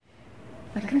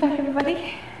Welcome back,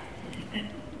 everybody.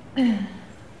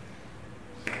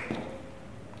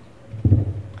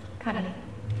 Connie.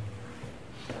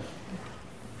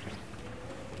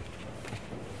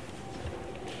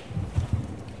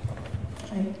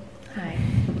 Hi. Hi.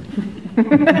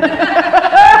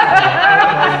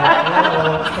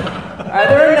 Are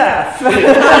there enough?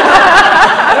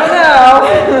 I don't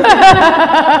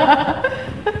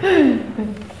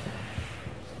know.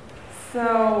 So,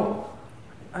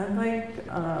 I'd like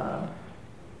to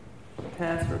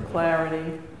ask for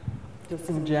clarity, just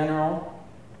in general.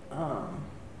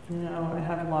 I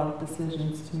have a lot of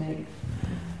decisions to make.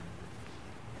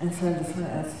 And so I just want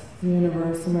to ask the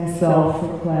universe and myself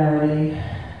for clarity.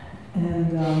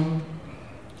 And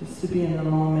just to be in the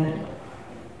moment,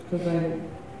 because I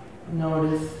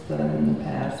noticed that I'm in the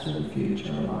past or the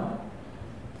future a lot.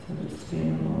 So just be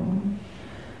in the moment.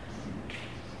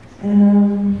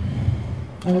 And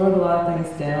I wrote a lot of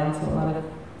things down, so a lot of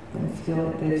things feel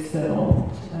like they've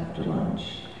settled after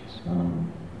lunch.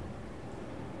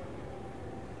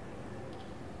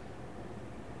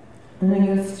 And I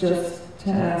guess just to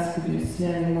ask if you see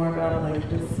any more about like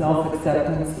just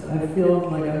self-acceptance. I feel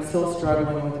like I'm still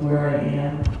struggling with where I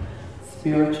am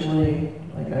spiritually.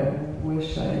 Like I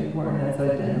wish I weren't as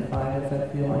identified as I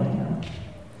feel I am.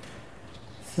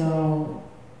 So,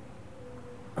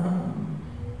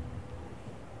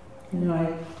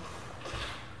 I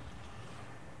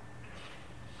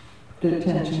paid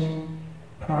attention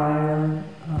prior.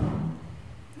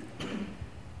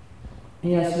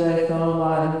 Yesterday I felt a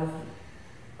lot of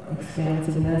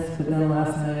expansiveness, but then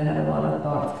last night I had a lot of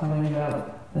thoughts coming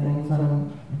about things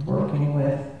I'm working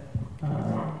with.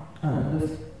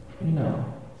 Just,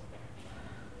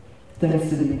 things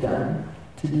to be done,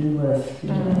 to-do list,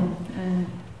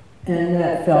 And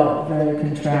that felt very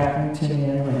contracting to me,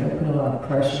 and like I put a lot of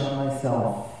pressure on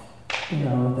myself,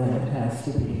 that it has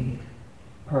to be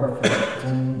perfect,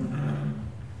 and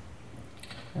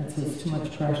that's just too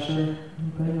much pressure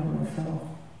I'm putting on myself.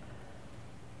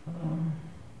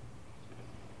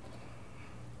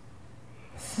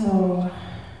 So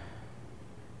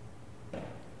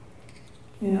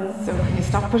can you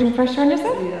stop putting pressure on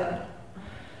yourself?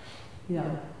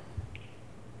 Yeah.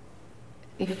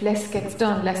 If less gets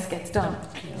done, less gets done.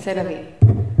 C'est la vie.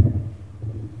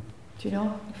 Do you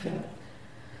know? If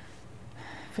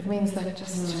it means that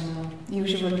just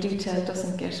usual detail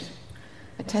doesn't get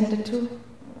attended to,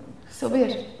 so be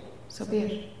it. So be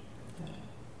it.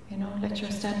 Let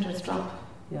your standards drop.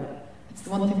 Yeah. It's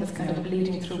the one thing that's kind of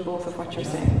bleeding through both of what you're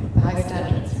saying, the high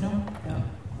standards, Yeah.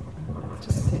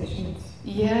 Expectations.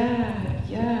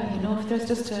 Yeah. If there's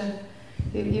just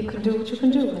you can do what you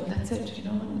can do, and that's it,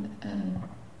 and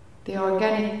the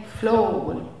organic flow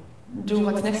will do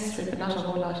what's necessary, but not a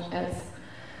whole lot else.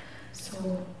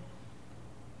 So,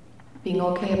 being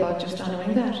okay about just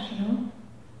honoring that,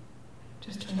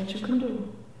 just doing what you can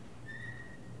do.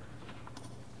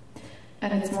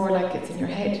 And it's more like it's in your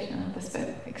head.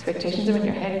 The expectations are in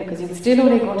your head, because you're still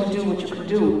only going to do what you can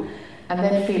do, and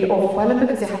then feel overwhelmed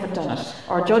because you haven't done it,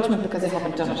 or judgment because you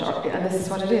haven't done it, and this is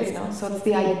what it is, no? So it's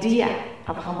the idea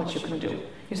of how much you can do.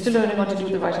 You're still only going to do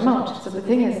the right amount. So the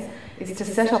thing is to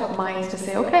set up minds to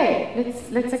say, okay,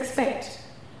 let's expect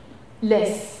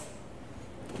less.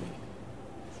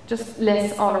 Just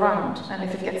less all around, and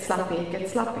if it gets sloppy, it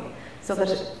gets sloppy. So that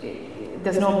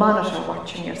there's no monitor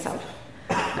watching yourself.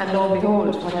 And lo and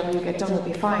behold, whatever you get done will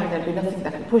be fine. There'll be nothing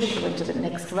that will push you into the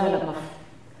next realm of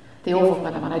the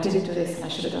overwhelm, and I didn't do this, and I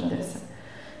should have done this.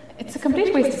 It's a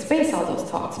complete waste of space, all those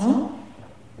thoughts, no?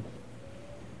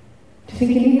 Do you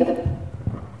think you need them?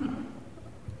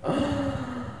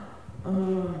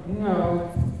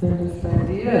 They're just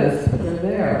ideas, but they're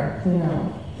there,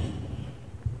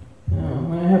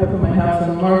 When I have to put my house on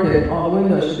the market, all the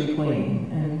windows should be clean,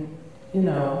 and,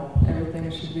 everything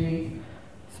should be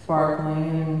sparkling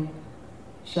and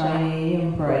shiny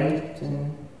and bright,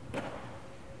 and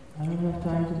I don't have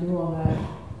time to do all that,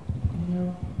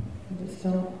 I just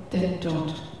don't. Then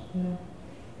don't. Yeah.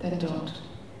 Then don't.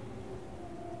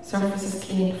 Surface is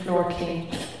clean, floor clean,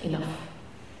 enough.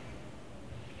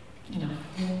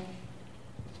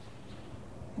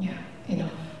 Yeah,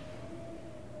 enough.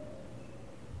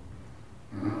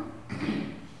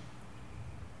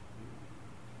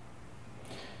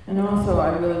 And also, I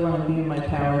really want to be in my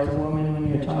power as a woman. When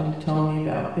you're telling me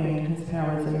about being in his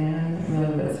power as a man, it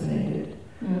really resonated.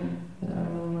 That I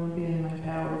really want to be in my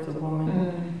power as a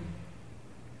woman.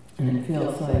 And it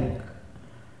feels like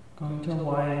going to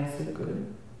Hawaii is a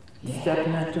good step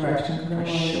in that direction. Because I'm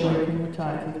really breaking the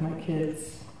ties with my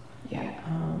kids. Yeah.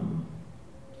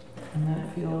 And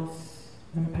that feels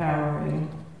empowering.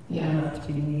 Yeah. Not to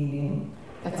be needing.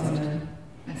 That's it.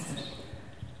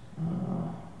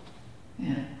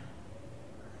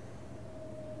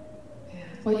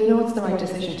 know it's the right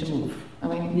decision to move. I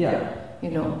mean, Yeah.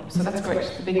 you know, so that's great.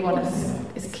 The big one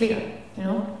is clear, you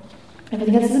know.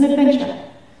 Everything else is an adventure.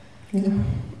 Yeah.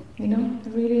 You know,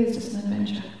 it really is just an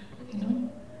adventure, you know.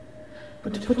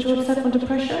 But to put yourself under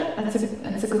pressure,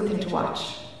 that's a good thing to watch.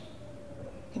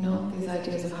 You know, these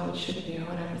ideas of how it should be or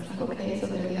whatever. It's like, okay, so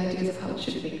they're the ideas of how it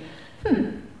should be.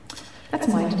 That's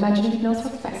mind imagining it knows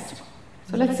what's best.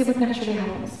 So let's see what naturally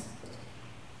happens.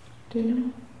 Do you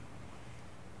know?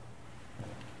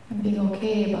 And being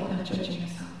okay about not judging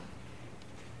yourself.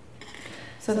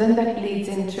 So then that leads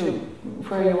into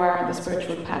where you are on the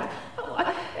spiritual path.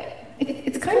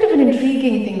 It's kind of an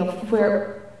intriguing thing of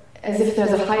where, as if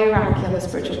there's a hierarchy on the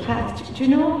spiritual path. Do you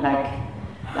know,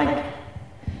 like,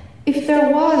 if there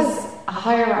was a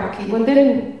hierarchy, well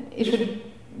then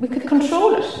we could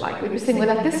control it. Like we'd be saying, well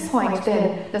at this point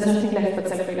then there's nothing left but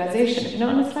self-realization. You know,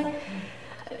 and it's like,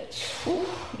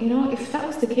 you know, if that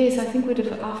was the case, I think we'd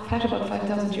have off pat about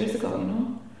 5,000 years ago. You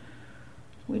know,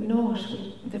 we'd know it.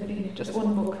 There'd be just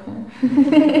one book, huh?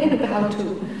 The how-to.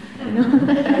 You know,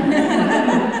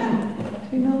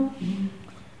 you know.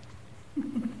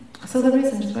 So there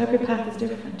isn't. So every path is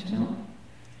different. You know,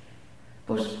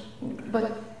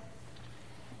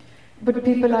 but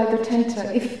people either tend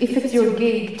to, if it's your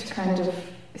gig to kind of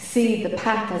see the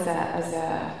path as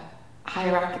a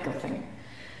hierarchical thing,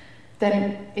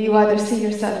 then you either see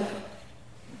yourself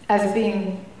as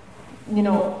being, you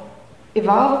know,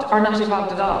 evolved or not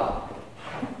evolved at all.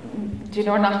 Do you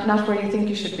know, not where you think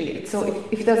you should be. So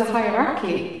if there's a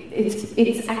hierarchy,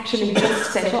 it's actually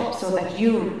just set up so that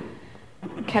you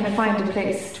can find a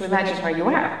place to imagine where you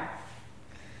are.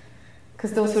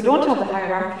 Because those who don't have the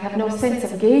hierarchy have no sense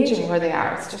of gauging where they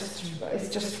are. It's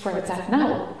just where it's at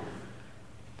now.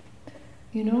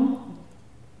 You know,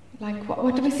 like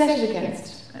what do we set it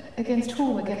against? Against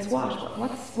whom? Against what?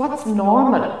 What's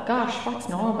normal? Gosh, what's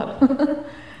normal?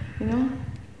 You know?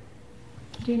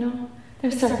 Do you know?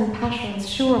 There's certain patterns,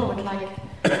 sure, but like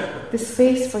the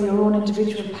space for your own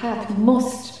individual path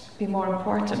must be more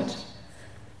important.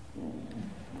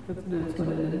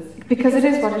 Because it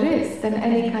is what it is, then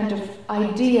any kind of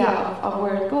idea of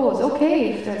where it goes.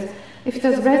 Okay, if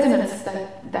there's resonance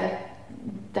that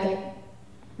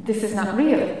this is not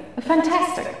real,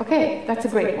 fantastic. Okay, that's a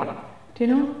great one. Do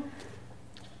you know?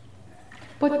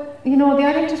 But you know, the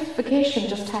identification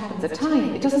just happens at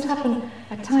time. It doesn't happen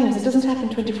at times. It doesn't happen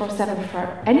 24/7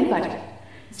 for anybody.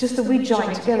 It's just that we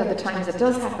join together the times it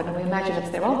does happen, and we imagine it's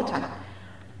there all the time.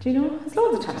 Do you know? There's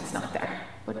loads of times it's not there.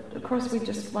 But of course we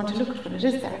just want to look at when it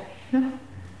is there, you know?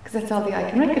 Because that's all the eye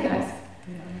can recognize.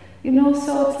 You know,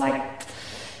 so it's like,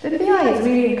 then the eye is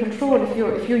really in control if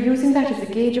you're using that as a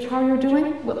gauge of how you're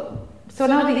doing. Well, so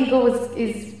now the ego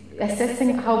is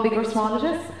assessing how big or small it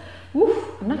is.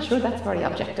 I'm not sure that's very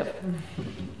objective.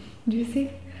 Do you see?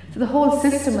 So the whole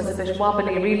system is a bit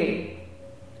wobbly, really.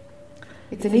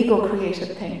 It's an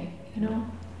ego-created thing, you know?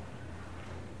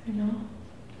 You know?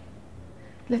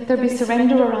 Let there be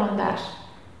surrender around that.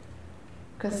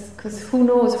 Because who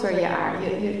knows where you are?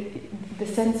 The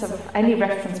sense of any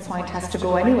reference point has to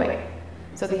go anyway.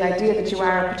 So the idea that you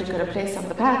are a particular place on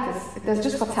the path is, there's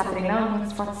just what's happening now,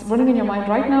 what's running in your mind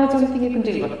right now, it's the only thing you can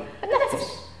deal with. And that's it.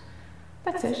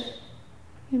 That's it.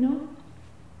 You know?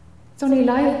 It's only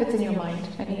live if it's in your mind,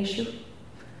 any issue.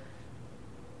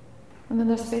 And then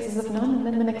there's spaces of none, and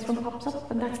then the next one pops up,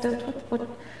 and that's dealt with. But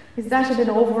is that an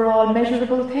overall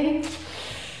measurable thing?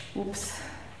 Oops.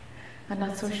 I'm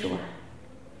not so sure.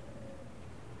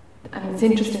 And it's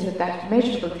interesting that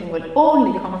measurable thing will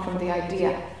only come from the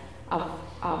idea of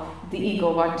the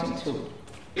ego wanting to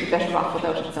be better off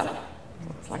without itself.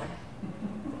 It's like,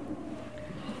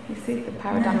 you see the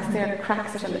paradox there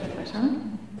cracks it a little bit, huh?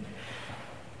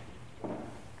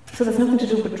 So there's nothing to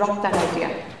do but drop that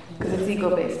idea, because it's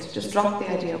ego-based. Just drop the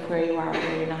idea of where you are and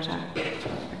where you're not at.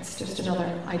 It's just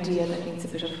another idea that needs a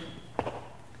bit of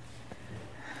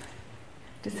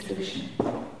dissolution.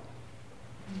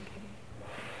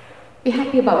 Be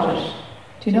happy about it.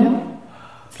 Do you know?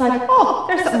 It's like, oh,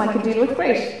 there's something I can deal with,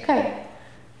 great, okay.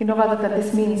 You know, rather than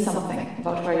this means something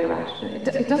about where you're at.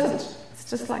 It doesn't. It's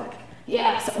just like,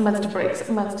 yeah, something meant to break,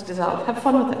 something meant to dissolve. Have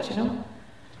fun with it, you know?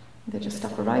 They just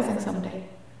stop arising someday.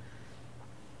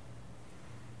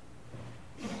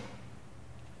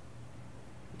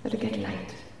 Let it get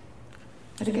light.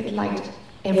 Let it get light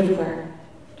everywhere.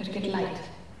 Let it get light.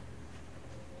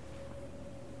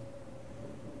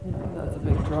 Yeah, that's a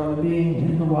big draw to being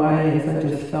in Hawaii. Is I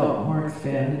just felt more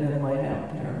expanded and light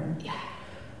out there. Yeah.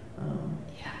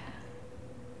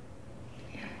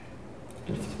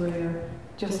 Just freer.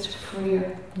 Just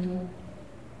freer. Yeah.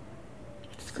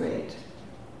 It's great.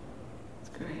 It's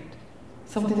great.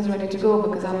 something's ready to go,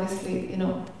 because obviously,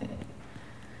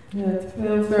 Yeah, it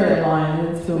feels very aligned.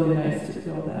 It's really nice to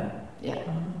feel that. Yeah.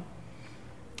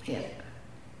 Yeah.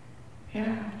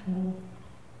 Yeah.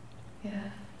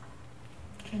 Yeah.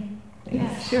 Okay.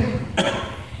 Yeah, sure.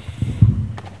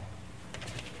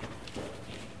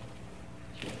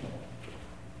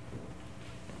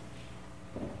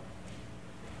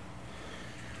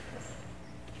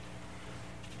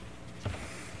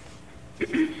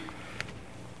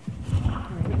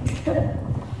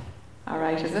 All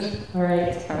right, is it? All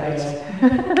right. All right.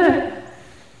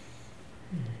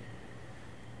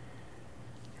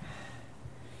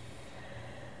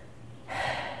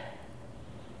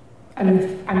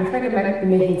 I'm afraid it might be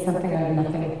making something out of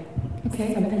nothing.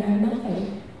 Okay. Something out of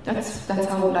nothing. That's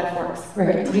how life works.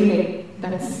 Right. Really.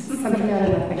 That's Something out of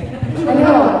nothing.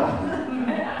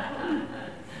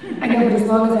 I know, but as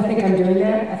long as I think I'm doing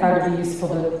that, I thought it'd be useful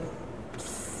to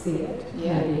see it.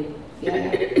 Yeah. Maybe. yeah.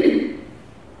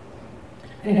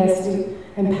 And it has to do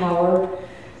empower.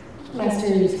 Last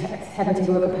year you had me take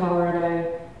a look at power, and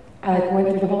I went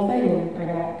through the whole thing, and I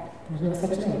got, there's no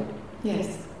such thing.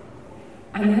 Yes.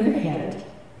 On the other hand,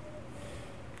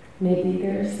 maybe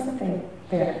there's something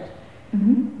there.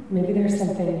 Mm-hmm. Maybe there's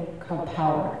something called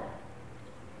power.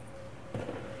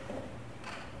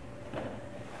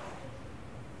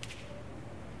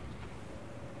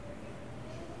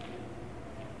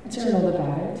 I journaled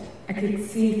about it. I could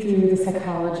see through the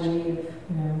psychology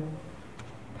of,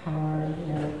 power,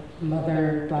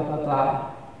 mother, blah, blah,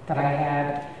 blah, that I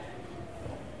had.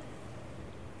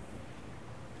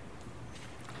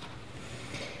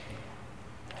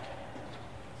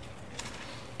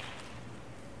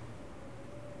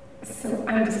 So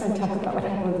I'm just going to talk about what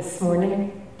happened this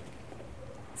morning.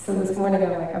 So this morning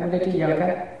I'm like, I'm going to do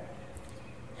yoga.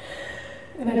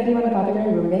 And I didn't want to bother my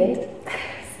roommate.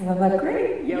 So I'm like,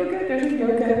 great, yoga, there's a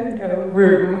yoga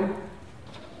room.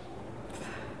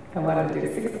 I want to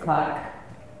do 6 o'clock.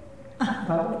 Blah,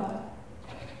 blah, blah.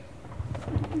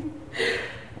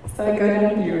 So I go down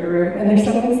to the yoga room and there's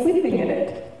someone sleeping in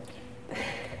it.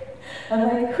 I'm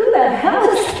like, who the hell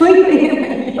is sleeping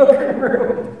in the yoga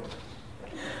room?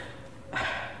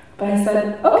 But I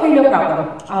said, okay, no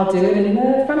problem. I'll do it in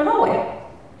the front hallway.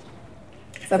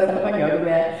 So I put up my yoga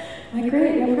mat. I'm like,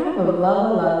 great, no problem, la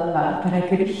la la la. But I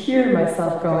could hear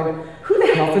myself going, who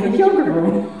the hell's in the yoga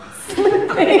room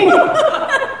sleeping?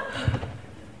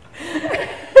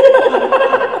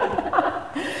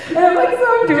 And I'm like, so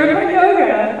I'm doing my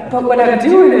yoga. But what I'm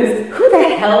doing is, who the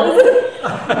hell is it?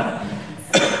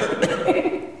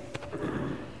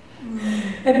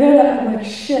 And then I'm like,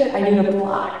 shit, I need a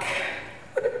block.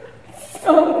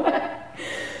 So I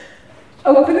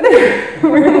opened the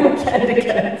room again to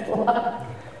get a block.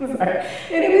 I'm sorry.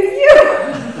 And it was you.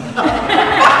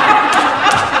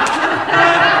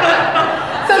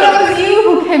 So that was you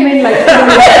who came in like,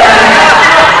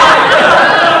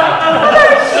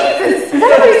 Jesus, is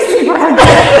that how you sleep around here?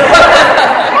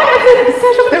 And I did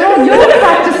set up their own yoga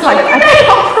practice, like, I can't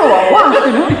talk for a while, The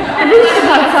rooster's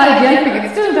outside yelping,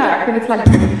 it's still dark, and it's like,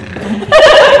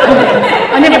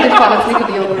 I never did fall asleep at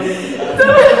the yoga room.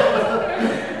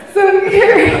 So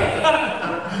here.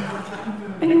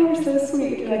 And you were so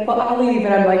sweet. You're like, well, I'll leave.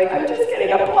 And I'm like, I'm just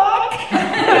getting a block. I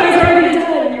was already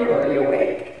done. You were already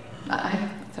awake.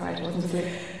 It's alright, I wasn't asleep.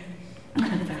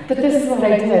 But this is what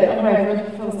I did. Oh, I really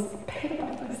feel bad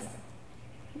about this.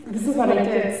 This is what I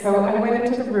did. So I went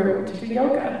into the room to do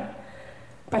yoga.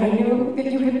 But I knew that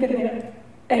you had been there.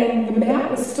 And the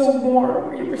mat was still warm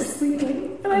where you were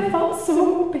sleeping. And I felt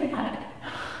so bad.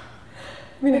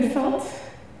 I mean, I felt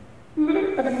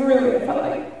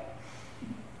like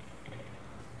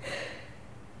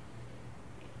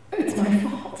it's my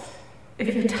fault.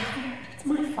 If you're tired, it's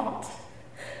my fault.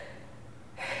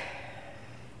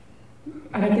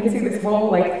 And I can see this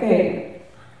whole thing.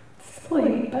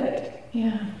 Silly, but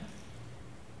Yeah.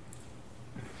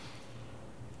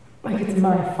 it's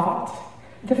my fault.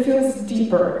 That feels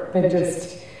deeper than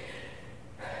just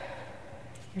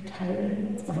you're tired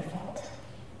and it's my fault.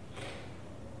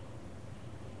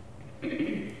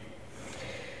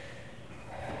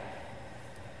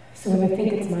 So when I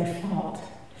think it's my fault,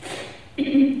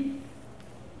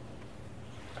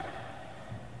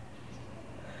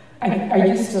 I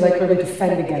used to really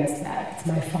defend against that. It's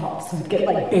my fault. So I'd get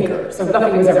bigger. So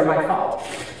nothing was ever my fault.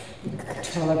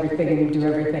 Control everything and do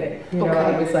everything. You know, Okay.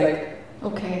 I was like,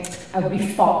 Okay. I would be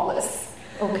faultless.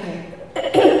 Okay.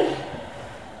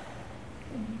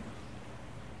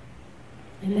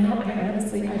 And now I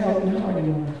honestly, I don't know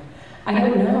anymore. I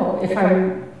don't know if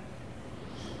I'm,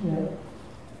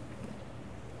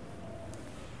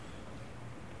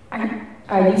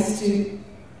 I used to,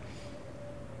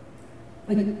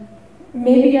 Like,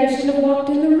 maybe I shouldn't have walked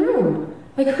in the room.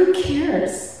 Like, who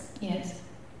cares? Yes.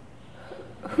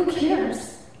 Who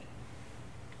cares?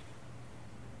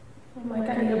 I'm like,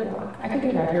 I need a block. I can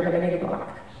get out here, but I need a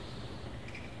block.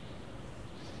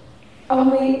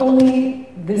 Only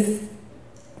this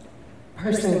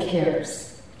person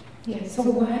cares. Yes. So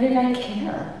why did I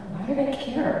care? Why did I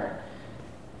care?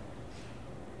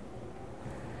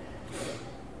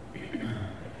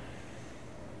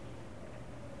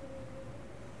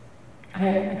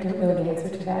 I don't know the answer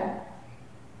to that.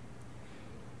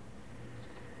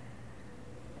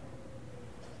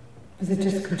 Was it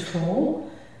just control?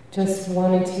 Just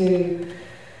wanting to,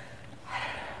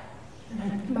 I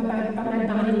don't know, my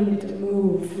body needed to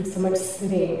move from so much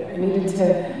sitting. I needed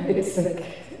to, it's like,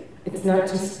 it's not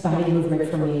just body movement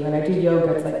for me. When I do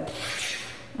yoga, it's like,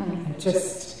 I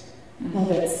just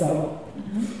love it so.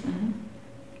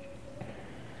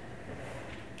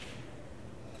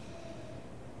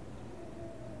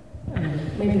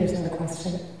 Maybe there's another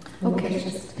question. Okay,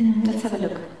 let's have a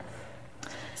look.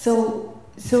 So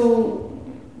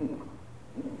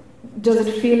does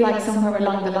it feel like somewhere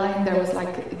along the line there was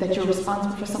like that you're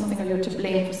responsible for something or you're to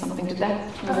blame for something? Was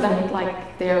that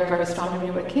like there very strong when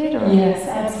you were a kid? Or? Yes,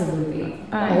 absolutely.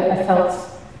 I felt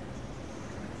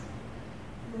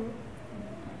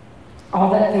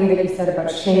all that thing that you said about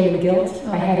shame and guilt.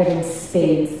 I had it in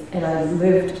spades, and I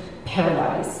lived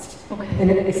paralyzed.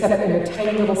 Okay. Except in a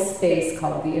tiny little space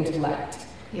called the intellect.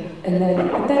 Yeah. And then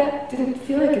but that didn't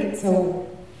feel like it's so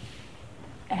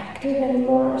active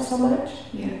anymore so much.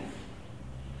 Yeah.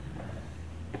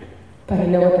 But I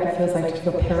know what that feels like to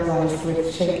feel paralyzed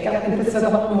with shame. So the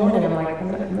whole morning I'm like,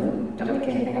 don't make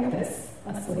anything of this,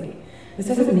 Leslie. This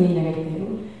doesn't mean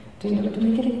anything. Don't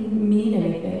make it mean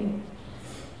anything.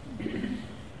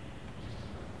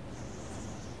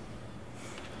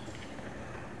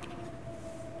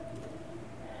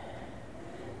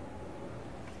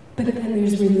 But then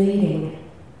there's relating.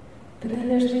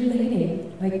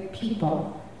 Like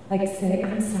people. Like say,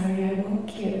 I'm sorry I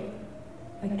woke you.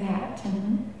 Like that.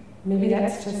 Mm-hmm. Maybe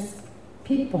that's just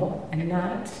people and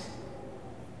not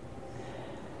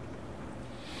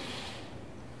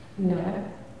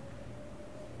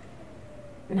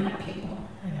people.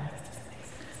 I know that doesn't make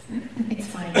sense. It's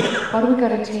fine. What we got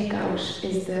to take out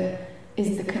is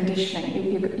the conditioning.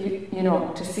 You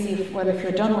know, to see if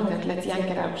you're done with it, let's yank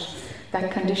it out. That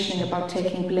conditioning about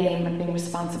taking blame and being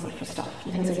responsible for stuff.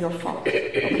 Things are your fault.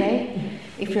 Okay?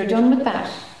 If you're done with that,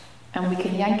 and we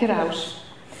can yank it out,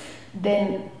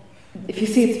 then if you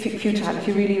see it's futile, if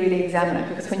you really, really examine it,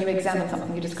 because when you examine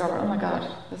something, you discover, oh my God,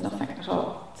 there's nothing at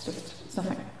all. It's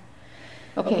nothing.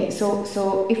 Okay, so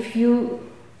if you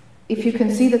can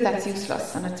see that that's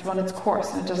useless and it's run its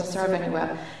course and it doesn't serve any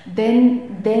well,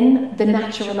 then the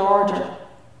natural order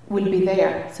will be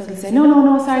there. So it'll say,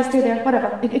 no, sorry, stay there,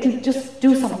 whatever. It'll just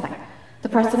do something. The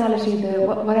personality,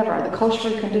 the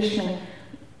cultural conditioning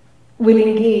will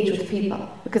engage with people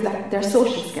because they're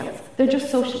social skills. They're just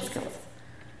social skills,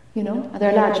 you know, and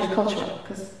they're largely cultural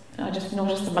because I just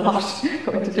noticed them a lot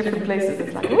going to different places.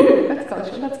 It's like, ooh, that's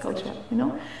cultural, you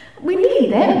know. We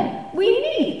need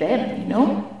them, you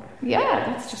know. Yeah,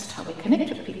 that's just how we connect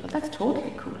with people. That's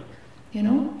totally cool, you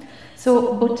know.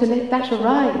 So, but to let that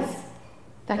arise,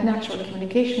 that natural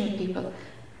communication with people,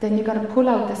 then you've got to pull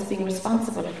out this being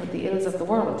responsible for the ills of the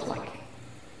world. Like,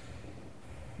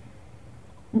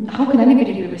 how can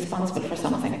anybody be responsible for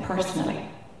something personally?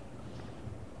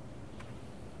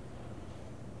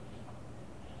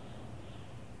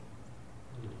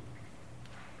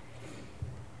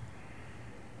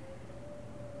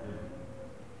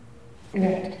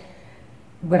 Right.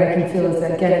 What I can feel is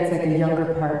that, again, it's like a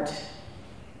younger part.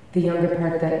 The younger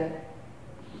part that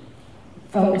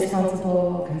felt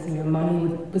responsible because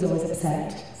mommy was always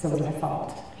upset, so it was my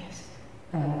fault. Yes.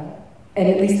 And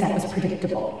at least that was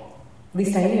predictable. At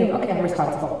least I knew, okay, I'm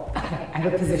responsible. Okay, I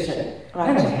have a position. Right.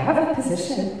 I don't have a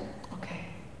position. Okay.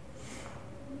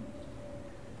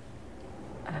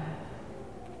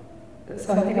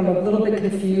 So I think I'm a little bit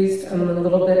confused. I'm a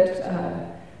little bit,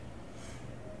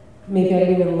 maybe I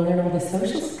didn't even learn all the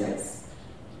social skills.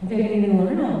 Maybe I didn't even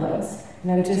learn all those.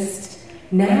 And I'm just,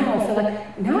 now I feel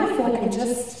like I'm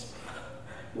just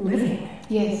living.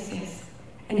 Yes.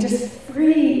 And just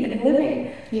free and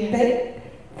living. Yes.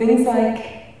 But things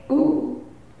like, ooh,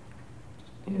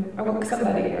 I woke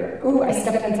somebody, or ooh, I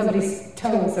stepped on somebody's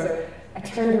toes, or I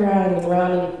turned around and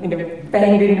Ronnie,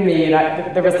 banged into me,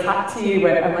 and there was hot tea.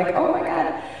 When I'm like, oh my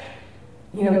God,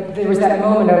 there was that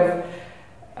moment of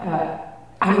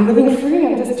I'm living free.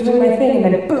 I'm just doing my thing,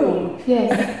 and then boom.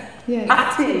 Yes.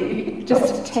 Hot tea.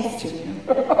 Just to test you,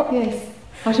 Yes.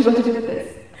 What are you going to do with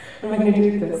this? am I going to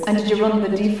do this? And did you run the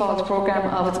default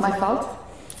program of it's my fault?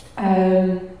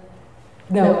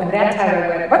 No, and that time I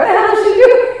went, what the hell is she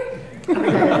doing?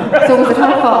 Okay. So was it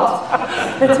her fault?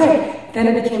 That's right. Then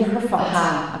it became her fault.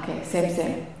 Aha, okay,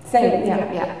 same. Same,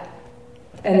 yeah. Yeah.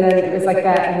 And then it was like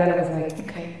that, and then it was like...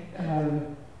 Okay.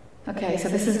 Okay, so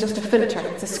this is just a filter.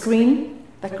 It's a screen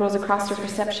that goes across your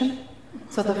perception,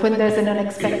 so that when there's an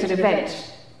unexpected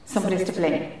event, somebody's to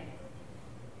blame.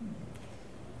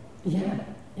 Yeah,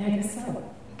 I guess so.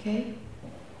 Okay?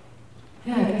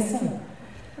 Yeah, I guess so.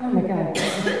 Oh my God.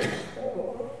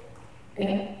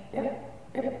 Yep.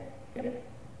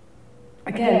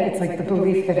 Again, it's like the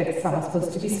belief that it's all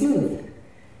supposed to be smooth.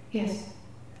 Yes.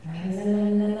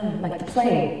 Like the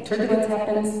plane. Turbulence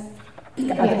happens.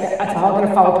 Yes. It's all going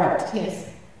to fall apart. Yes.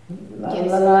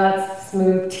 It's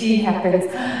smooth. Tea happens.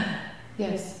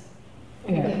 Yes.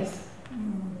 Yeah. Yes.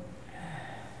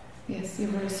 Yes, you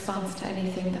have a response to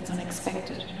anything that's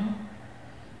unexpected, you know?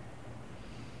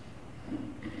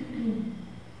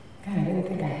 God, I didn't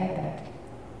think I had that.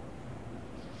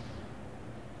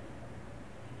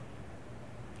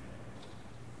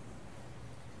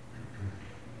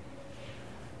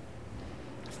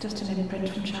 It's just an imprint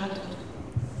from childhood.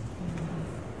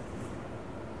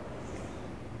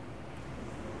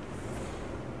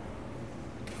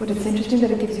 But it's interesting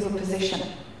that it gives you a position.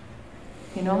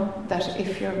 You know, that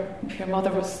if your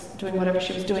mother was doing whatever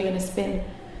she was doing in a spin,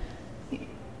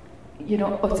 you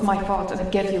know, oh, it's my fault, and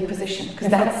it gave you a position. Because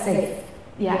that's safe.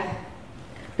 Yeah.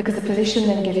 Because the position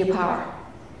then gave you power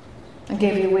and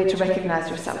gave you a way to recognize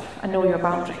yourself and know your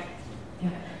boundary.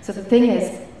 Yeah. So the thing is,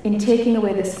 in taking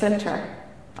away this filter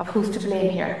of who's to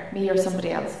blame here, me or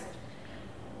somebody else,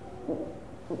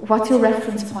 what's your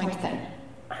reference point then?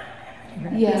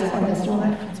 Yeah, what's your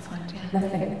reference point? Yeah.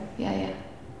 Nothing. Yeah.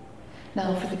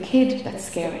 Now, for the kid, that's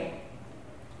scary.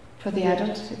 For the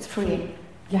adult, it's freeing.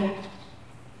 Yeah,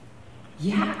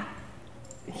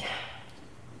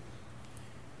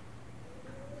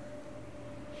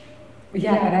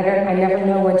 and I never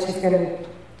know when she's going to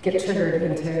get triggered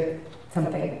into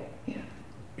something. Yeah.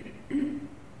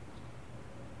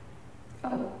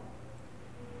 Oh.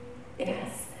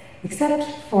 Yes. Except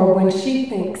for when she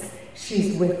thinks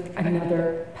she's with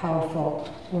another powerful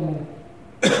woman.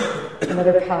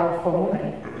 Another powerful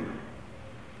woman.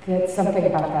 That something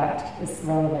about that is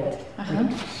relevant. Like I'm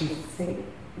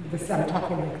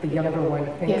talking like the younger one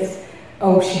thinks, yes.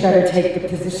 Oh, she better take the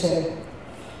position,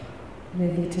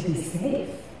 maybe to be safe.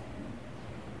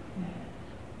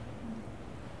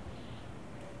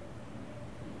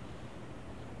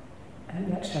 I'm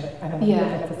not sure. I don't know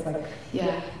if that's like...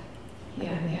 Yeah.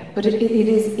 But it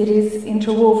is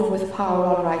interwoven with power,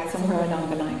 all right, somewhere along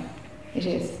the line. It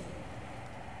is.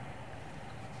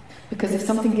 Because if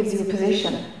something gives you a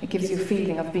position, it gives you a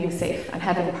feeling of being safe and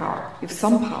having power. You have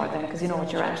some power then, because you know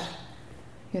what you're at.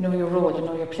 You know your role, you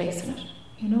know your place in it.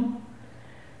 You know?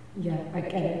 Yeah, I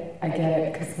get it,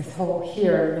 because this whole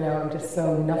here, you know, I'm just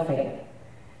so nothing.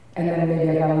 And then maybe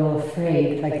I got a little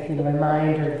afraid, like, you know, my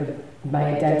mind or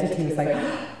my identity was like,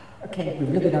 okay, we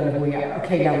really don't know who we are.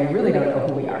 Okay, now we really don't know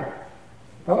who we are.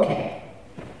 Okay.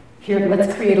 Here,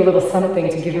 let's create a little something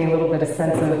to give me a little bit of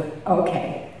sense of,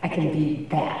 okay, I can be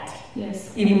that. Yes.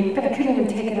 But I couldn't even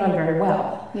take it on very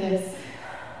well. Yes.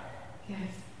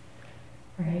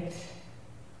 Right.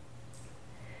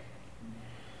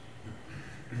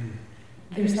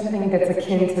 There's something that's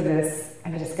akin to this.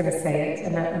 I'm just going to say it,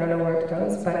 and I don't know where it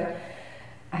goes, but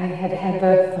I had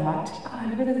the thought,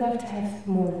 I'd really love to have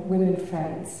more women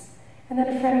friends. And then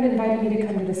a friend invited me to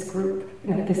come to this group,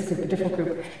 not this group, a different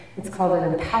group. It's called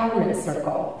an empowerment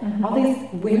circle. Mm-hmm. All these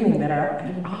women that are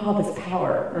all this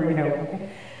power, or, you know.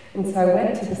 And so I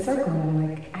went to the circle and I'm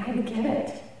like, I didn't get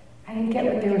it. I didn't get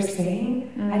what they were saying.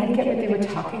 I didn't get what they were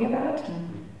talking about.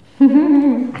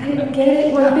 I didn't get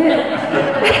it one bit.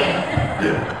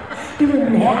 They were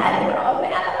mad. They were all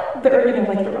mad. They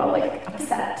were all like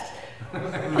upset.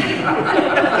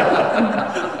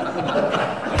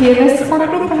 PMS support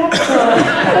group, perhaps?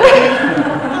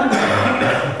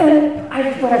 And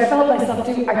what I felt myself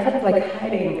do, I kept like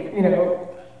hiding, you know.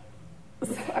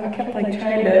 So I kept like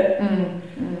trying to,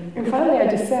 and finally I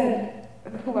just said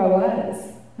who I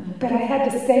was. But I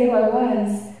had to say who I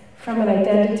was from an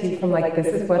identity, from like, this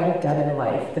is what I've done in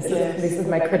life. This is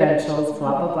my credentials,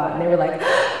 blah, blah, blah. And they were like,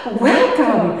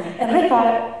 welcome. And I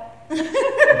thought,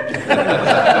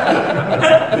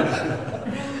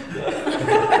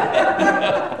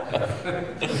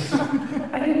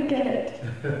 I didn't get it.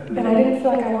 And I didn't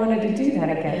feel like I wanted to do that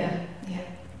again.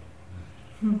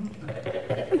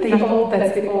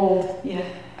 That's the old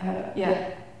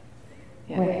way.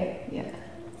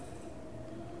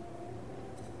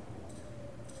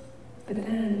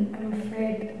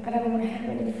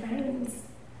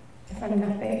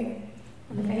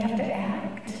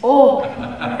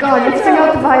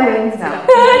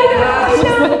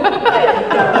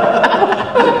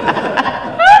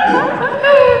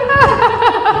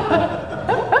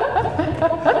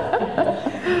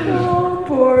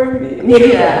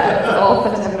 Yeah, it's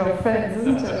awful to have no friends,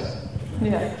 isn't it?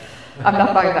 Yeah. I'm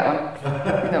not buying that one.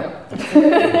 No.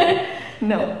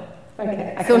 No.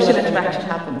 Okay. Social interaction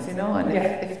happens, and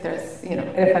if there's,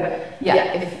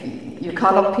 if you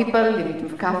call up people, you meet them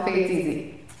for coffee, it's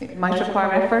easy. It might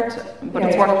require effort, but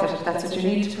it's worth it. If that's what you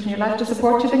need to put in your life to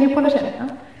support you, then you put it in.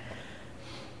 Huh?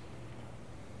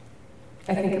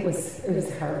 I think it was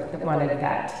her that wanted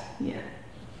that. Yeah.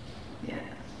 Yeah.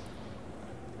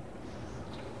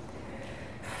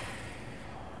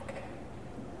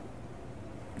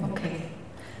 Okay.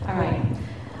 All right.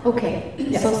 Okay.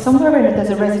 Yes. So somewhere in it, there's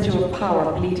a residue of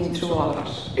power bleeding through all of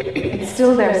it. It's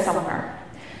still there somewhere.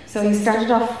 So you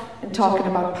started off talking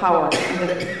about power.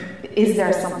 Is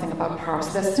there something about power?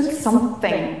 So there's still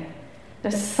something.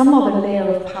 There's some other layer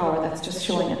of power that's just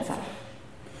showing itself.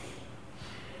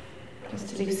 Just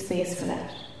to leave space for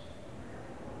that.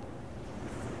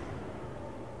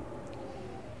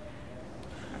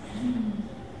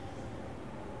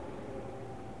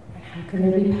 How can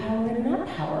there be power and not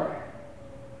power?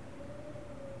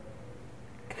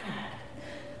 God.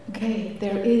 Okay,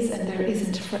 there is and there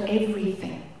isn't for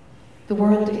everything. The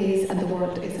world is and the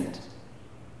world isn't.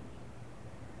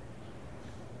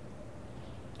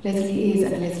 Leslie is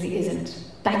and Leslie isn't.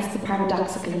 That's the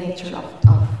paradoxical nature of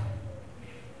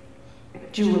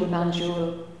dual,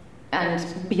 non-dual, and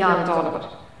beyond all of it.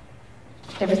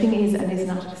 Everything is and is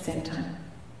not at the same time.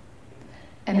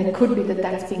 And it could be that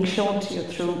that's being shown to you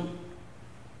through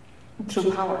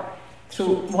power,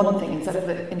 through one thing instead of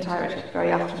the entirety.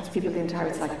 Very often it's people, the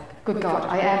entirety, it's like, good God,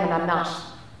 I am and I'm not.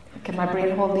 Can my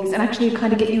brain hold these? And actually you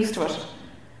kind of get used to it.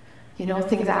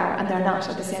 Things are and they're not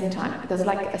at the same time. There's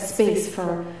like a space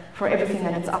for everything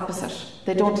and its opposite.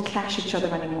 They don't clash each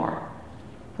other anymore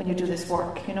when you do this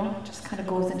work, it just kind of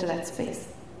goes into that space.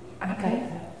 Okay?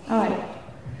 All right.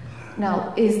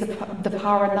 Now, is the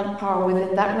power and not power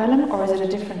within that realm, or is it a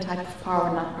different type of power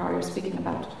and not power you're speaking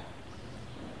about?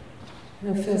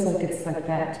 It feels like it's like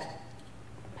that.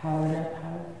 Power and not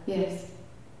power. Yes.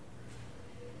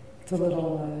 It's a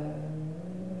little...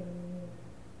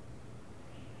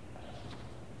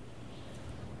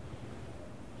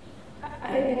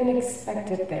 I didn't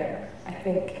expect it there, I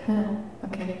think.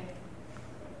 Okay.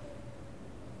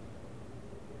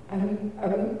 I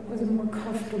was more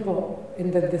comfortable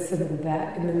in the this and the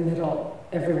that, in the middle,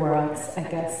 everywhere else, I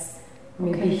guess.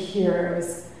 Maybe here I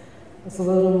was a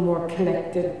little more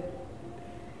connected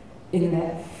in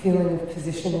that feeling of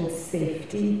position and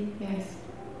safety. Yes.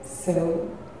 So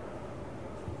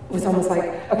it was almost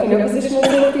like, okay, no position and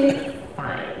safety,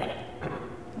 fine.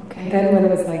 Okay. Then when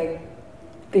it was like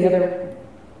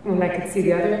when I could see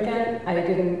the other again, I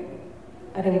didn't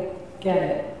get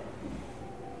it.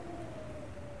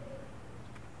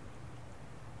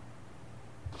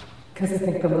 Because I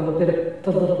think the little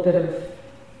bit of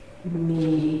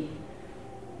me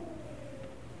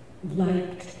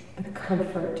liked the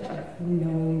comfort of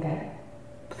knowing that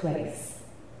place.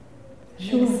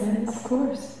 Sure, Makes sense? of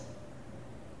course.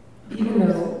 Even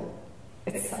though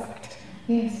it sucked.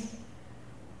 Yes.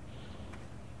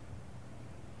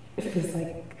 It feels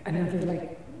like another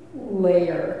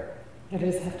layer that I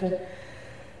just have to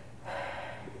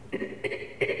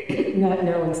not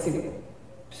know and see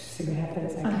what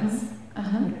happens, I guess.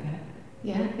 Like that.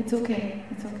 Yeah, it's okay.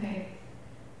 It's okay.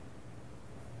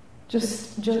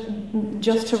 Just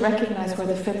to recognize where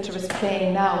the filter is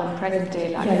playing now in present day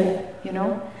life,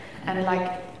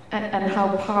 and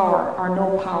how power or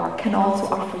no power can also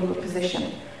offer you a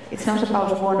position. It's not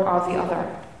about one or the other.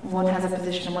 One has a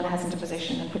position and one hasn't a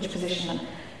position, and which position,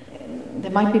 and they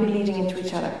might be bleeding into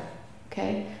each other.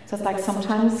 Okay, so it's like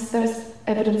sometimes there's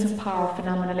evidence of power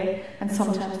phenomenally, and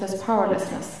sometimes there's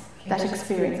powerlessness. That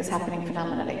experience is happening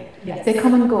phenomenally. Yes. They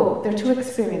come and go. They're two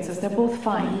experiences. They're both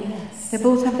fine. Yes. They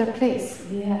both have their place.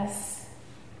 Yes.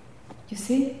 You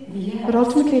see? Yes. But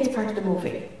ultimately, it's part of the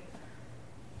movie.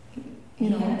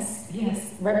 Yes.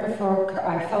 Right before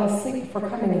I fell asleep before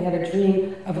coming, I had a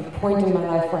dream of a point in my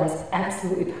life where I was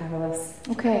absolutely powerless.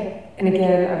 Okay. And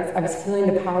again, I was feeling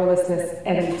the powerlessness,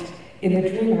 and in the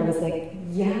dream, I was like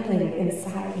yelling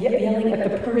inside, yelling at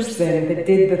the person that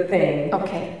did the thing.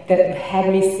 Okay. That had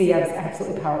me see I was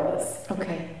absolutely powerless.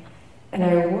 Okay. And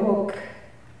I awoke.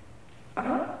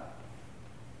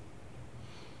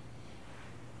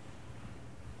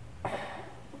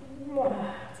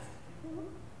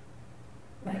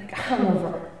 Like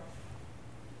hungover.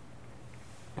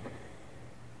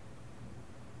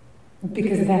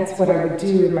 Because that's what I would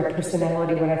do in my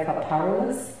personality when I felt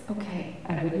powerless. Okay.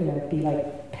 I would, be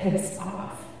like pissed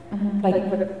off. Mm-hmm.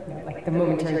 Like the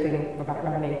momentary thing about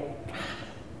running.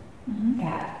 Mm-hmm.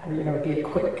 That, or it'd be a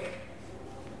quick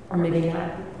Or maybe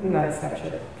not. No, that's not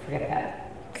true. Forget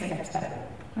that. Okay. Scratch that.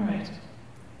 All right.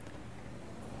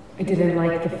 I didn't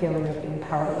like the feeling of being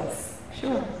powerless.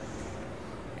 Sure.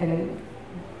 And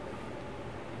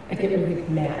I get really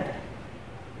mad.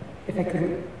 If I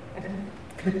couldn't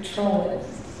control it,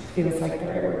 feels like the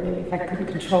right word. Maybe if I couldn't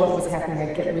control what was happening,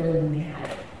 I'd get really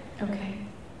mad. Okay.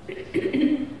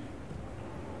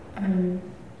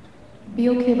 Be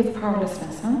okay with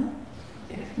powerlessness, huh?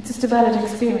 Yeah. It's just a valid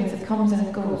experience. It comes and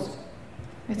it goes.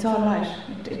 It's all right.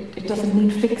 It doesn't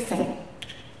need fixing.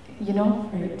 You know?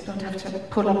 Right. You don't have to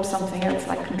pull up something else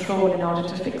like control in order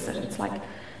to fix it. It's like,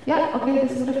 yeah, okay,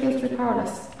 this is what it feels to be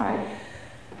powerless. All right.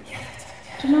 Yeah, that's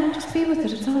right. Do not just be with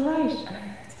it. It's all right.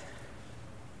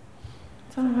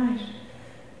 It's all right.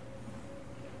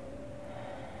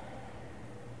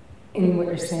 In what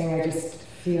you're saying, I just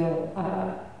feel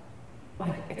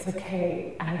like it's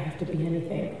okay. I don't have to be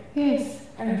anything. Yes.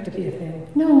 I don't have to be a thing.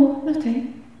 No,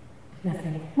 nothing.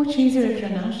 Nothing. Much easier if you're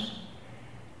not.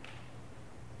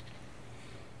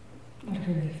 What a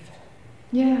relief.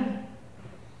 Yeah.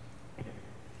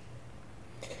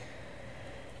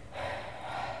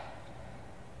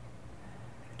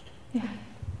 Yeah.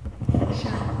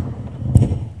 Sure.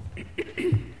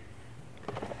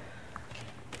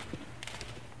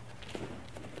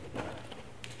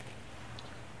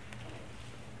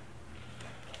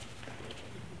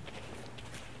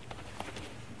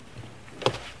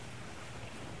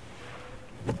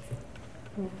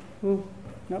 Ooh,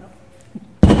 nope.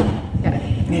 Yeah.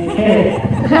 Okay.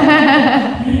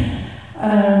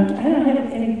 I don't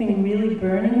have anything really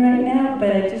burning right now,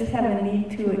 but I just have a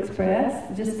need to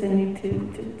express, just a need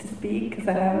to speak because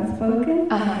I haven't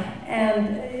spoken. Uh-huh.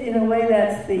 And in a way,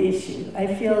 that's the issue. I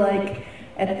feel like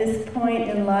at this point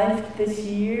in life, this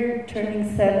year,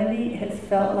 turning 70 has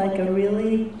felt like a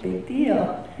really big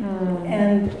deal.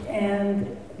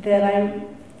 And that I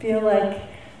feel like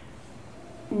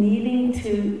needing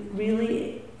to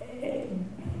really,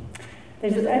 I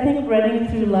think running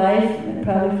through life, and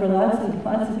probably for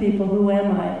lots of people, who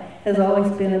am I, has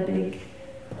always been a big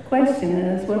question.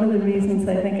 And it's one of the reasons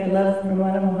I think I love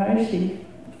Ramana Maharshi,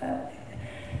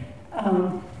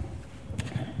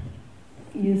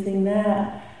 using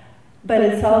that. But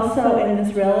it's also in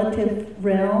this relative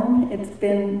realm, it's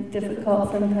been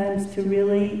difficult sometimes to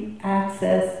really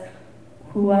access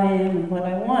who I am and what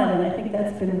I want, and I think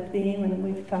that's been a theme, and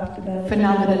we've talked about it.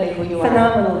 Phenomenally who you are.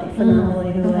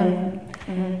 Phenomenally who I am.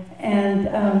 Mm-hmm.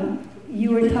 And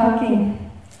you were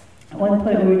talking, at one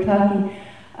point we were talking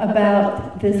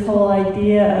about this whole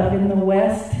idea of in the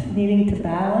West needing to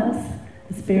balance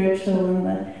the spiritual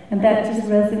and that just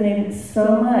resonated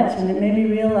so much, and it made me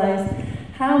realize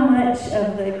how much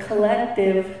of the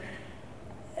collective,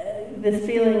 this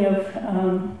feeling of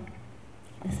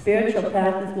the spiritual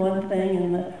path is one thing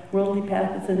and the worldly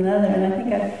path is another, and I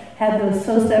think I've had those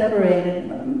so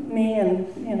separated, me and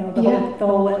the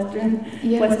whole Western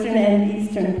and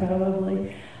Eastern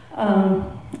probably.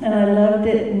 And I loved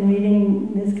it in reading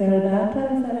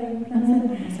Nisargadatta, is that how you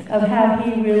pronounce it? Of how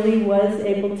he really was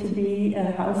able to be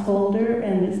a householder,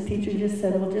 and his teacher just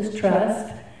said, well, just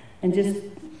trust and just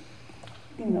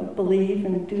believe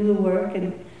and do the work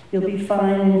and you'll be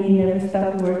fine, and he never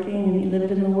stopped working, and he lived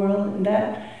in the world, and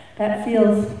that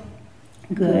feels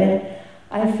good.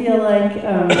 I feel like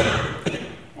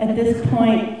at this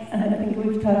point, I think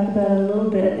we've talked about it a little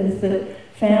bit, is that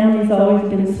family's always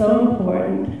been so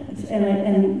important,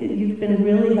 and you've been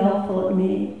really helpful at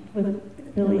me, with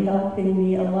really helping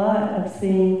me a lot of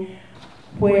seeing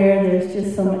where there's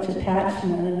just so much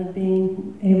attachment and of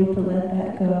being able to let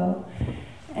that go.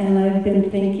 And I've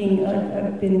been thinking,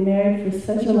 I've been married for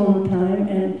such a long time,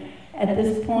 and at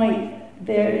this point,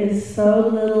 there is so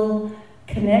little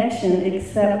connection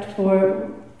except for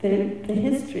the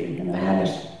history, The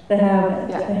habit. the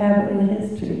habit and the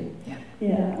history.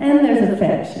 Yeah, and there's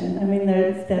affection. I mean,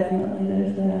 there's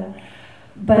that.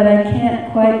 But I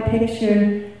can't quite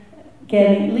picture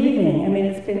leaving. I mean,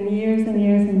 it's been years and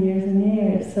years and years and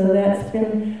years. So that's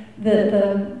been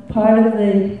the part of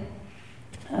the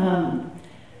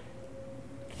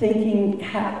thinking,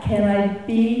 can I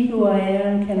be who I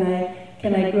am?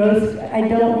 Can I grow? I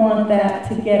don't want that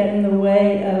to get in the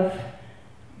way of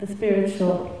the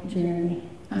spiritual journey.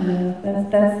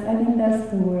 That's I think that's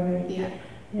the worry. Yeah.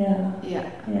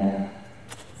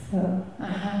 So,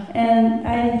 and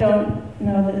I don't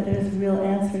know that there's a real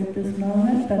answer at this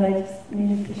moment, but I just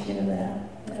needed to share that.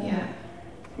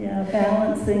 Yeah,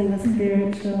 balancing the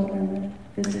spiritual and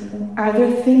the physical. Are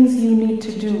there things you need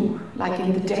to do, like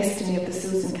in the destiny of the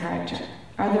Susan character?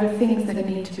 Are there things that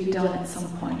need to be done at some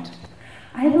point?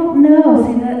 I don't know.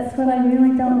 See, that's what I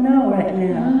really don't know right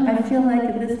now. I feel like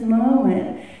at this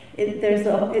moment,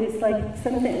 it's like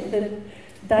something, the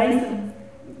dice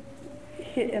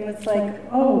hit, and it's like,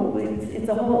 oh, it's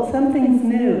a whole, something's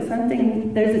new,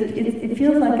 it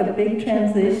feels like a big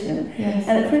transition. Yes.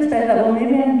 And at first I thought, well,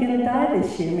 maybe I'm going to die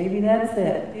this year, maybe that's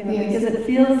it, Yes. because it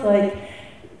feels like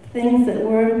things that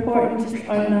were important just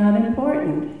are not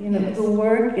important. Yes. The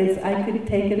work is, I could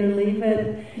take it or leave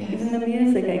it. Yes. Even the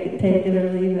music, I could take it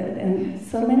or leave it. And Yes.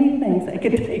 so many things, I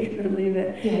could take it or leave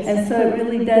it. Yes. And so it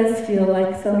really does feel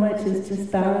like so much is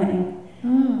just dying.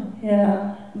 Oh.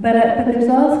 Yeah. But there's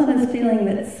also this feeling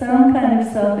that some kind of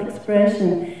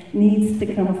self-expression needs to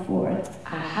come forth.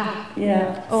 Aha.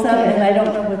 Yeah. Okay. And I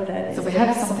don't know what that is. So we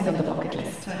have something on the bucket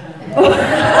list.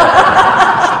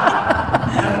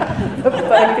 The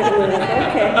bucket list,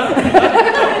 okay.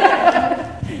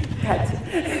 Gotcha.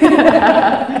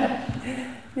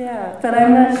 Yeah, but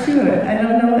I'm not sure. I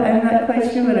don't know, I'm not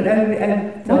quite sure what it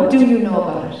is. What do you know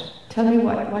about it? Tell me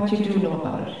what you do know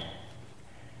about it.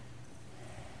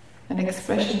 An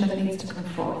expression that needs to come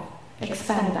forth.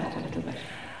 Expand that a little bit.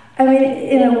 I mean,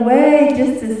 in a way,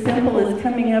 just as simple as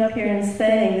coming up here and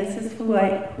saying, this is who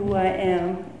I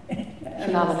am.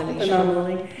 Phenomenally.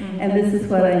 Mm-hmm. And this is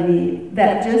what I need.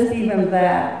 That, just even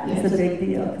that Yes. is a big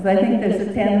deal. Because I think there's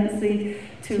a tendency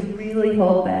to really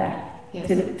hold back. Yes.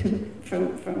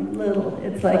 From little.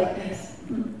 It's like, Yes.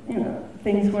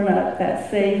 Things were not that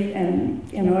safe, and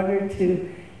in order to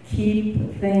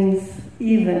keep things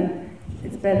even,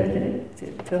 it's better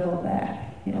to hold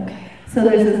back. Okay. So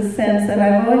there's a sense, and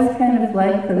I've always kind of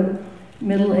liked the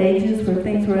Middle Ages where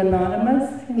things were anonymous.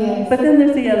 Yes. But then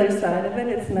there's the other side of it.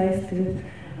 It's nice to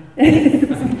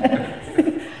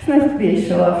it's nice to be a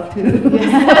show-off too.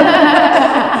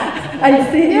 I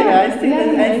see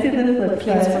the flip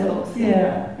Plays for side. both.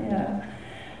 Yeah.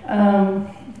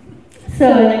 So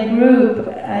in a group,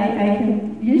 I can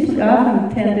often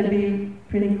tend to be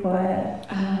pretty quiet.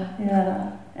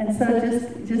 Yeah, and so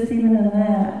just even in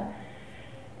that.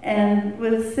 And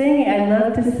with singing, I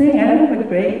love to sing. I don't have a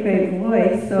great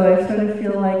voice, so I sort of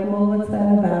feel like, well, what's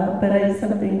that about? But it's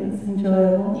something that's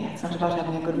enjoyable. Yeah, it's not about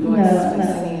having a good voice, No.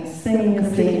 but singing is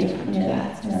completely singing. different. Yeah,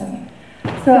 It's just singing.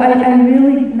 So I'm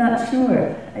really not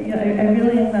sure. I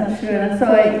really am not sure. And so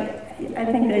I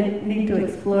think I need to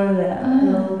explore that a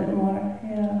little bit more.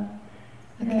 Yeah.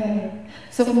 Okay.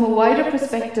 So from a wider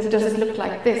perspective, does it look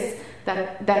like this?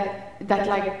 That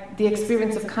like the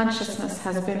experience of consciousness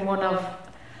has been one of,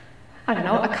 I don't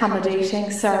know, accommodating,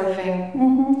 serving.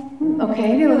 Mm-hmm.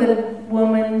 Okay. The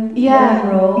woman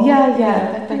role.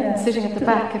 That sitting at the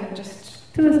back and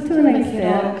just to an making extent. it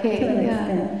all okay. To an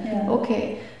extent. Yeah.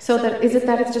 Okay. So that is it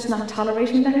that it's just not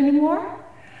tolerating that anymore?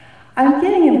 I'm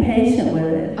getting impatient with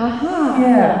it.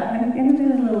 Yeah, I'm going to do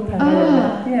a little part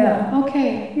of it. Yeah.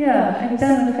 Okay. Yeah, I've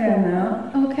done a fair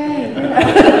amount. Okay.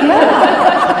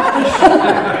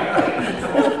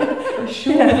 For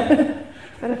sure. Yeah.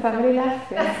 But a family laugh,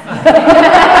 yes.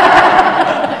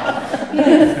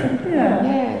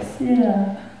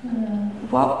 Yeah.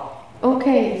 Well,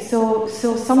 okay, so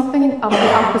something of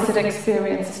the opposite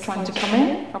experience is trying to come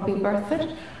in or be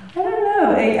birthed? I don't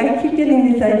know. I keep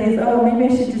getting these ideas, maybe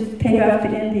I should just take off to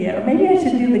India, or maybe I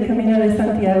should do the Camino de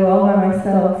Santiago all by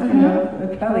myself.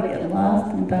 I'd probably get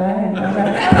lost and die and all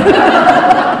that.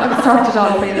 I've started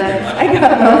off with that. I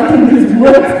got lost in these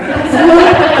woods.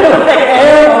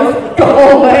 Arrows the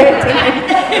whole way to me.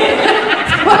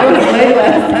 I was late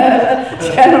last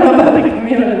night. Chatting about the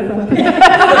Camino de Santiago.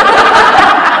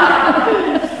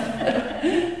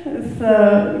 So,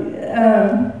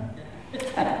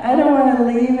 I don't want to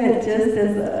leave it just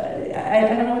as I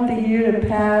don't want the year to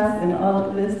pass and all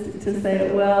of this to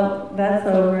say, well, that's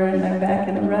over and I'm back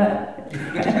in a rut.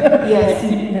 Yes.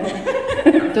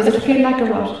 Does it feel like a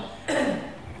rut?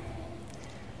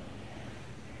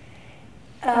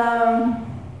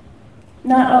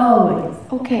 Not always.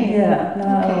 Okay. Yeah,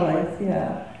 not always.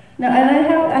 Yeah. No, and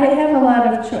I have a lot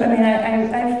of choice. I mean,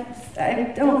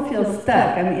 I don't feel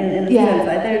stuck. I mean, in a sense,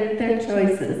 they're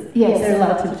choices. Yes. There are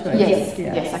lots of choices.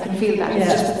 Yes, I can feel that.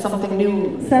 It's just that something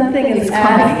new. Something is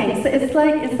asking. So it's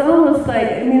almost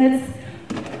like, I mean, it's.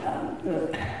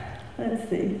 Let's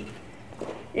see.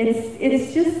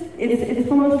 It's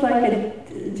almost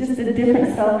like just a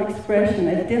different self-expression,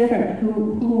 a different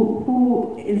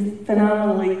who is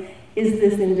phenomenally. Is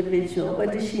this individual?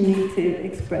 What does she need to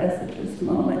express at this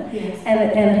moment? Yes.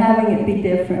 And having it be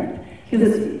different,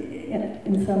 because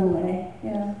in some way,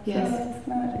 yeah. Yes.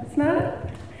 So it's not.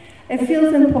 It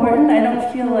feels important. I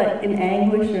don't feel like in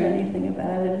anguish or anything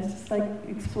about it. It's just like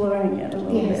exploring it a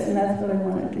little bit, and that's what I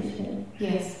wanted to share.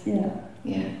 Yes. Yeah.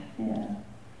 Yeah. Yeah.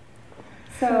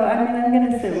 So, I mean, I'm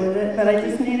going to sit with it, but I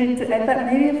just needed to, I thought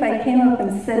maybe if I came up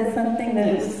and said something,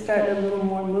 then it would start a little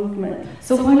more movement.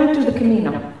 So why not do the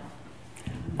Camino?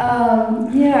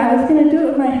 Yeah, I was going to do it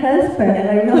with my husband, and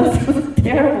I realized it was a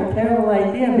terrible, terrible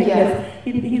idea because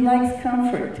he likes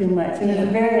comfort too much, and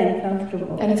it's very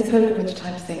uncomfortable. And it's a pilgrimage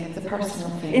type thing, it's a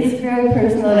personal thing. It's very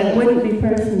personal, and it wouldn't be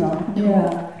personal.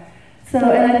 Yeah. So,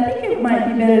 and I think it might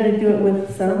be better to do it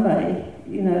with somebody,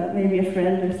 you know, maybe a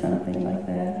friend or something like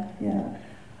that. Yeah.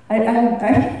 I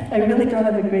really don't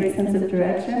have a great sense of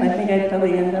direction. I think I'd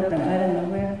probably end up in I don't know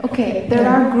where. Okay, there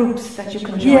are groups that you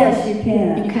can join. Yes, you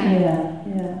can. You can.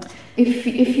 Yeah.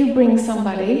 If you bring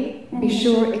somebody, be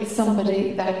sure it's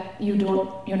somebody that you're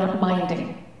not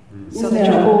minding. So that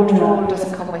your old role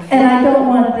doesn't come with you. And I don't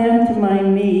want them to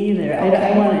mind me either.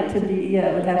 I want it to be,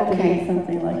 it would have to be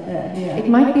something like that. Yeah. It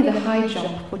might be the high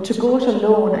jump, but to go it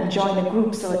alone and join a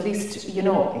group, so at least, you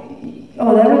know,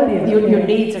 that would be your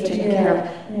needs are taken care of.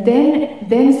 Yeah.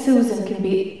 Then Susan can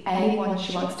be anyone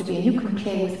she wants to be, and you can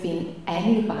play with being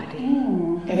anybody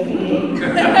every day.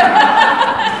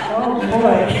 Oh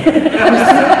boy.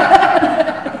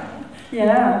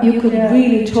 Yeah. You could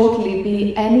really totally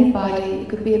be anybody. You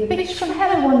could be a bitch from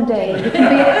hell one day. You could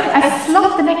be a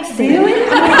slut the next day. Why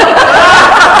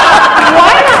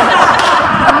not?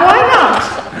 Why not?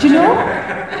 Do you know?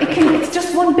 It's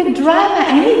just one big drama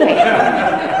anyway.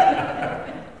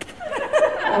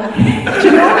 Do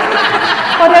you know?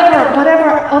 Whatever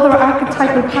other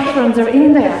archetypal patterns are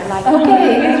in there. Like,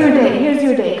 okay, here's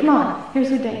your day. Come on, here's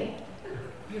your day.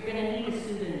 You're going to need a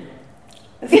pseudonym.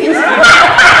 Do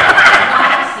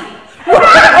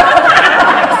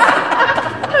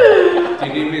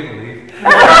you need me to leave? I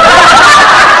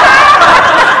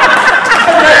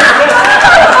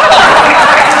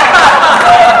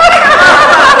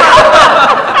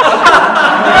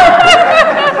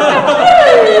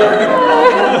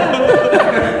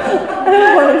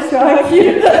don't want to shock you.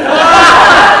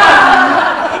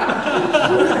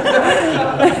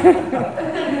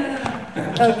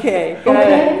 Okay, got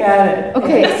it.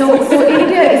 Okay, so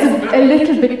India is a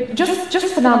little bit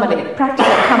just phenomenally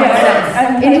practical common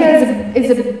sense. India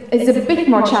is a bit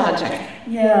more challenging.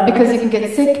 Yeah. Because you can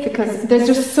get sick, because there's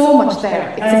just so much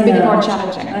there. It's a bit more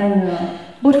challenging. I know.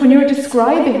 But when you're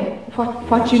describing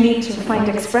what you need to find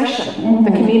expression,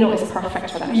 the Camino is perfect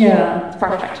for that. Yeah. It's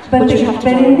perfect. But you have to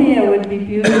India would be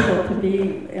beautiful to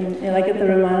be like at the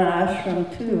Ramana ashram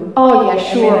too. Oh yeah,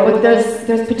 sure. But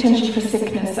there's potential for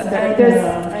sickness, and I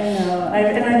know.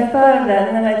 I've thought of that,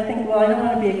 and then I think, well, I don't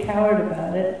want to be a coward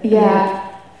about it. Yeah.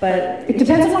 But it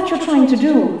depends on what you're trying to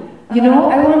do. You know,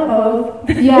 I want both.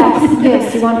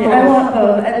 Yes, you want both. I want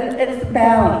both. It's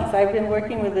balance. I've been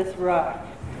working with this rock,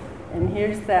 and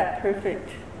here's that perfect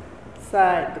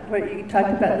side. What you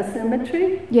talked about, the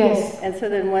symmetry. Yes. And so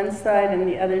then one side and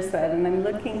the other side, and I'm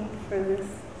looking for this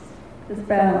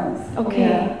balance. Okay.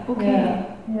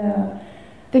 Yeah.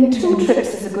 Then 2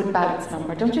 trips is a good balance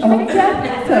number, don't you think?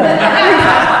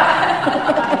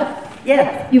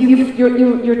 Yeah.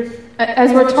 You're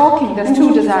as we're talking, there's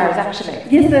 2 desires actually.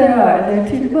 Yes, there are. There are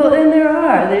 2. Well, and there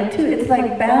are 2. It's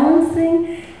like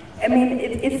balancing. I mean,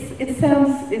 it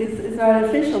sounds it's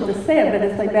artificial to say it, but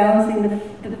it's like balancing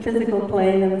the physical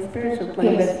plane and the spiritual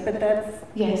plane. Yes. But that's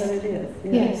what it is.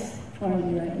 Yeah. Yes. For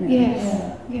me right now. Yes.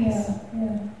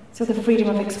 Yeah. So the freedom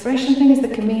of expression thing is the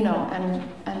Camino, and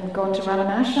going to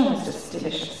Ramana ashram is just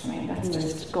delicious. I mean, that's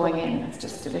just going in. It's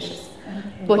just delicious.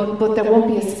 Okay. But there won't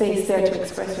be a space there to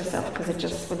express yourself because it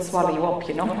just would swallow you up,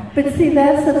 you know. But see,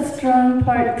 that's a strong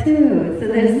part too. So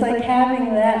there's like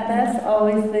having that. That's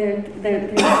always there.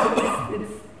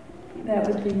 That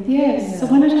would be. Yes. So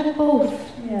why not have both?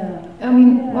 Yeah. I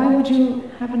mean, why would you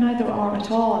have an either or at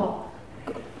all?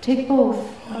 Take both.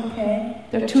 Okay.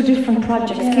 They're 2 different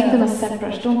projects. Keep them as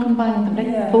separate. Don't combine them.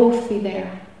 Let both be there.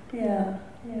 Yeah.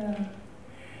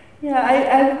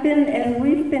 I've been, as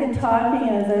we've been talking,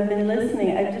 and as I've been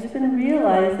listening, I've just been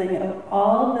realizing of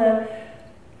all the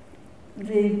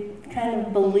kind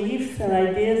of beliefs and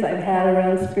ideas I've had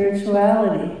around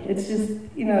spirituality. It's just,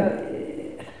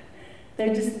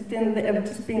 I've just been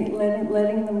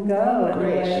letting them go.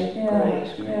 Great.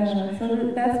 Yeah. So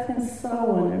that's been so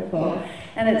wonderful. Yeah.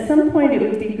 And at some point, it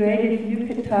would be great if you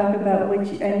could talk about I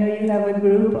know you have a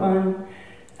group on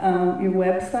your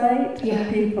website. Yeah.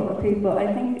 People.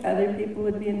 I think other people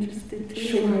would be interested too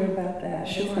to hear about that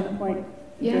at some point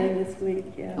during this week.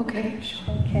 Yeah. Okay.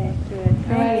 Sure. Okay. Good.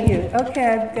 Thank you. Okay,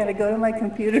 I've got to go to my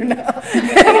computer now.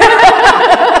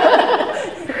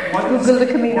 Google the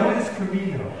Camino. What is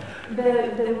Camino?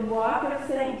 The walk of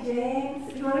St.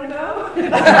 James. You want to go?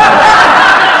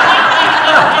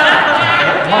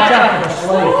 Watch out for the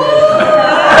slave.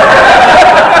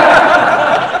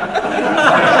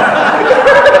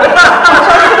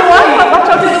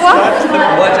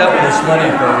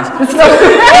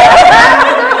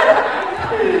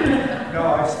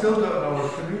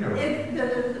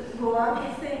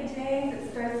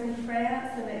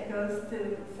 goes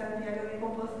to Santiago de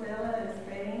Compostela in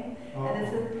Spain, Oh. and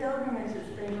it's a pilgrimage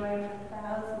that's been going for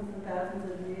thousands and thousands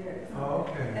of years. Oh,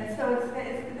 okay. And so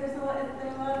there's a lot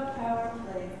of power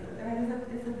places. I mean,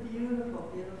 it's a beautiful,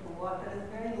 beautiful walk, but it's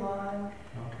very long.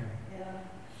 Okay.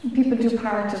 Yeah. People do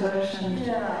part of it, and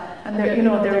Yeah. and there,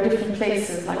 there are different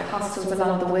places like hostels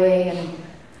along the way, and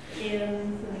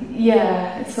Inns and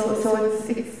yeah, so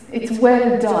it's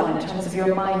well done in terms of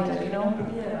your mind,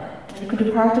 yeah. You can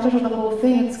do part of it or the whole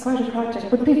thing. It's quite a project.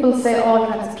 But people say all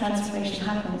kinds of transformation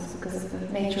happens because of the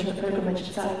nature of the pilgrimage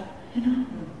itself.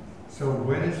 So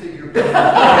when is it you're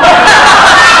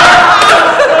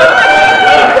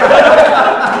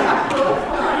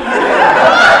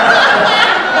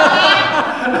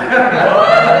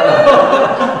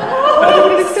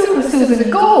Oh, it's super, Susan.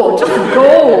 Go. Just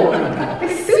go.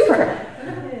 It's super.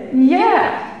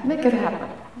 Yeah. Make it happen.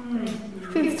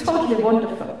 Feels totally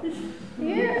wonderful.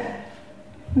 Yeah.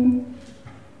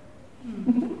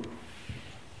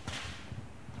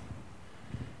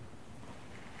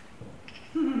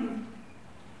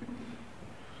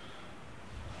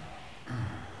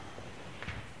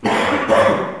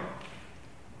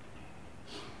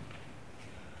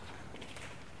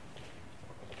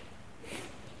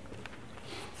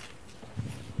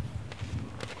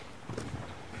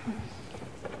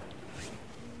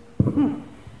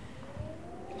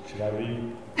 Should I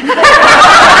leave?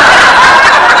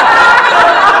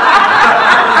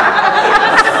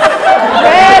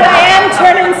 Well, I am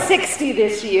turning 60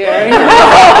 this year.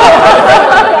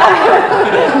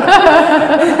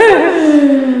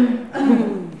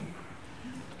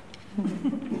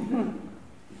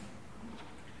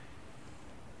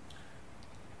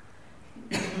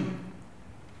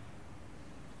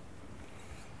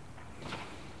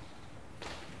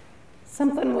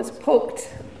 Something was poked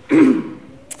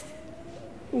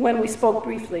when we spoke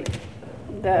briefly,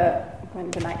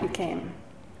 when the night you came.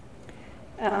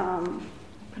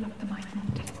 Pull up the mic.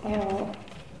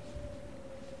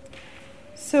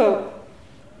 So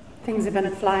things have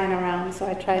been flying around, so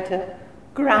I tried to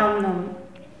ground them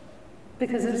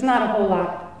because there's not a whole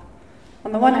lot.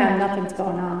 On the one hand, nothing's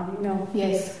going on,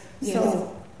 Yes.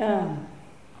 So,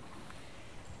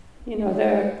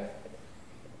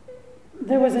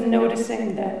 there was a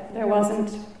noticing that there wasn't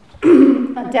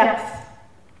a depth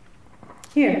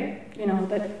here,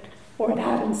 that or it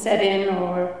hadn't set in,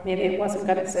 or maybe it wasn't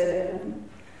going to set in.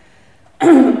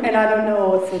 And I don't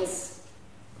know if it's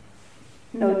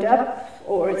no depth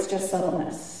or it's just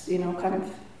subtleness, kind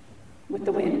of with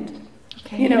the wind.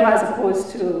 Okay. As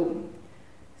opposed to,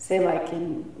 say, like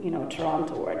in,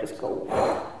 Toronto, where I just go,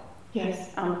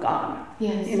 Yes. I'm gone.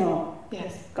 Yes.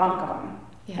 Yes. Gone.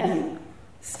 Yes. And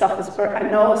stuff is I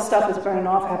know stuff is burning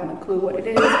off, I haven't a clue what it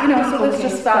is, so there's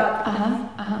just that.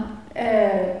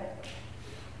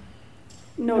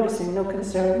 Noticing, no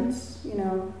concerns,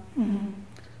 Mm-hmm.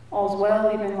 all's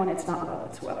well, even when it's not well,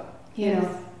 it's well. Yes.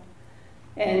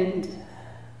 And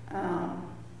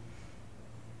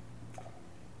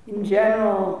in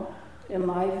general, in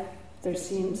life, there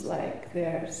seems like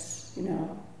there's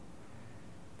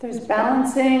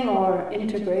balancing or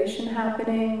integration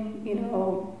happening,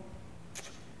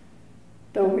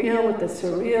 the real with the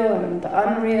surreal and the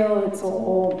unreal, it's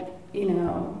all,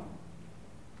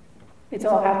 it's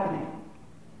all happening.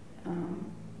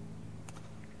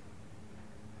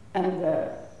 And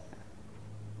the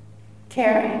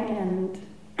caring and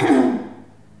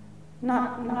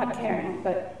not caring,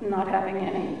 but not having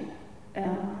any,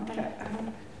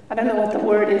 I don't know what the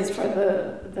word is for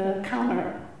the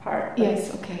counterpart.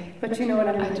 Yes, okay. But you know what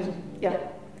I mean? I do. Yeah.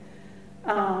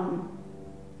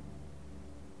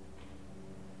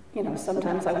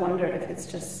 Sometimes I wonder if it's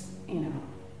just,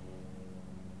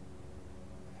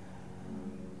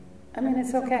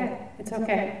 it's okay. It's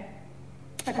okay.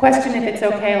 I question if it's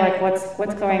okay, like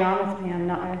what's going on with me.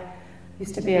 I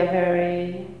used to be a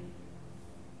very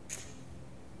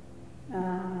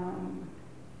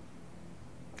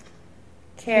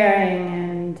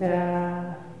caring and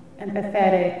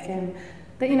empathetic, and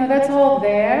that's all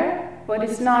there, but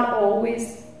it's not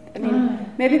always.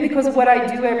 Maybe because of what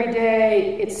I do every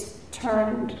day, it's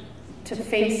turned to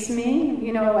face me,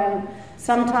 and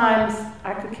sometimes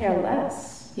I could care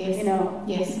less, Yes.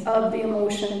 Yes. of the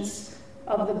emotions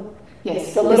of the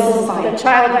Yes. the This is little fine. the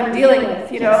child I'm dealing with,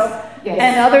 Yes. Yes.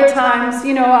 And other times,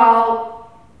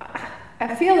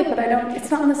 I feel it, but I don't.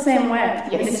 It's not in the same way.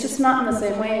 Yes. It's just not in the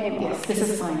same way anymore. Yes, this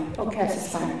is fine. Okay. This is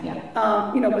fine, yeah.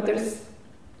 But there's.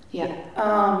 Yeah.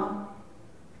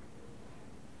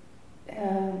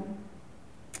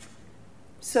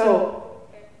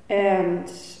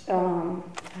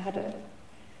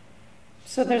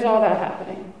 So there's all that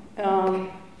happening.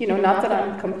 not that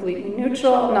I'm completely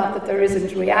neutral, not that there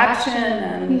isn't reaction,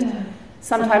 and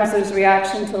sometimes there's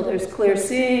reaction till there's clear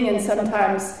seeing, and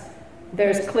sometimes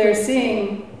there's clear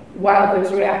seeing while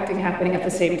there's reacting happening at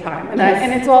the same time.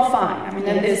 And it's all fine. I mean,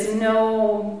 there's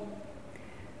no,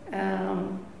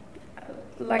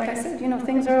 like I said,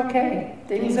 things are okay.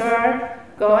 Things are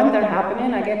going, they're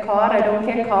happening. I get caught, I don't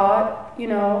get caught,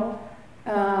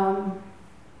 a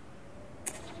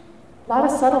lot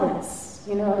of subtleness,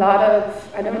 a lot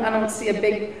of, I don't see a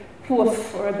big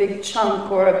woof or a big chunk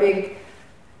or a big,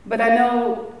 but I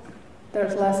know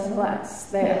there's less and less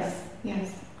there.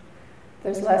 Yes.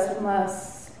 There's less and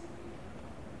less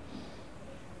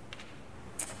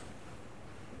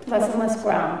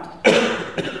ground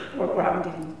or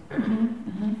grounding.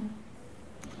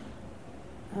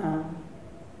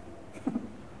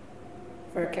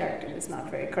 For a character who's not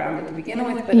very grounded to begin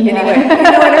with, but anyway, you know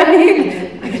what I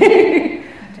mean?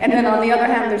 And then on the other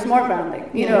hand, there's more grounding.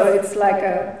 It's like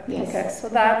a, okay, so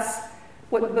that's,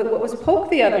 what was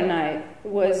poked the other night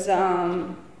was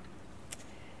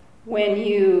when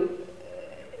you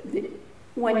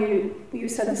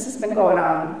said this has been going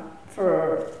on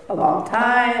for a long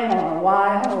time or a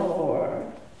while, or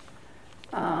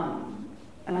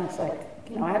and I was like,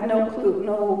 I have no clue,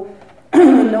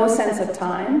 no sense of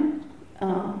time,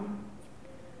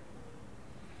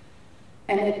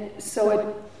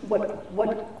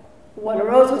 what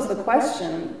arose was the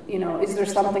question, is there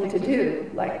something to do,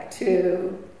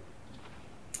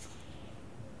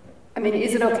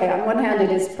 is it okay? On one hand,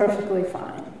 it is perfectly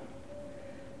fine,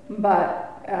 but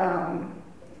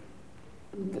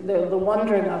the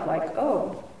wondering of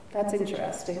oh, that's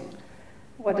interesting.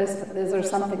 Is there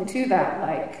something to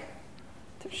that?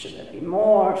 Should there be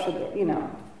more? Should there,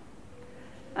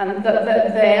 And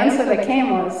the answer that came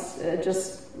was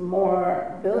just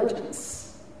more diligence.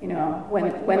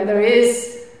 When there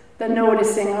is the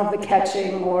noticing of the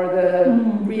catching or the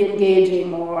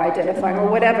re-engaging or identifying or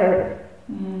whatever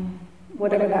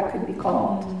that could be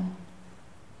called.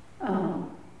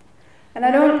 And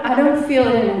I don't feel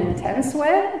it in an intense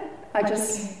way.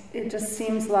 It just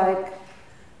seems like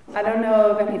I don't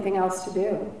know of anything else to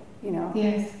do,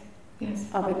 Yes.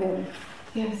 other than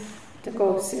Yes. to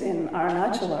go sit in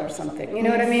Arunachala or something. You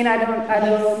know what I mean? I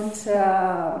don't.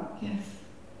 Yes.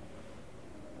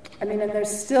 And there's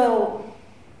still,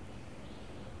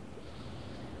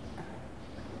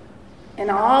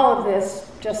 and all of this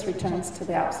just returns to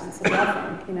the absence of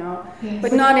nothing, Yes.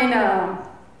 but not in a.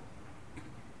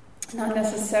 Not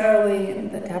necessarily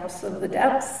in the depths of the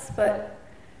depths, but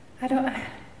I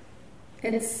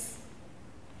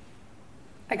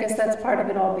guess that's part of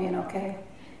it all being okay.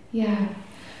 Yeah.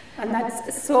 And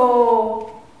that's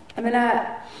so,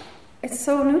 it's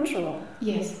so neutral.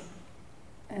 Yes.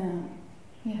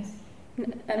 Yes.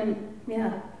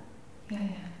 Yeah. Yeah.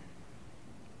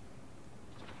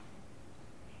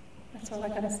 That's all I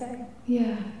gotta say.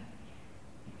 Yeah.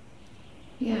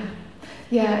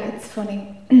 It's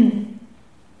funny.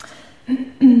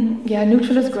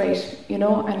 Neutral is great,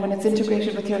 and when it's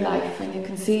integrated with your life, and you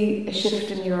can see a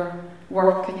shift in your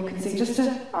work, and you can see just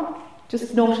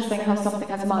noticing how something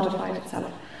has modified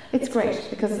itself. It's great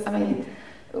because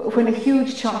when a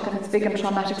huge chunk and it's big and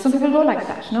traumatic, some people go like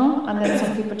that, no? And then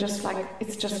some people just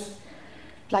it's just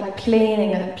like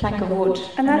planing a plank of wood.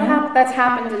 And that's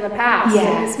happened in the past.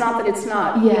 Yeah. And it's not that it's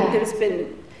not. Yeah. There's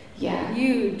been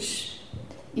huge.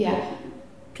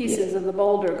 Pieces of the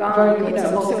boulder gone. Very good.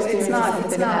 So it's not.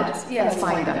 That's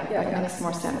fine then. That makes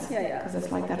more sense. Because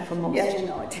it's like that for most.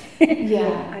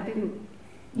 I didn't.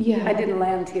 Yeah. I didn't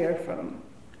land here from.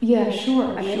 Yeah,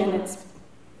 sure. And it's.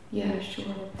 Yeah,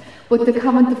 sure. But the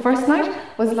comment the first night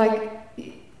was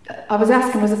I was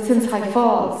asking, was it since High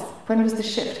Falls? When was the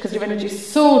shift? Because your energy is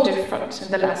so different in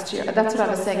the last year. And that's what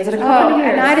I was saying. Is it a couple of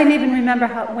years? And I didn't even remember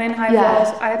when High Falls.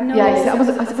 I have no. Was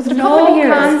it a couple of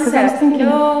years? Because I was thinking,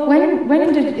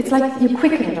 when did it's like you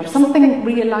quickened or something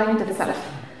realigned itself?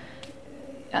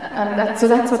 And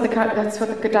that's what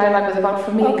the dialogue was about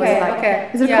for me.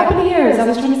 Is it a couple of years? I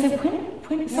was trying to say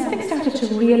when something started to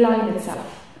realign itself.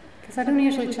 Because I don't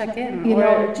usually check in.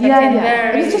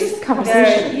 It's just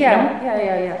conversation.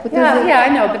 I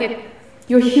know, but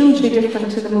you're hugely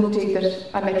different to the Mukti that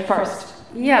I met first.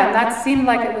 Yeah, and that seemed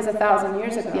like it was 1,000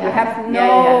 years ago. I have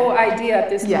no idea at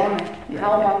this moment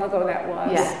how long ago that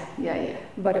was. Yeah.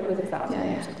 But it was 1,000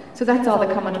 years ago. So that's all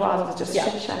the comment was just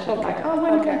chit chat.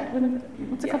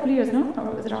 What's a couple of years, no?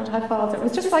 Or was it around High Falls? It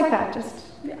was just like that,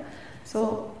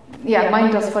 So,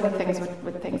 mine does funny things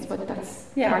with things, but that's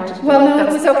part of it. Well, no,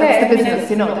 it was okay. That's the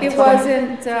business, it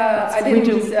wasn't, I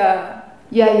didn't...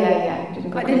 I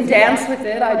didn't dance with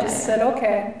it. I just said,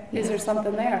 okay, is there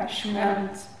something there? Sure.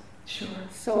 Sure.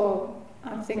 So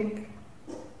I think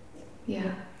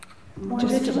Yeah. more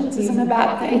Just vigilance be- isn't a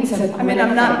bad thing. It's a I mean,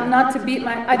 I'm not to beat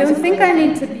my. I don't think I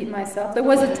need to beat myself. There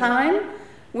was a time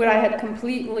where I had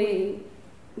completely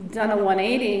done a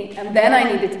 180, and then I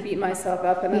needed to beat myself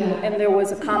up, and Yeah. and there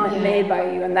was a comment Yeah. made by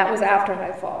you, and that was after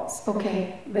high falls. Okay.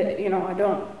 But I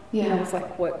don't. Yeah. It's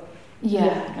like what.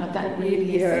 Yeah. No, that really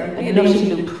is You're a really- nutty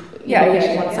loop. Yeah, You know,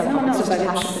 yeah, once yeah. up, No, it's just but a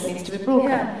it's- passion that needs to be broken.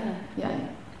 Yeah. Yeah.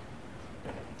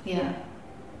 Yeah.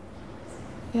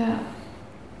 Yeah.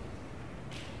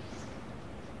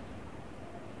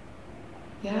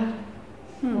 Yeah.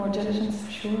 More diligence,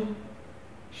 sure.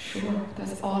 Sure.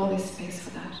 There's always space for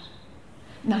that.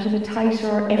 Not in a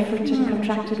tighter, efforted,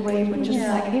 contracted way, but just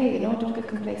Yeah. like, hey, don't get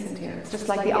complacent here. It's just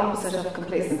like the opposite of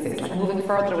complacency. It's like moving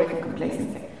further away from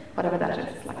complacency. Whatever that is.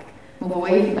 It's like move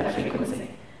away from that frequency.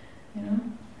 Yeah.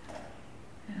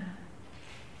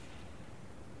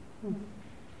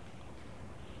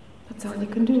 That's all you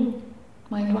can do.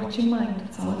 Mind watching mind.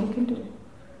 That's all you can do.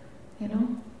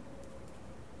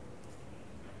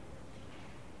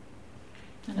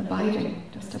 And abiding,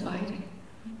 just abiding.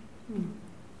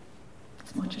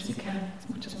 As much as you can, as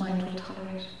much as mind will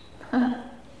tolerate.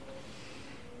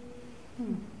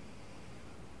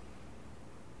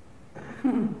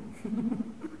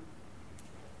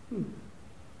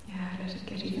 Yeah, let it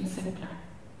get even simpler.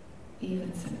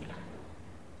 Even simpler.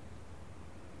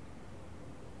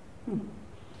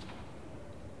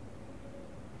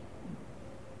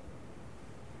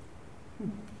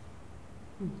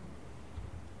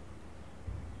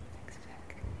 Thanks,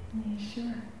 Jack. Yeah,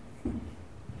 sure.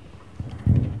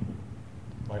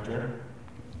 My turn?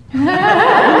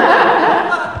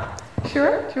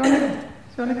 Sure? Do you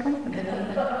want to come?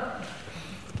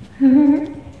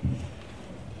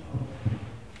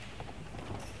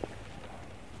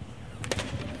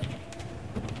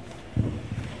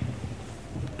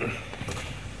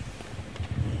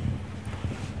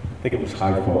 I think it was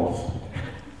High Falls.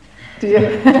 Do you?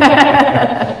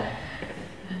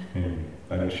 Anyway,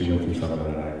 I know she went through something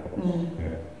at High Falls.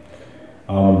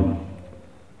 Yeah.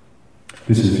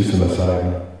 This is just an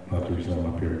aside, not the reason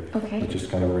I'm up here. Okay. But just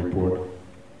kind of a report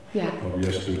Yeah. of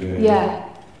yesterday. Yeah.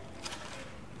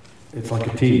 It's like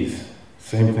a tease.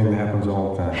 Same thing that happens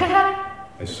all the time.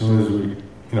 As soon as we,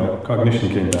 cognition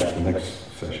came back the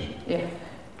next session. Yeah.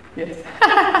 Yes.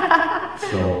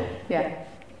 So Yeah.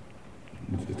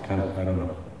 it's kind of, I don't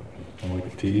know, kind of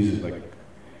like a tease. It's like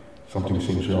something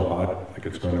seems real hot, like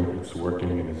it's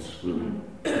working, and it's really,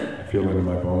 I feel it in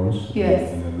my bones.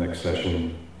 Yes. And the next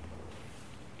session,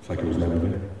 it's like it was never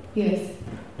there. Yes.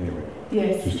 Anyway,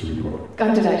 Yes. just a report.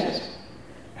 I'm delighted.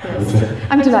 What's Yes. that?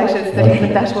 I'm delighted that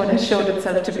even that one has showed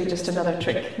itself to be just another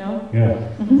trick, no? Yeah.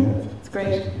 Mhm. Yeah. It's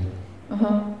great.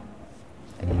 Uh-huh.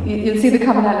 You'll see the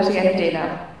commonality any day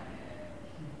now.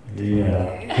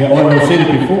 Yeah. Yeah, well, I've seen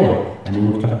it before. I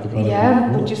mean, we've talked about Yeah, it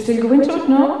before. but you still go into it,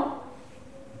 no?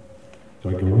 Do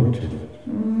I go into it?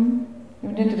 You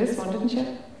went into this one, didn't you?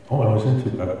 Oh, I was into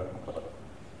it.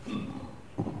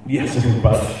 Yes,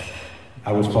 but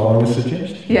I was following a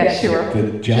suggestion. Yeah, sure.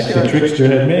 That Jack Sure. the trickster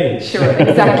had made. Sure,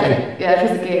 exactly. Yeah, it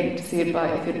was a game to see it buy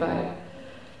if you'd buy it.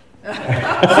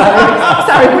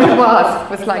 Sorry, but it was. It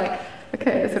was like,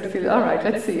 okay, I sort of feel, all right,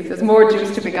 let's see if there's more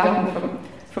juice to be gotten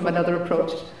from another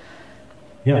approach.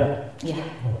 Yeah. Yeah.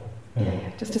 Yeah. Yeah,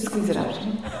 just to squeeze it out.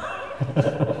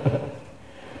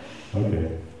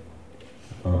 Okay.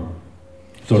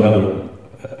 So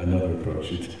another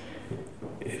approach.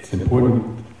 It's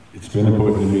important. It's been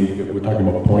important to me. We're talking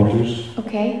about pointers.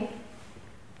 Okay.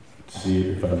 To see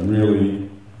if I really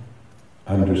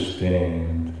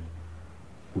understand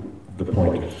the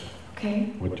pointers.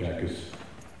 Okay. What Jack is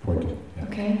pointing. Yeah.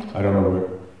 Okay. I don't know where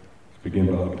to begin,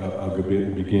 but I'll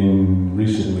begin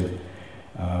recently.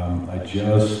 I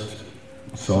just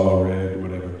saw, read,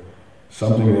 whatever,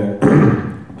 something that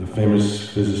the famous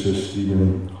physicist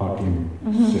Stephen Hawking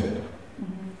said.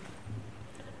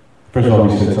 First of all,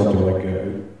 he said something like,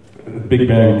 the Big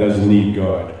Bang doesn't need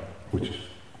God, which is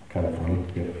kind of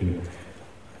funny.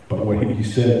 But what he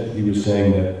said, he was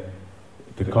saying that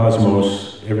the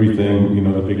cosmos, everything,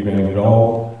 the Big Bang, it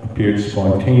all appeared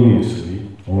spontaneously,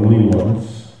 only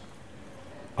once,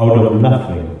 out of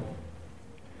nothing.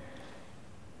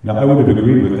 Now, I would have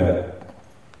agreed with that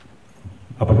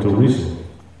up until recently.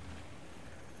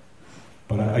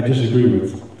 But I disagree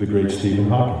with the great Stephen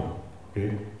Hawking,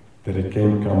 okay? That it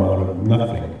come out of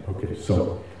nothing. Okay,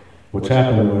 so what's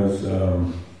happened was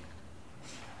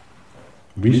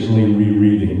recently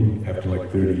rereading, after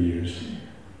like 30 years,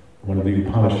 one of the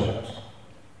Upanishads.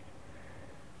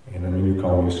 And I mean, you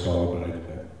call me a scholar,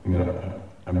 but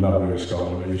I'm not really a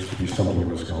scholar. I used to be something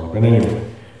of a scholar. But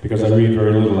anyway, because I read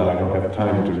very little now, I don't have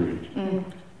time to read. Mm.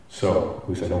 So, at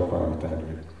least I don't find the time to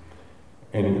read.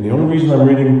 And the only reason I'm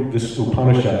reading this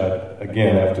Upanishad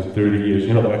again after 30 years,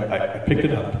 you know, I picked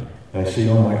it up and I see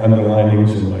all my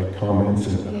underlinings and my comments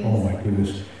and oh my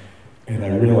goodness, and I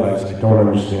realize I don't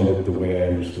understand it the way I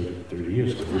understood it 30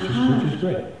 years ago, which is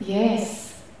great.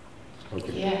 Yes.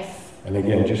 Okay. Yes. And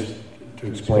again, just to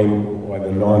explain why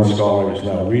the non-scholar is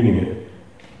now reading it,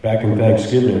 back in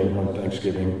Thanksgiving,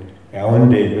 Alan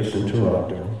Davis in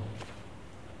Toronto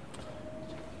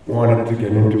wanted to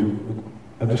get into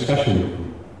a discussion with me,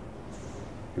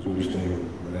 because we were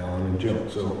staying with Alan and Jill.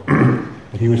 So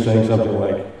he was saying something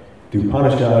like, the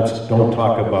Upanishads don't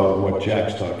talk about what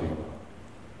Jack's talking about.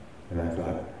 And I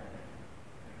thought,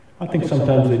 I think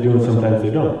sometimes they do and sometimes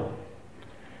they don't.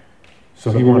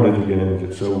 So he wanted to get into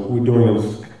it. So we're doing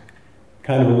this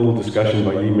kind of a little discussion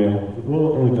by email.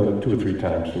 Well, only done it 2 or 3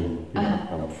 times in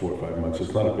 4 or 5 months.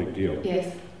 It's not a big deal.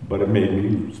 Yes. But it made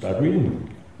me start reading them.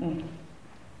 Mm.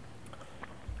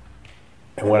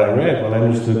 And what I read, what I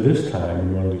understood this time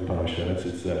in one of the Upanishads,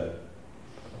 is that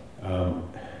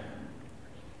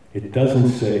it doesn't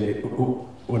say,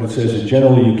 what it says is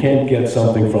generally you can't get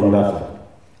something from nothing.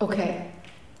 Okay.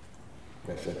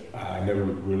 I said, I never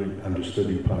really understood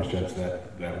the Upanishads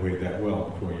that way that well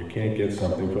before. You can't get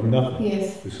something from nothing.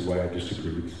 Yes. This is why I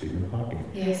disagree with Stephen Hawking.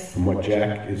 Yes. And what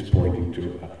Jack is pointing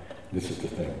to, this is the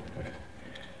thing.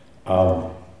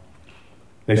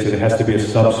 They said it has to be a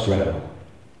substratum.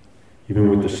 Even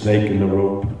with the snake and the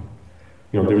rope,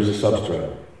 you know, there is a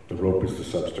substratum. The rope is the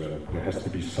substratum. There has to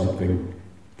be something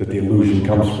that the illusion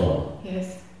comes from.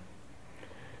 Yes.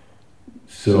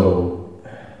 So,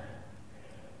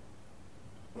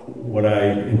 what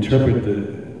I interpret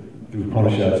the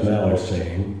Upanishads now as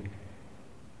saying,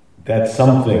 that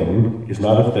something is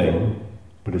not a thing,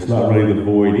 but it's not really the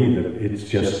void either. It's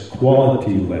just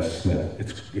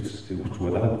qualitylessness. It's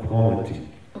without quality.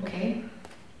 Okay.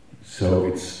 So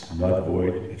it's not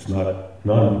void, it's not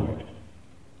non-void.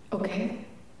 Okay.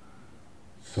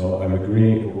 So I'm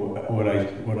agreeing,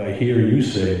 what I hear you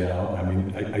say now, I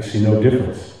mean, I see no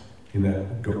difference in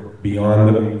that. Go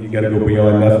beyond, you gotta go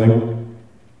beyond nothing,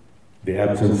 the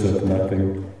absence of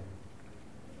nothing.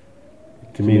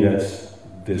 To me, that's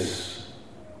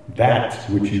that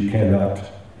which you cannot.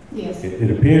 Yes.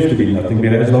 It appears to be nothing, but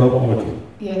it has no quality.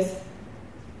 Yes.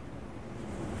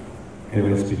 And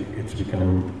it's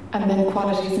become... And then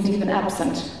quality isn't even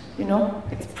absent, you know?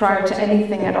 It's prior to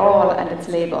anything at all, and it's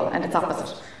label, and it's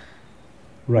opposite.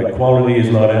 Right, quality is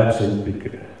not absent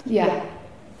because... Yeah.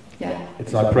 Yeah.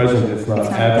 It's not present, it's not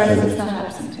absent. Present, it's not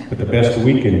absent, yeah. But the best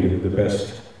we can do, the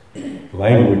best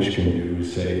language can do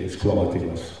is say it's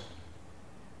qualityless.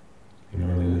 You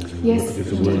know, and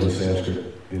there's a word in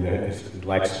Sanskrit, you know, it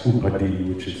lacks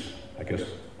upati, which is, I guess,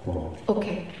 quality.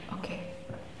 Okay, okay.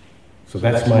 So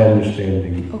that's my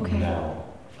understanding now.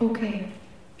 Okay.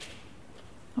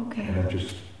 Okay. And I'm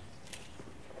just...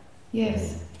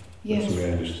 Yes. Yes. That's the way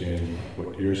I understand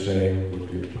what you're saying, what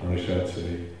the Upanishads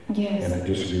say. Yes. And I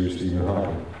disagree with Stephen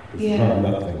Hawking. It's Yeah. not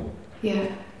nothing. Yeah.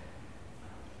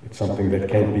 It's something that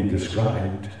can't be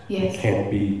described. Yes. It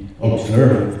can't be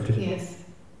observed. Yes.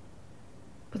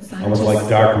 But scientists... Almost like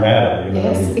dark matter. You know?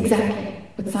 Yes, exactly.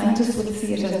 But scientists would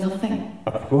see it as nothing.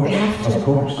 Of course, they have to, of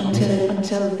course.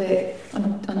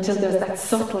 Until there's that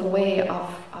subtle way of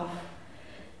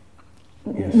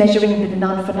yes. measuring the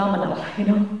non-phenomenal, you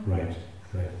know? Right,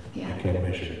 right. Yeah. I can't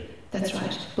measure it. That's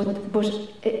right. But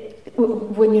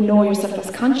when you know yourself as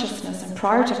consciousness and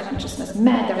prior to consciousness,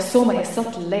 man, there are so many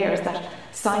subtle layers that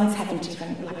science haven't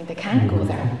even, I mean, they can't go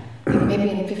there. Maybe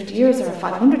in 50 years or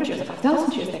 500 years or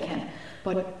 5,000 years they can.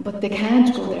 But they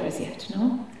can't go there as yet,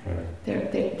 no?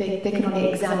 Right. They can only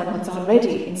examine what's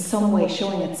already in some way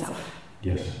showing itself.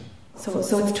 Yes. So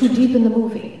it's too deep in the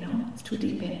movie, you know? It's too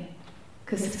deep in.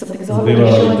 Because if something's already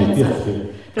showing itself,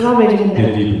 they're already in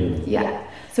there. Yeah.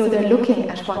 So they're looking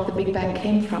at what the Big Bang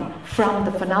came from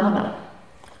the phenomena.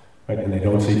 Right, and they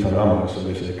don't see phenomena, so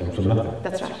they say it comes from nothing.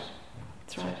 That's right.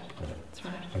 That's right. That's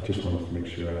right. I just wanted to make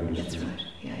sure I understood. That's right.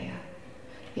 Yeah, yeah.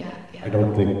 Yeah, yeah. I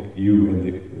don't think you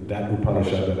and that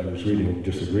Upanishad that I was reading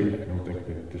disagree. I don't think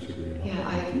they disagree at all. Yeah,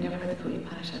 I've never read the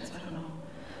Upanishads, so I don't know.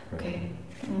 Okay.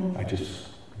 Mm. I just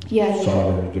saw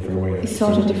it in a different way. You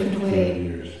saw it a different way.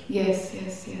 Years. Yes,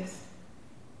 yes, yes.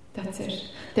 That's it.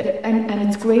 And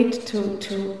it's great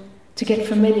to get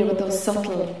familiar with those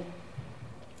subtle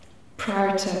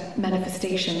prior to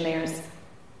manifestation layers.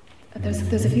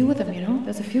 There's a few of them, you know.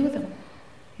 There's a few of them,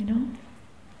 you know.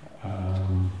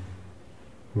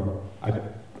 Well, I've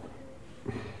been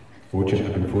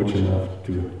fortunate enough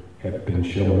to have been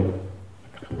shown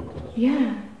a couple of them.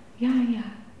 Yeah, yeah, yeah.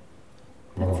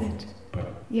 That's it.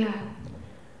 But yeah.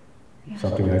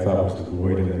 something I thought was the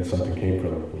void, and then something came from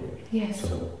the void. Yes.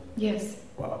 So, Yes.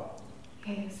 wow.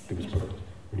 Yes. It was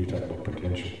when you talk about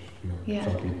potential, Yeah.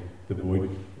 something, the void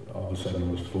all of a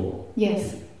sudden was full.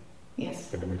 Yes.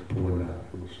 Yes. And we poured out.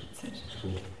 It was That's it.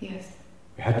 full. Yes.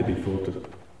 It had to be full to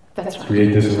That's right.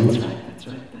 create this That's illusion. right. That's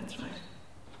right. That's right.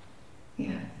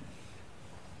 Yeah.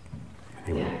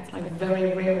 Anyway. Yeah. It's like a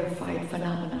very rarefied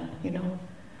phenomenon, you know.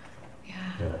 Yeah.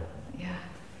 Yeah. Yeah.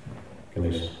 Can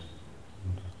I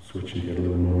switch and get a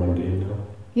little more mundane now?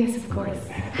 Yes, of course.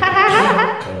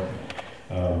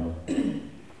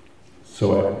 So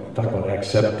I talk about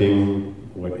accepting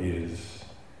what is,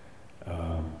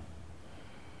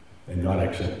 and not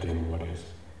accepting what is.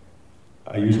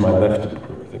 I use my left,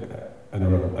 I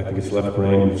don't know, I think it's left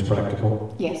brain, it's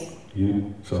practical. Yes.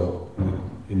 So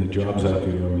in the jobs I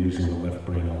do, I'm using the left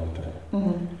brain all the time,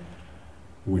 Mm-hmm.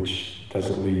 which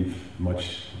doesn't leave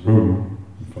much room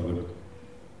for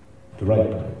the right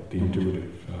brain, the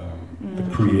intuitive, the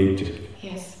creative.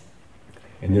 Yes.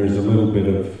 And there's a little bit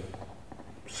of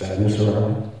sadness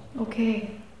around it.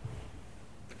 Okay.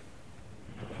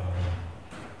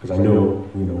 Because I know,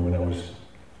 when I was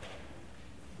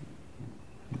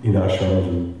in ashrams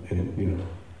and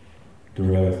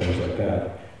doing other things like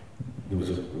that, there was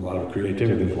a lot of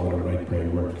creativity, there's a lot of right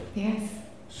brain work. Yes.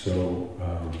 So,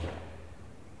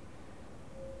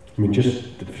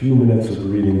 just the few minutes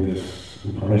of reading this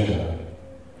Upanishad,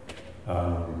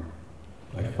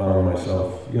 I found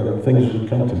myself, things would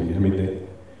come to me.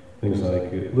 Things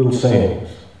like little sayings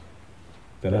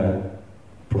that aren't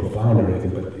profound or anything,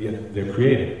 but yet they're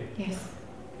creative. Yes.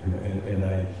 And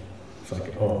it's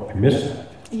like, oh, I missed that.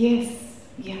 Yes.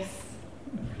 Yes.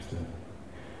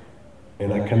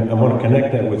 And I want to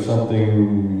connect that with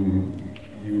something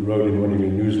you wrote in one of your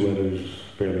newsletters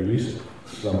fairly recent.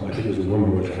 I think it was a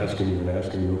woman who was asking you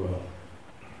about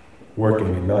working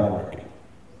and not working.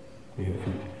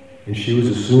 And she was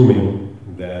assuming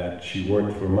that she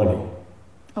worked for money.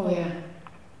 Oh, yeah.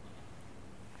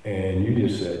 And you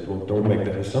just said, well, don't make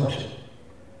that assumption.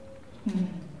 Mm.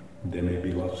 There may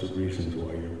be lots of reasons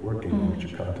why you're working, which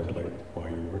you contemplate while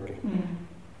you're working. Mm.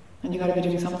 And you got to be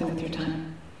doing something with your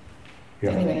time.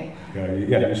 Yeah. Anyway.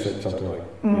 Yeah, you said something like,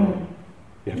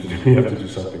 you have to do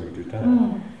something with your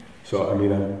time. So,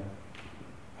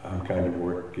 I'm kind of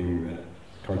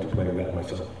contemplating that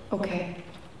myself. Okay.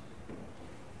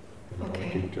 Am I Okay.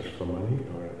 working just for money,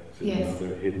 or is it Yes.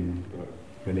 another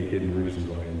many hidden reasons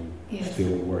why I'm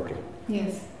still working?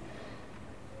 Yes.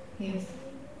 Yes.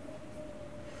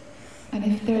 And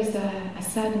if there's a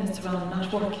sadness around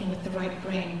not working with the right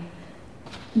brain,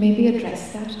 maybe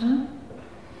address that, huh?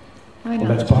 Why not?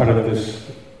 Well, that's part of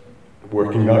this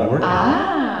working, not working.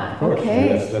 Ah, Of course.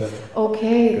 okay. That's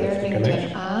Okay, that's they're the linked in.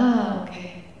 connection. Ah,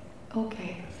 okay.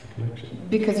 Okay. the connection.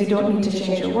 Because you don't need to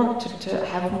change your work to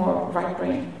have more right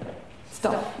brain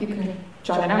stuff. You can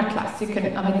join an art class.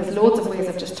 There's loads of ways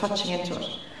of just touching into it.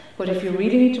 But if you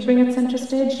really need to bring it center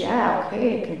stage,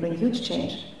 it can bring huge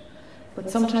change. But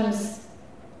sometimes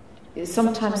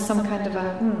some kind of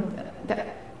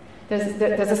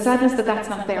there's a sadness that's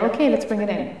not there. Okay, let's bring it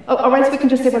in. Or else we can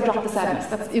just say, well, drop the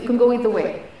sadness. You can go either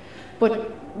way.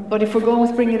 But if we're going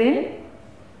with bring it in,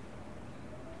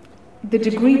 the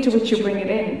degree to which you bring it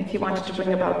in, if you wanted to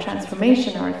bring about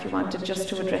transformation or if you wanted just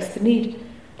to address the need,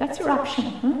 that's your option,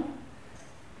 huh?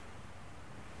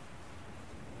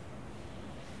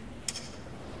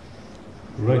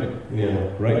 Right. Yeah.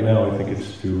 Right now, I think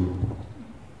it's to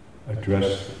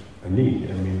address a need.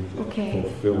 Okay.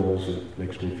 Fulfills it,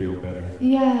 makes me feel better.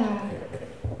 Yeah.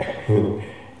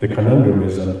 The conundrum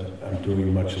is I'm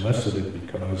doing much less of it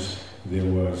because there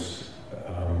was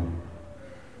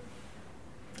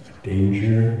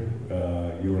danger.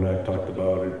 You and I talked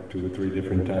about it 2 or 3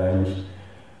 different times.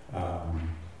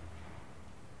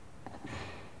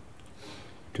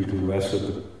 To do less of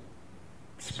the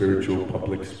spiritual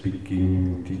public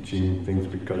speaking, teaching things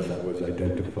because that was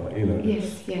identified.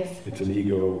 Yes. It's an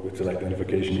ego. It's an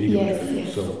identification ego.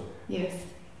 Yes. So Yes.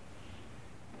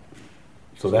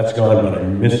 So that's gone, but I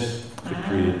miss the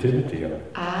creativity of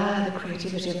it. The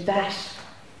creativity of that.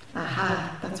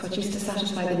 Aha, that's what used to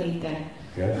satisfy the need then.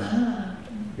 Yes.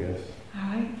 Yes. All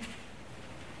right.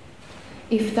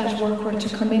 If that work were to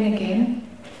come in again,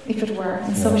 if it were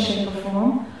in some shape or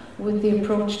form, would the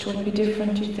approach to it be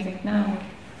different, do you think, now?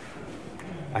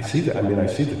 I see the. I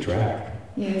see the track.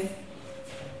 Yes.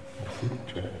 I see the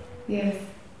track. Yes.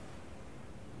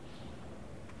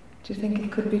 Do you think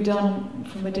it could be done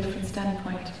from a different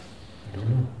standpoint? I don't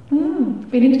know.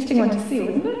 Be an interesting one to see,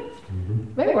 wouldn't it?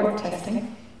 Mm-hmm. Very worth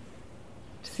testing.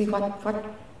 To see what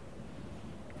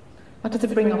does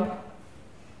it bring up?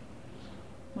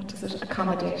 What does it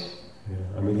accommodate?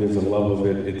 Yeah. I mean, there's a love of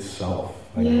it itself.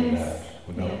 I know Yes.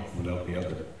 that, without the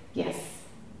other. Yes.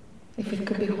 If it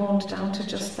could be honed down to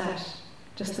just that,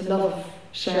 just the love of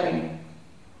sharing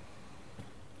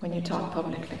when you talk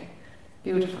publicly.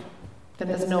 Beautiful. Then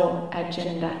there's no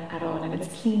agenda at all, and it's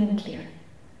clean and clear.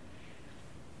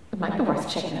 It might be worth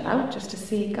checking it out just to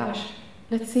see, gosh,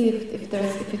 let's see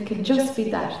if it can just be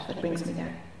that brings me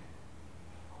there.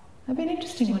 That'd be an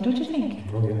interesting one, don't you think?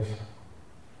 Oh, yes.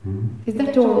 Mm-hmm. Is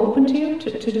that door open to you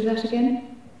to do that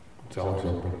again? It's always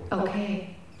open.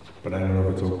 Okay. But I don't know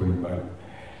if it's open by...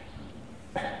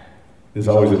 There's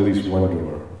always at least one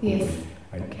door. Yes.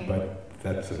 Okay. But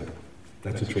that's a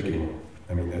tricky one.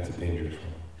 I mean, that's a dangerous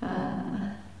one.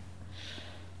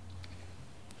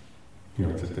 You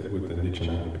know, it's with the niche and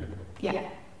other people. Yeah.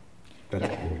 That's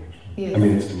dangerous. Yes. I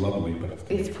mean, it's lovely, but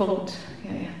it's potent.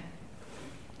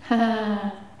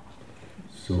 Yeah.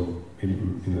 So maybe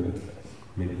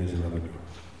there's another door.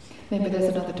 Maybe there's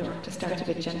another door to start a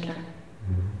bit gentler.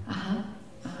 Mm-hmm.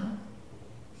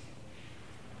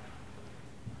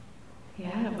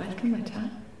 Yeah, welcome it, huh?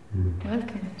 Mm-hmm.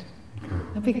 Welcome it. Okay.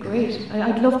 That'd be great.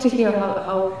 I'd love to hear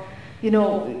how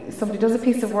somebody does a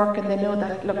piece of work and they know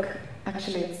that, look,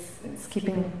 actually it's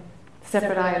keeping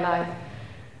separate eye alive.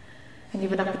 And you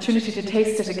have an opportunity to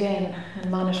taste it again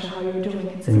and monitor how you're doing.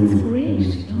 It's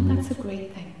great, that's a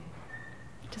great thing.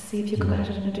 To see if you come at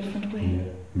it in a different way.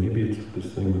 Yeah. Maybe it's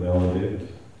this thing with Alan Davis.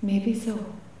 Maybe so.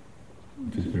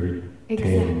 Which is very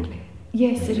exactly. tame.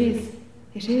 Yes, it is.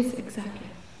 It is, exactly.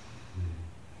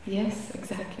 Yes,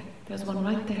 exactly. There's one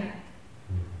right there.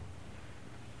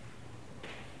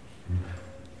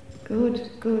 Good,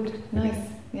 nice,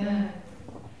 yeah.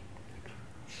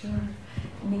 Sure.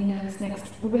 Nina's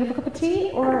next. Will we have a cup of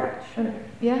tea or,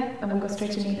 yeah? And we'll go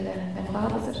straight to Nina then, and then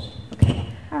Bob, is it? Okay,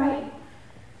 all right.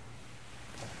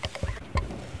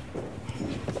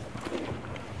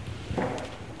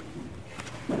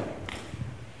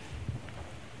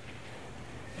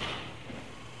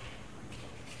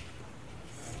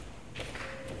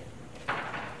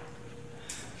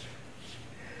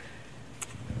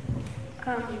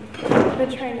 I've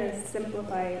been trying to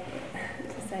simplify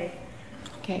to say.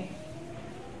 Okay.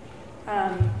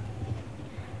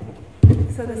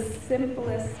 So the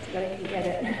simplest that I can get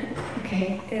it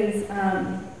is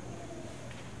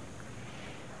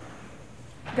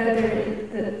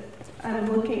that I'm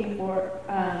looking for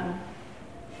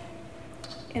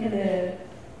in the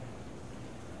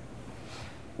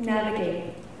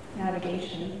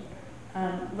navigation,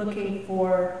 looking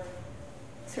for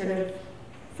sort of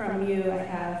from you.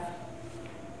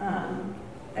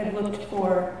 I've looked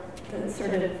for the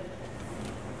sort of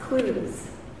clues,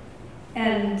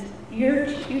 and you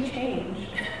changed.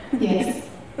 Yes.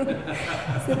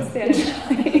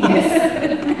 Substantially.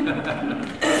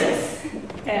 Yes.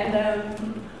 And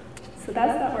so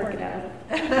that's not working out.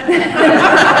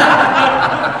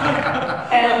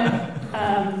 And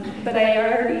but I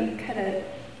already kind of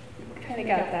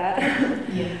got that.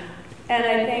 Yeah. And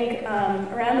I think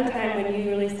around the time when you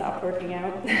really stopped working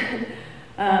out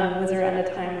was around the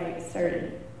time I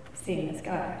started seeing this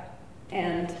guy.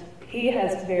 And he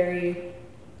has very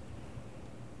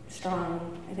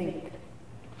strong, I think,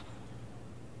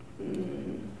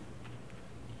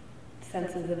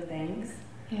 senses of things.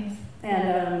 Yes.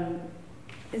 And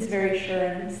is very sure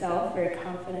in himself, very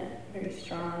confident, very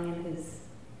strong in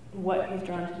what he's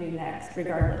drawn to do next,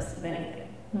 regardless of anything.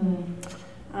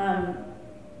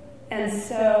 And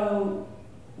so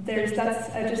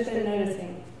I've just been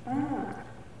noticing,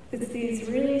 it's these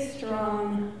really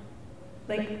strong,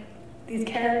 like these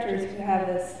characters who have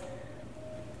this,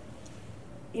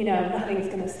 nothing's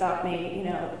going to stop me,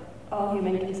 all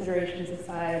human considerations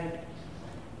aside,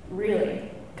 really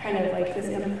kind of like this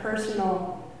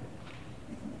impersonal,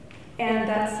 and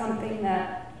that's something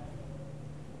that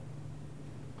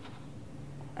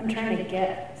I'm trying to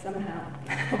get somehow.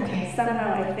 Okay.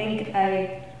 Somehow I think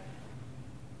I'm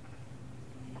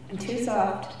too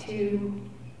soft, too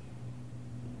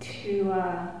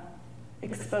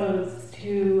exposed,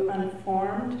 too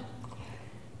unformed.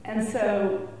 And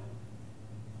so,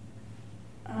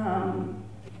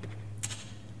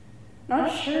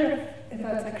 not sure if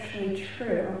that's actually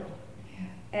true,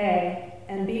 A,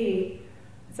 and B,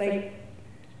 it's like,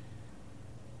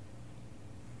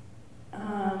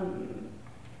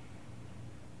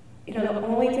 the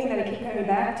only thing that I keep coming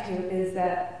back to is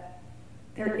that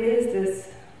there is this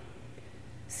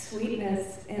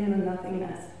sweetness in the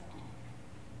nothingness.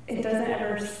 It doesn't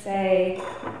ever say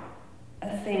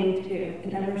a thing to do.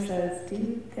 It never says,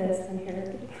 do this and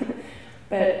here.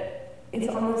 But it's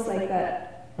almost like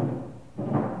that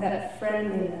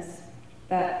friendliness,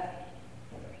 that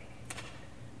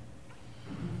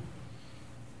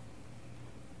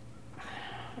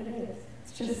it is.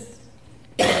 It's just,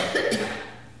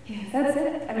 Yes. that's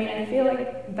it. I mean, I feel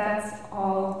like that's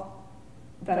all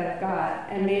that I've got.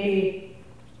 And maybe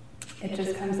it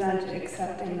just comes down to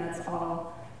accepting that's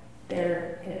all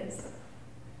there is.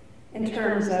 In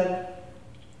terms of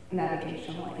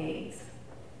navigational aids.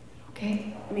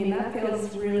 Okay. I mean, that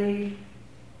feels really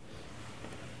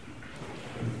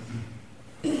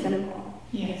simple.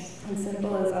 Yes. And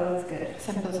simple is always good.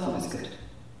 Simple is always good.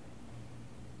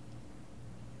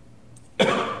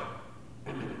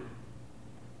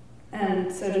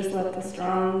 And so just let the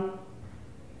strong,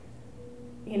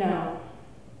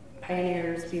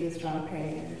 pioneers be the strong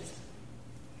pioneers.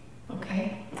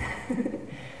 Okay.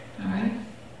 All right.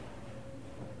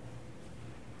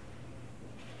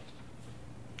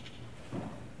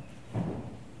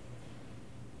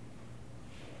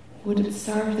 Would it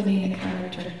serve the Nina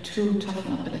character to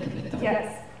toughen up a little bit, though?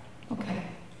 Yes. Okay.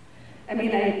 I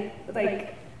mean,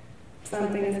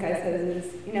 something this guy says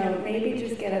is, maybe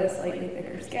just get a slightly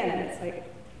thicker skin. And it's like,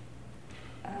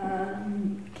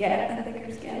 get a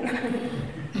thicker skin.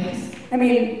 Yes. I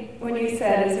mean, when you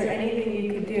said, is there anything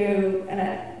you could do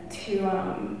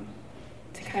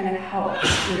to kind of help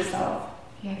yourself?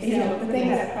 Yes. The thing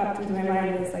that popped into my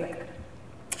mind was like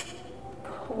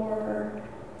core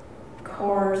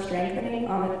strengthening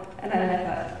on it, and then I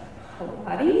thought,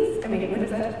 Pilates? I mean, what is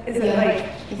that? Is it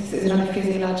like? Is it on a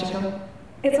physiological?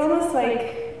 It's almost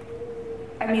like,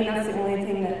 that's the only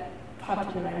thing that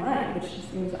popped into my mind, which just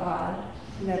seems odd.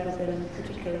 Never been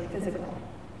particularly physical.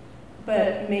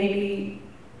 But maybe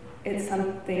it's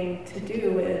something to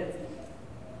do with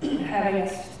having a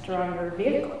stronger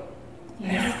vehicle.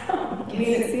 Yes. I mean,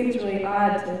 it seems really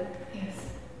odd to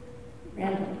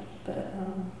random, but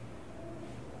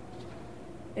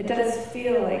it does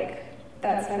feel like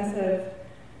that sense of,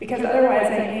 because otherwise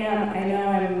I know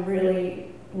I'm really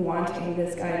wanting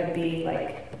this guy to be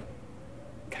like,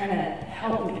 kind of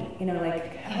help me,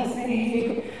 help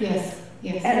me. Yes.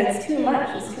 Yes. And it's too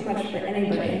much for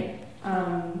anybody.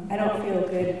 I don't feel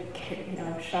good,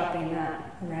 shopping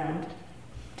that around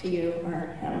to you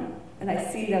or him. And I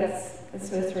see that's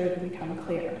sort of become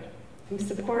clear. I'm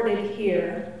supported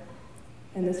here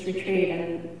in this retreat,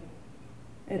 and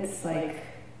it's like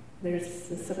there's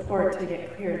the support to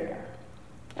get clear there.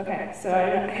 Okay, so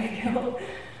I feel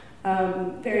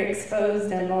very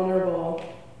exposed and vulnerable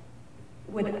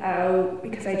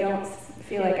because I don't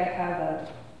feel like I have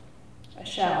a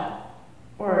shell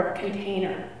or a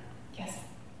container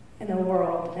in the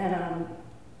world. And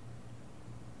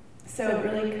so it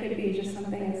really could be just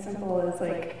something as simple as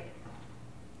like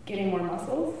getting more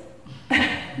muscles.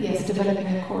 Yes, developing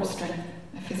a core strength,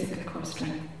 a physical core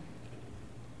strength.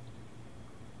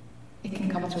 It can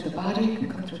come through the body, it can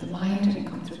come through the mind, it can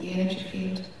come through the energy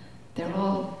field. They're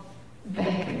all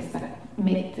vehicles that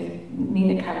make the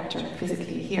Nina character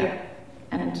physically here,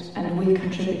 and will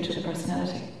contribute to the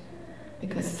personality,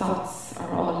 because thoughts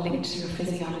are all linked to your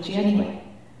physiology anyway.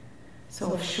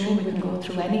 So sure, we can go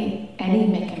through any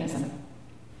mechanism.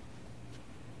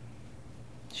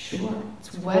 Sure,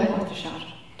 it's well worth a shot,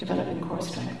 developing core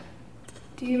strength.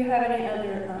 Do you have any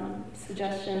other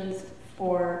suggestions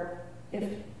for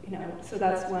so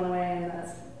that's one way, and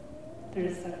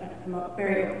I'm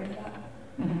very open to that.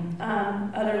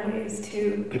 Mm-hmm. Other ways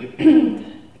to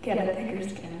get a thicker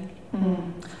skin.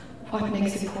 What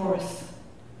makes you porous?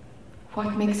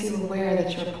 What makes you aware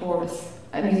that you're porous?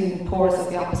 I'm using porous as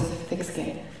the opposite of thick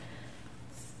skin.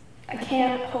 I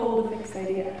can't hold a fixed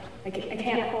idea. I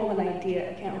can't hold an idea.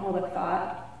 I can't hold a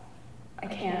thought. I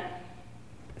can't.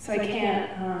 So I can't.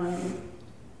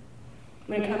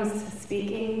 When it comes to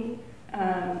speaking,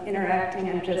 interacting,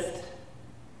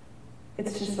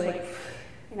 it's just like,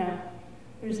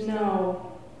 there's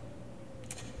no.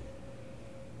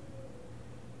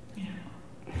 Yeah.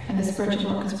 And the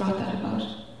spiritual work has brought that about.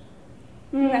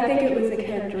 I think it was a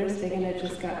characteristic, and it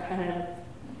just got kind of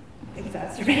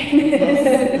exacerbated.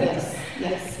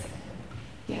 Yes.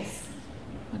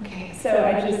 Okay. So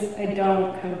I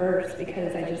don't converse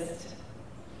because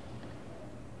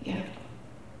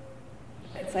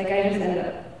it's like I just end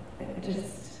up,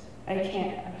 I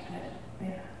can't,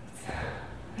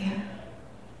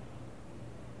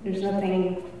 There's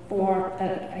nothing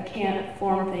that I can't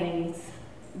form things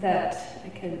that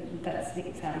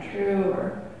sound true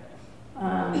or,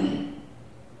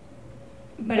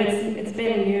 but it's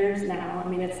been years now. I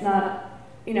mean, it's not,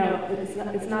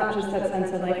 it's not just that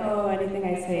sense of like, oh, anything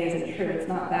I say isn't true. It's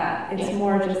not that. It's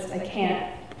more just I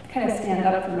can't kind of stand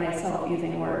up for myself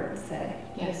using words, say.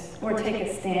 Yes. Or take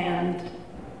a stand,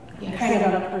 kind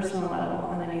of on a personal level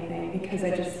on anything, because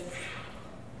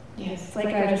it's like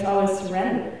I just always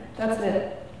surrender. That's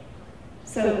it.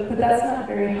 So, but that's not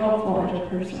very helpful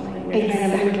interpersonally. We're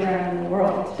trying to move around in the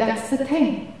world. That's the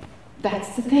thing.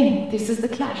 That's the thing. This is the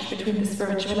clash between the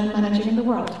spiritual and managing in the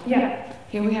world. Yeah.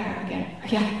 Here we are again.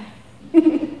 Yeah.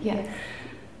 Yeah.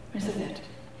 Where's it?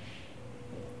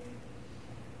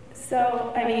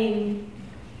 So, I mean,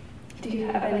 do you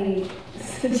have any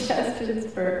suggestions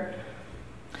for?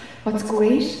 What's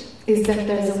great is that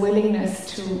there's a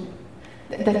willingness to,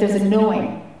 that there's a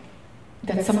knowing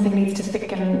that something needs to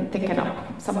thicken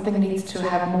up. Something needs to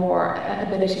have more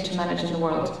ability to manage in the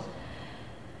world.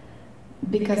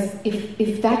 Because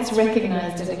if that's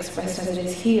recognized and expressed as it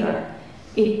is here,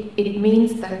 it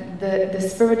means that the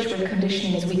spiritual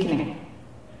conditioning is weakening.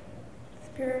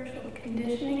 Spiritual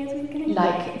conditioning is weakening?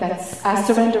 Like, that's,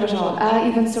 surrender it all.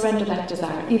 Even surrender that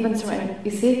desire. Even surrender,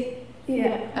 you see?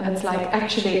 Yeah. And it's like,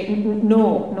 actually,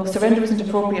 no, surrender isn't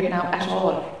appropriate now at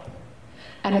all.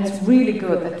 And it's really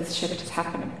good that this shift is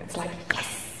happening. It's like,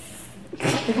 yes!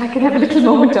 If I can have a little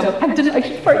moment of, I'm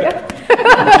delighted for you.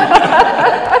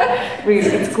 Really,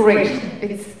 it's great.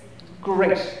 It's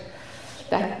great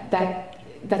that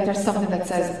there's something that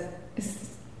says,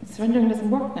 surrendering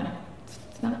doesn't work now.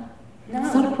 It's not. No.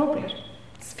 It's not appropriate.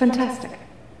 It's fantastic.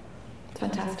 It's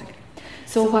fantastic.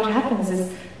 So what happens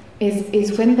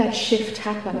is when that shift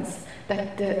happens,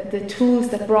 that the tools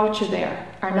that brought you there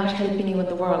are not helping you in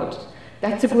the world.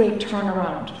 That's a great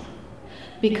turnaround.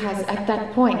 Because at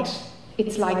that point,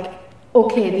 it's like,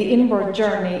 okay, the inward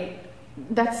journey,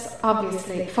 that's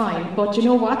obviously fine, but you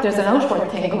know what? There's an outward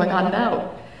thing going on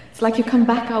now. It's like you come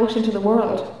back out into the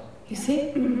world, you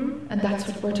see? Mm-hmm. And that's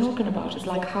what we're talking about, is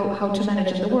like how to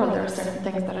manage in the world. There are certain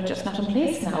things that are just not in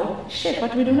place now. Shit,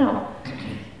 what do we do now?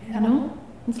 You know?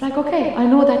 It's like, okay, I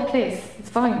know that place. It's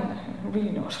fine.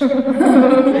 Really not.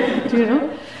 Do you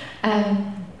know?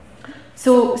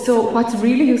 So what's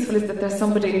really useful is that there's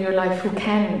somebody in your life who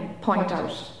can point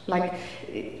out, like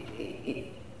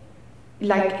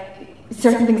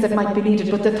certain things that might be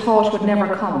needed, but the thought would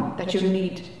never come that you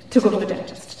need to go to the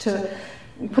dentist, to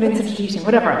put in central heating,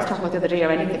 whatever I was talking about the other day,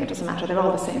 or anything, it doesn't matter, they're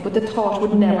all the same. But the thought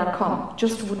would never come,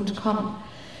 just wouldn't come.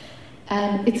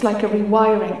 And it's like a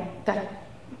rewiring that,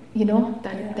 you know,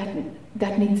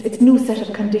 that needs, it's a new set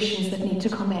of conditions that need to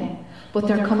come in, but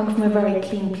they're coming from a very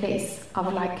clean place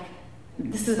of like,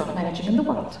 this is about managing in the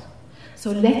world.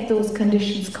 So let those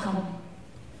conditions come.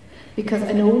 Because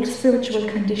an old spiritual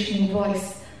conditioning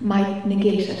voice might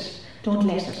negate it. Don't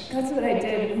let it. That's what I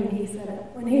did when he said it.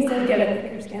 When he said get a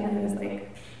thicker skin, I was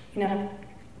like, you know,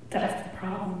 that's the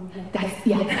problem. That's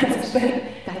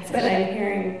it. But I'm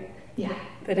hearing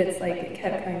that it's like it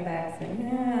kept coming back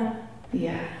saying,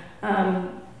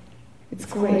 it's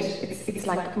great. It's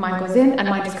like mine goes in and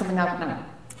mine is coming out now.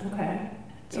 Okay.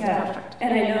 So it's perfect.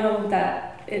 And I know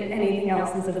that anything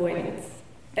else is avoidance.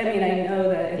 I mean, I know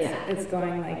that it's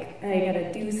going like, I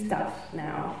gotta do stuff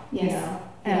now. Yes. You know?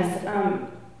 And,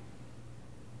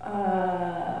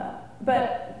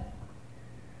 but,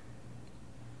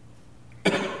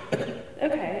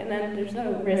 okay, and then there's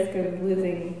no risk of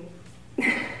losing.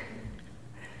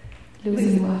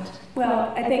 Losing what?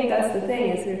 Well, I think that's the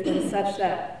thing, is there's been such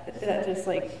that just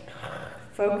like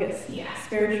focus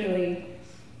spiritually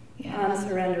on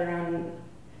surrender, on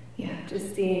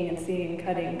just seeing and seeing,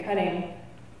 cutting.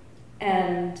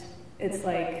 And it's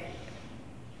like,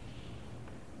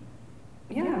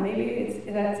 maybe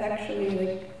that's actually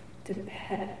like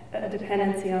a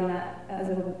dependency on that as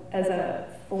a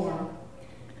form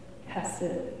has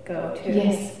to go too.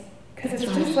 Yes. Because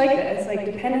it's just like that. It's like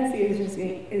dependency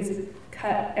is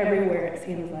cut everywhere, it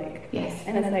seems like. Yes.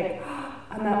 And it's like,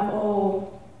 on that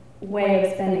whole way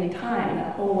of spending time,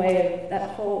 that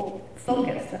whole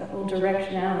focus, that whole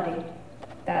directionality,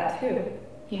 that too.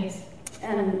 Yes.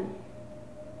 And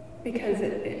because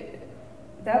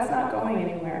that's not going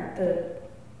anywhere.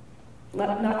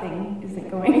 Nothing isn't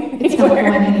going anywhere. It's not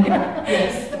going anywhere.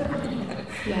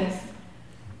 Yes.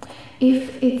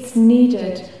 If it's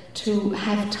needed to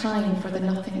have time for the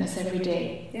nothingness every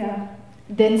day,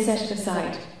 then set it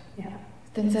aside. Yeah.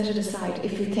 Then set it aside.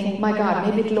 If you think, my God,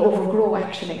 maybe it'll overgrow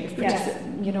actually.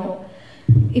 You know,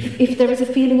 if there is a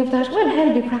feeling of that, well,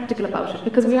 hell, be practical about it,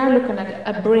 because we are looking at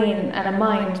a brain and a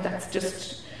mind that's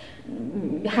just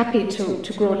happy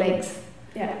to grow legs.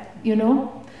 Yeah. You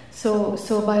know? So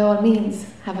by all means,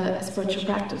 have a spiritual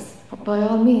practice. By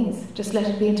all means, just let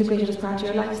it be integrated as part of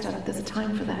your lifestyle. If there's a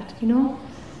time for that, you know?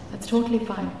 That's totally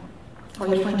fine. Or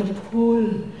you'll find a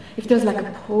pull. If there's like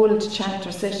a pull to chant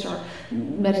or sit or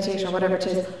meditate or whatever it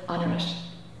is, honour it.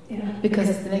 Yeah.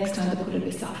 Because the next time the pull will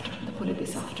be softer, and the pull will be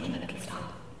softer, and then it'll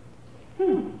stop.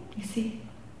 You see?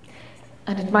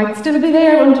 And it might still be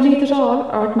there underneath it all,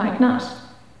 or it might not.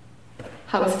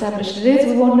 how established it is,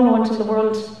 we won't know until the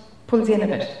world pulls you in a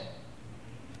bit.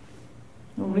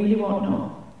 We really won't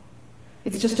know.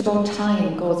 It's just about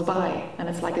time goes by, and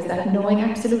it's like, is that knowing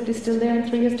absolutely still there in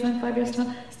 3 years' time, 5 years'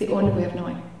 time? It's the only way of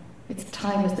knowing. It's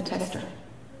time is the tester.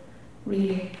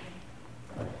 Really.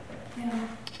 Yeah.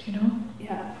 Do you know?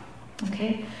 Yeah.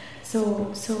 Okay.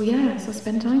 So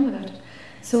spend time with it.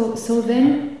 So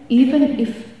then, even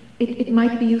if it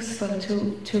might be useful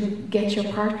to get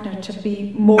your partner to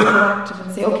be more proactive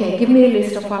and say, okay, give me a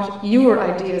list of what your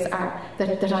ideas are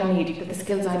that I need, that the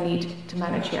skills I need to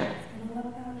manage here.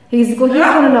 He's going to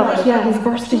love it. Yeah, he's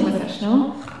bursting with it.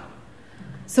 No.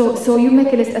 So you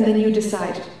make a list and then you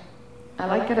decide. I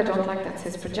like it. I don't like that's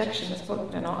his projection.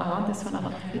 But I want this one. I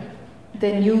want.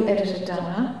 Then you edit it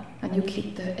down, and you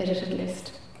keep the edited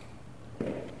list.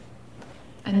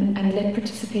 And let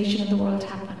participation in the world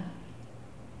happen.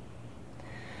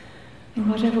 In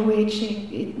whatever way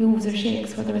it moves or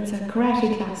shakes, whether it's a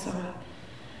karate class or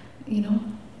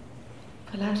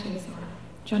Pilates or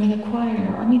joining a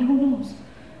choir, or, who knows?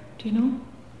 Do you know?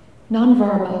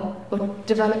 Non-verbal, but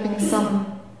developing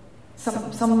some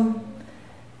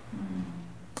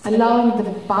allowing the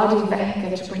body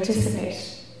vehicle to participate.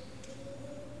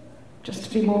 Just to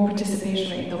be more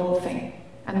participatory in the whole thing.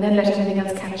 And then let everything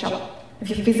else catch up. If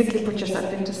you physically put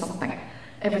yourself into something,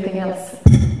 everything else,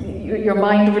 your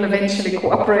mind will eventually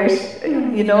cooperate,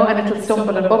 and it'll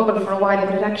stumble and bumble for a while,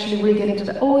 but it actually will get into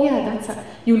the,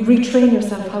 you'll retrain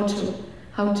yourself how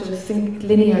to think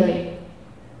linearly.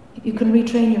 You can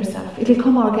retrain yourself. It'll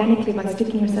come organically by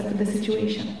sticking yourself in the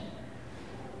situation.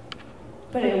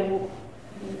 But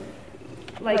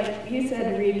like you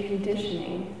said,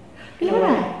 reconditioning.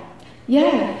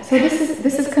 Yeah. So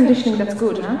this is conditioning that's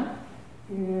good, huh?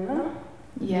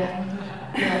 Yeah.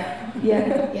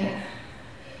 Yeah.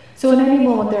 So in any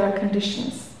moment there are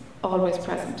conditions always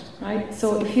present, right?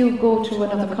 So if you go to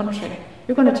another country,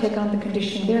 you're going to take on the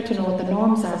conditioning there to know what the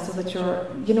norms are, so that you're,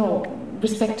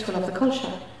 respectful of the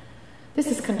culture. This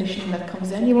is conditioning that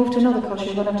comes in. You move to another culture,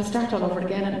 you're going to have to start all over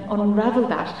again and unravel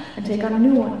that and take on a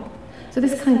new one. So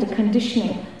this kind of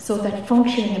conditioning, so that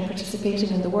functioning and participating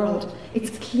in the world, it's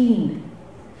clean.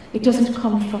 It doesn't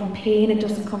come from pain, it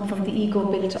doesn't come from the ego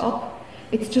built up.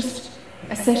 It's just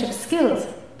a set of skills.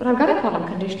 But I've got to call them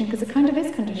conditioning because it kind of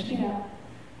is conditioning. Yeah.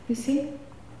 You see?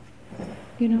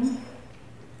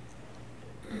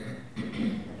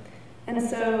 And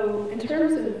so, in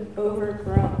terms of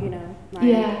overgrowing,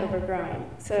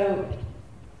 so,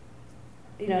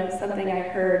 something I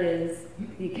heard is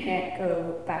you can't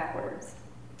go backwards.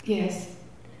 Yes.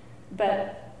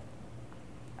 But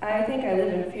I think I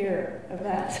live in fear of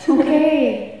that.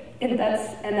 Okay. And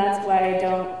that's why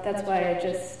I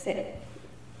just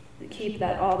keep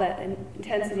all that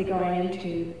intensity going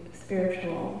into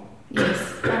spiritual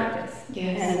practice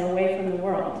and away from the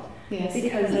world. Yes.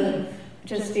 Because of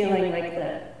just feeling like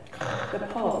the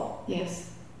pull. Yes.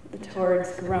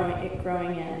 Towards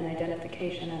growing in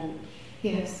identification and.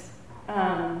 Yes.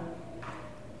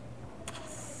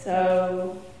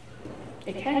 So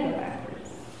it can go backwards.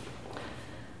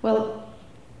 Well,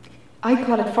 I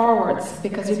call it forwards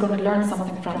because you're going to learn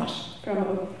something from it.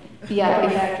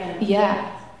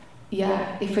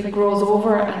 If it grows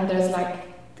over and there's like,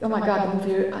 oh my God, the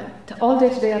movie, all day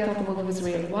today I thought the movie was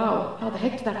real. Wow, how the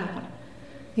heck did that happen?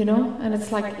 And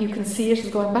it's like you can see it is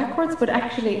going backwards, but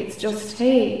actually it's just,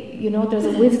 hey, there's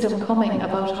a wisdom coming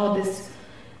about how this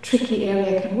tricky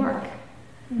area can work.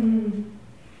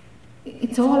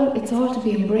 It's all to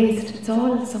be embraced. It's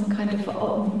all some kind of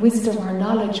wisdom or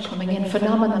knowledge coming in,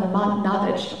 phenomenal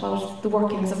knowledge about the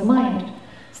workings of mind.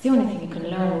 It's the only thing you can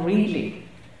learn, really,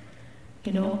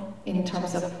 in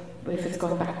terms of if it's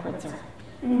going backwards or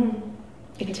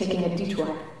it taking a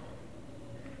detour.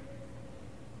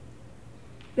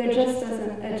 It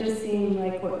just seemed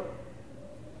like what,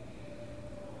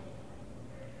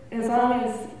 as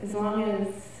long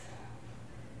as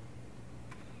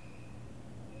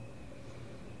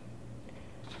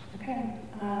okay,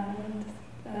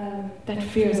 that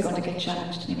fear is going to get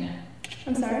challenged, Nina.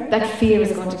 I'm sorry? That fear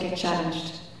is going to get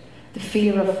challenged. The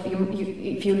fear of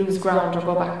if you lose ground or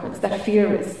go backwards. That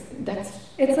fear that's.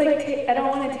 It's like I don't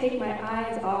want to take my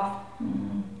eyes off.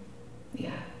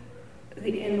 Yeah.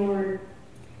 The inward.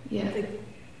 Yeah. I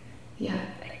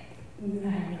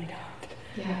really don't.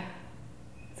 Yeah.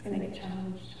 It's going to get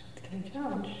challenged.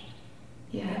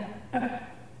 Yeah. Okay.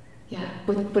 Yeah,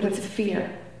 but it's a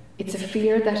fear. It's a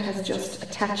fear that has just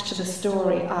attached to the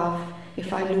story of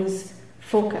if I lose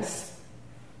focus,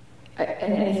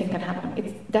 and anything can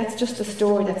happen. That's just a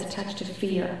story that's attached to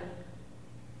fear.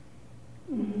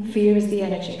 Fear is the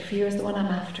energy. Fear is the one I'm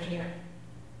after here.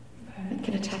 Okay. It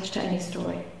can attach to any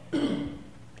story.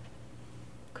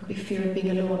 Could be fear of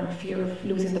being alone, or fear of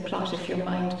losing the plot if your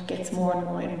mind gets more and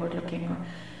more inward looking, or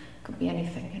could be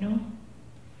anything, you know?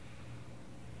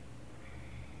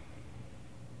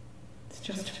 It's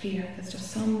just fear. There's just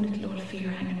some little old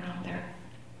fear hanging around there.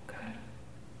 Okay.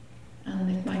 And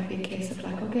it might be a case of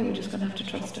like, okay, we're just going to have to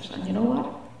trust it. And you know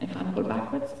what? If I'm pulled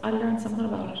backwards, I'll learn something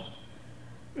about it.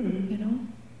 You know?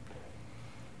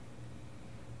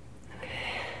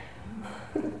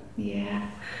 Yeah.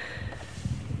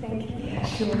 Thank you. Yeah,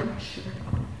 sure.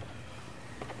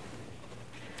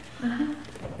 Uh-huh.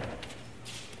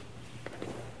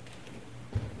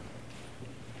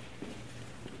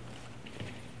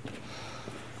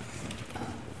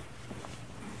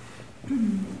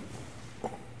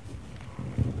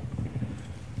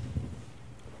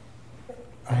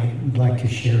 I'd like to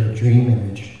share a dream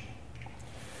image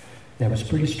that was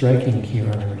pretty striking here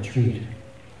on a retreat.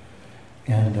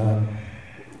 And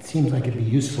it seems like it'd be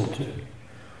useful to.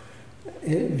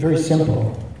 Very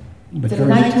simple. But Is it a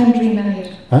nighttime dream,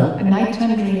 Elliot? Huh? A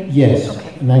nighttime dream? Yes,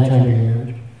 Okay. a nighttime dream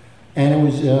image. And it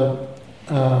was,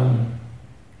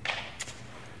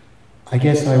 I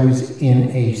guess I was in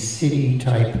a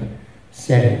city-type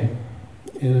setting.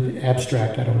 It was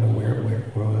abstract, I don't know where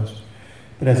it was.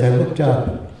 But as I looked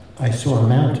up, I saw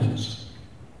mountains.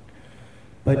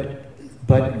 But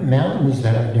mountains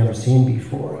that I'd never seen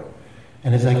before.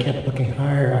 And as I kept looking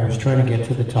higher, I was trying to get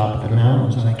to the top of the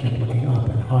mountains, and I kept looking up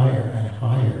and higher and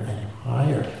higher and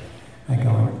higher. And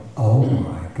going, oh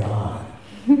my God.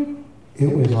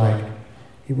 It was like,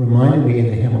 it reminded me of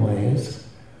the Himalayas,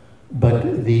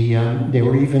 but they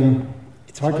were even,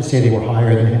 it's hard to say they were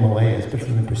higher than the Himalayas, but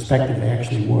from the perspective they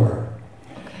actually were.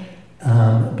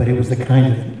 But it was the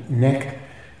kind of neck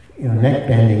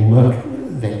bending look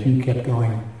that you kept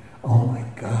going, oh my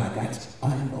God, that's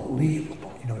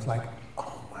unbelievable. You know, it's like,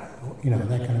 oh my Lord, you know,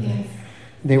 that kind of thing.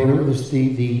 They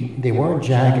weren't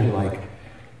jagged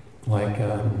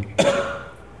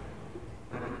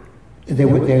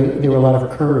there were a lot of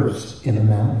curves in the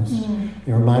mountains.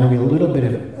 They reminded me a little bit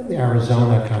of the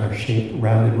Arizona kind of shaped,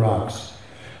 rounded rocks.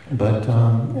 But,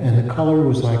 and the color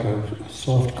was like a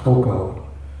soft cocoa,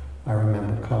 I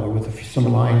remember, color with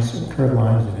some lines, some curved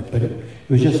lines in it. But it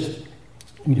was just,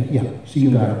 you know, yeah, so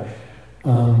you got it.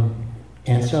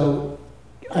 And so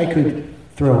I could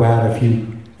throw out a few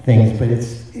things, but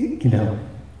it's, you know,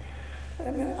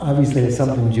 obviously it's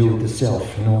something to do with the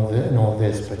self and all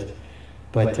this,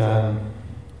 but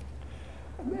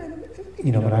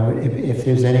you know, but I would, if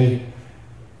there's any,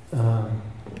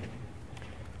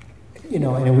 you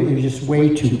know, and it was just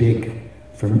way too big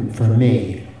for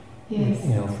me. Yes.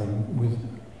 You know,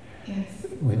 Yes.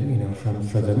 with you know,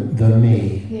 for the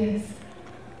me. Yes.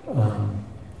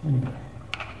 Anyway.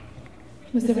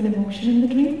 Was there an emotion in the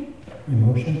dream?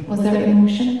 Emotion? Was there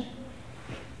emotion?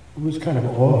 It was kind of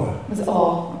awe. It was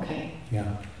awe, okay.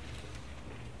 Yeah.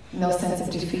 No sense of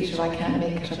defeat or I can't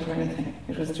make it up or anything.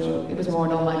 It was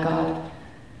more, oh my God.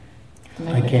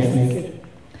 I can't make it.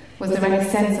 Was there any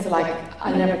sense of like,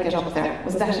 I'll never get up there?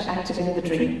 Was that active in the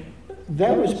dream?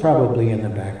 That was probably in the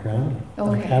background. Okay.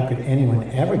 Like, how could anyone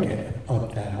ever get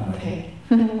up that high? Okay.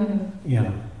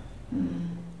 Yeah.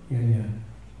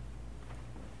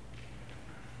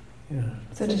 Yeah.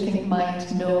 So do you think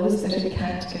mind knows that it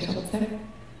can't get up there?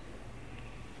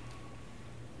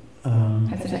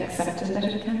 Has it accepted that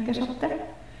it can't get up there?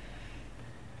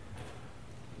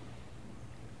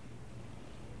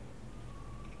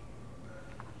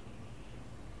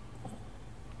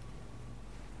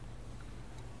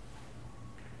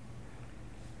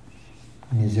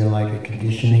 Is there like a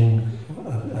conditioning,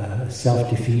 a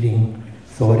self-defeating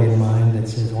thought in mind that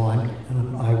says, "Well,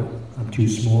 I'm too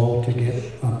small to get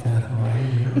up that high"?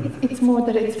 It's more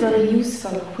that it's very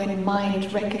useful when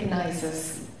mind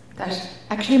recognizes that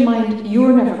actually, mind,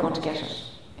 you're never going to get it.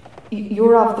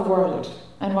 You're of the world,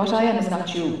 and what I am is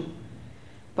not you.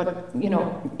 But you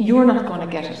know, you're not going to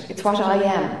get it. It's what I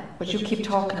am. But you keep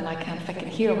talking, and I can't fucking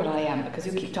hear what I am because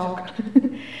you keep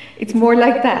talking. It's more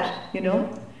like that, you know.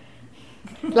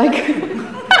 Like,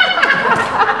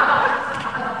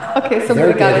 okay,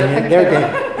 somebody got it. They're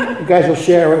getting. You guys will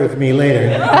share it with me later.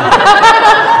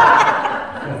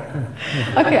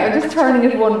 Okay, I'm just turning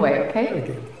it one way,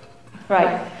 okay?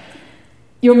 Right.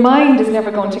 Your mind is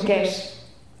never going to get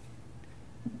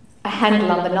a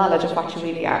handle on the knowledge of what you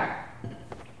really are.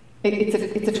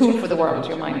 It's a tool for the world,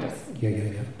 your mind is.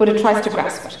 Yeah. But it tries to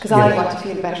grasp it, because I want to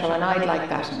feel better and I'd like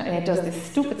that, and it does these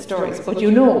stupid stories, but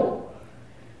you know.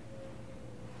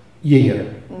 Yeah.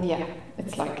 Yeah,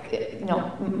 it's like,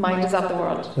 no, mind is of the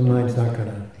world. The mind's not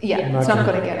gonna. Yeah, it's not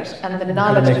going to get it. And the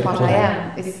knowledge of what I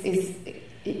am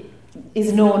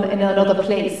is known in another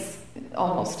place,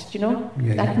 almost, you know?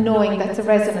 Yeah, That yeah. knowing, that's a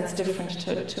resonance different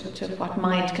to what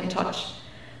mind can touch.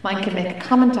 Mind can make a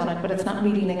comment on it, but it's not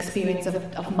really an experience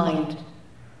of mind.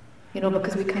 You know,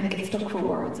 because we kind of get stuck for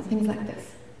words and things like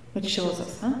this, which shows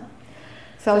us, huh?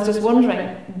 So I was just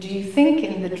wondering, do you think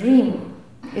in the dream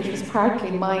it was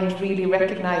partly mind really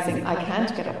recognizing I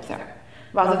can't get up there,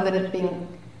 rather than it being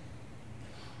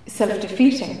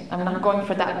self-defeating? I'm not going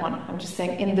for that one. I'm just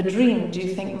saying, in the dream, do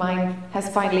you think mind has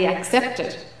finally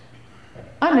accepted,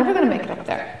 I'm never going to make it up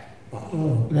there?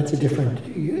 Oh, that's a different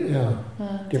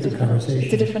conversation.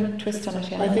 It's a different twist on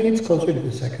it, yeah. I think it's closer to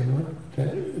the second one.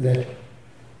 That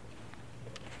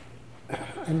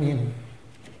I mean,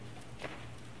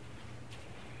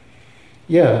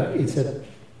 yeah, it's a.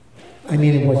 I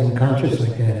mean, it wasn't conscious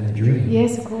like that in the dream.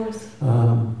 Yes, of course.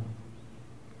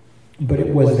 But it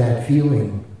was that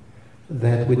feeling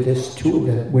that with this tool,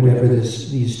 that whatever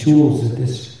these tools that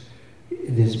this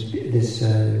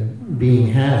being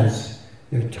has,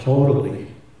 they're totally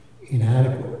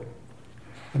inadequate.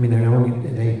 I mean,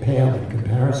 they pale in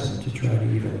comparison to try to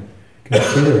even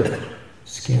consider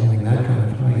scaling that kind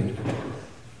of height.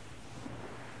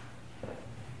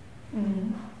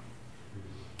 Mm.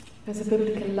 There's a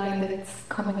biblical line that's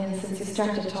coming in since you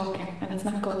started talking, and it's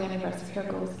not going anywhere, so here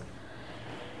goes.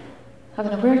 I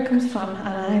don't know where it comes from, and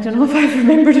I don't know if I've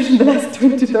remembered it in the last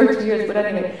 20, 30 years, but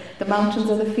anyway, the mountains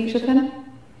are the feet of him.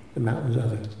 The mountains are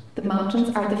The mountains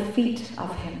are the feet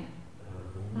of him.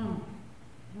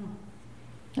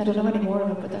 I don't know any more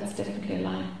of it, but that's definitely a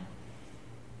line.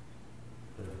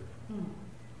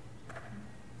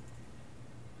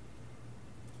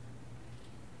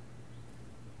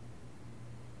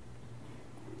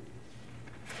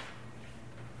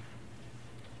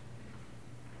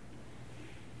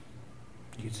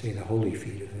 You could say the holy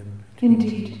feet of him.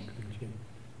 Indeed.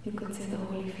 You could say the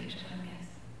holy feet of him, yes.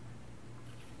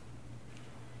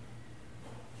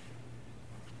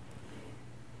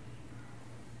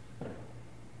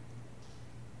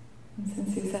 And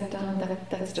since you sat down,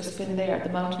 that's just been there. The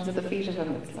mountains are the feet of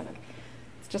him.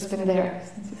 It's just been there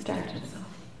since you started. So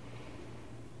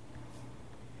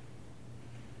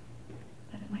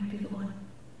that might be the one.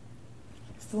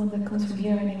 It's the one that comes from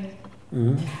here, anyway.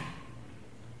 Mm-hmm.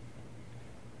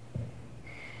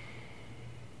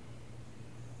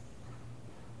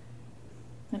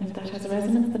 And if that has a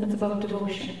resonance, then it's about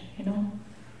devotion, you know.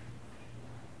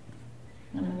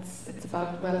 And it's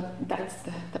about, well, that's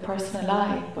the personal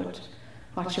I, but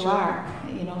what you are,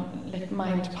 you know, let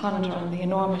mind ponder on the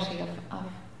enormity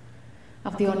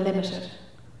of the unlimited,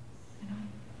 you know.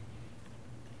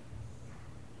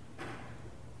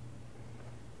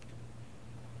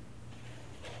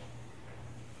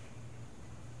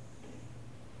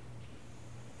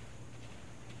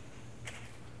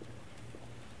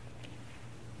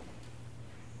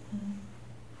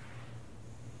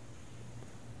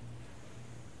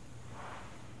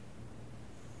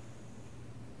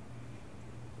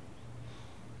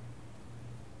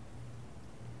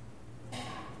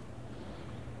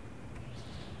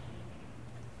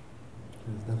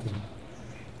 There's nothing.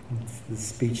 The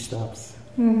speech stops.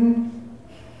 Mm-hmm.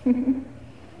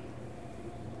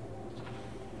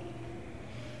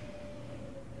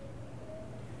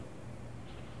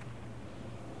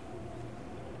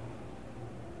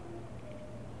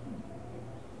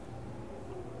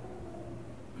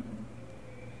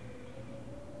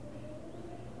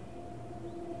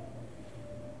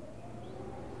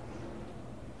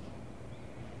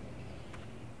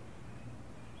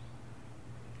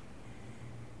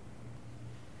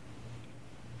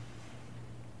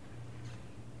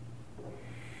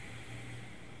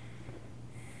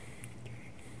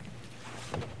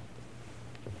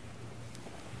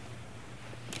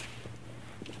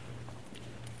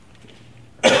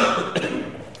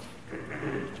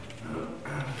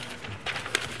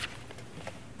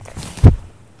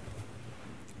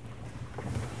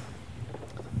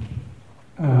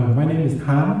 My name is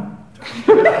Han.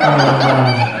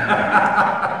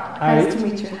 Nice to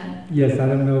meet you, Han. Yes, I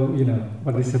don't know,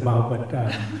 what it's about, but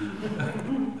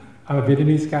I'm a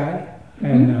Vietnamese guy,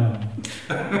 and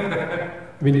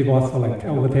I've been divorced for like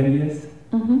over 10 years.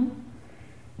 Mm-hmm.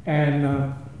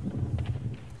 And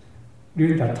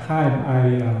during that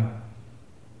time,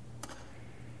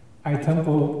 I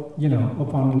stumbled,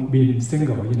 upon being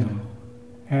single,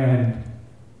 and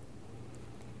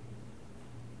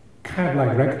kind of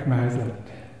like recognize that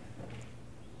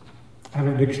I have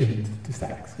addiction to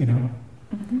sex,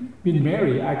 Mm-hmm. Being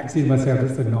married, I could see myself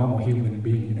as a normal human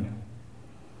being,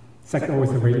 Sex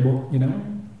always available,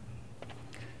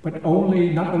 But not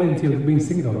only until being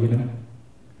single,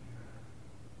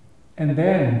 And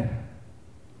then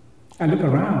I look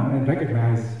around and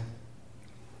recognize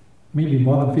maybe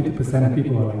more than 50% of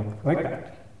people are like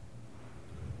that,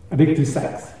 addicted to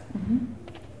sex.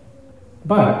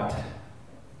 But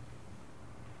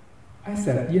I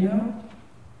said,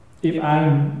 if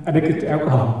I'm addicted to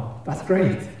alcohol, that's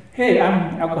great. Hey,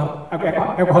 I'm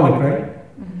alcoholic, right?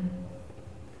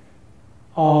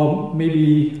 Or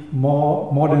maybe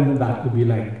more than that would be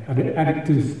like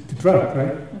addicted to drugs,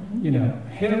 right?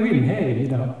 Heroin, hey,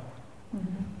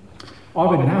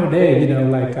 Or even nowadays,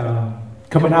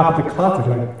 coming out of the closet,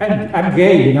 like, I'm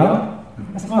gay,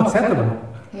 that's not acceptable.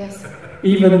 Yes.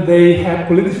 Even they have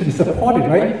politicians supported,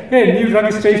 right? Hey, new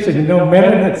registration,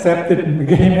 men accepted,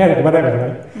 gay marriage, whatever,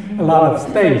 right? A lot of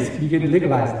states, you can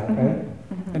legalize that, right?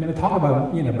 And we talk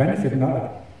about, benefit and all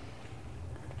that.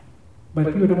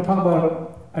 But people don't talk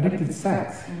about addicted to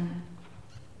sex.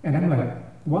 And I'm like,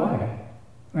 why?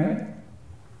 Right?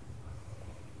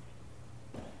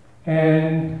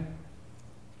 And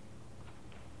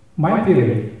my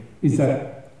theory is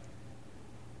that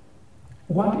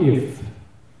what if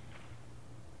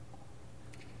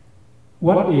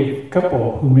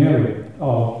couple who marry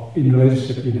or in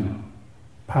relationship,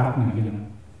 partner,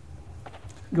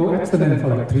 go abstinent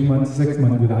for like 3 months, 6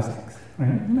 months without sex,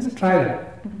 right? Let's try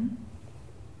that.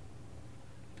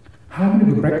 How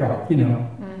many will break off,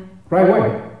 right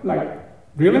away? Like,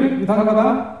 really? You talking about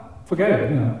that? Forget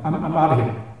it, I'm out of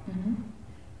here.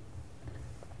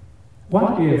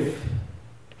 What if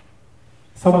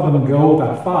some of them go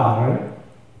that far, right?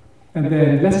 And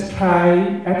then let's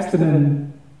try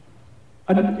abstinent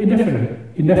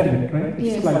indefinite, right?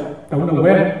 Yes. It's like, I don't know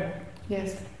when.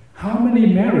 Yes. How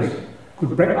many marriages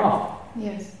could break off?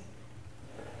 Yes.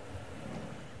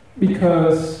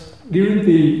 Because during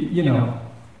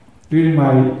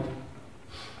my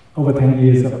over 10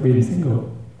 years of being single,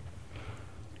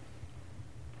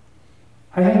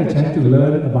 I had a chance to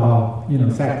learn about,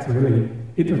 sex really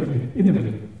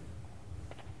intimately.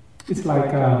 It's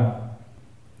like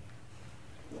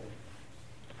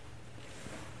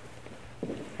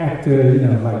after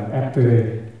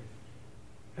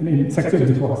sexual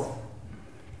intercourse.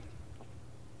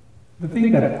 The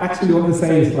thing that I actually want to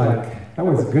say is like, that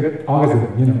was a good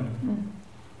orgasm,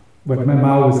 But my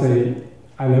mouth would say,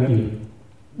 I love you,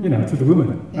 to the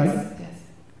woman, right? Yes.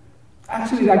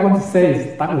 Actually, I want to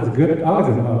say that was a good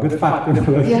orgasm, or a good fact.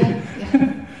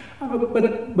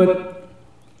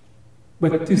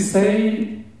 But to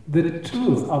say the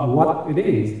truth of what it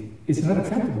is not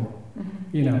acceptable,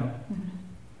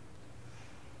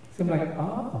 So I'm like,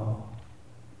 oh.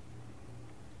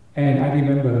 And I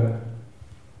remember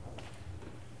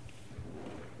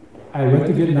I went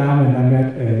to Vietnam and I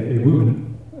met a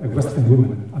woman, a Western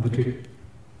woman on the trip.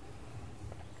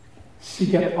 She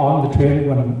got on the train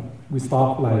when we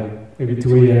stopped like maybe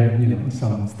 2 a.m., in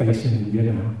some station in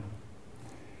Vietnam.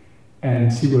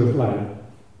 And she was like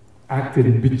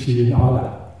acting bitchy and all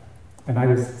that. And I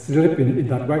was sleeping in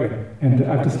that wagon. And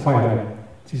I just quite like,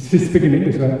 she's speaking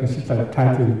English, right? And she's like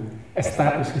trying to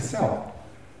establish herself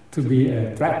to be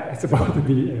a threat as opposed to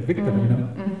be a victim,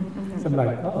 So I'm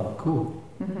like, oh, cool.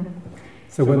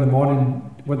 So when the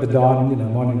dawn,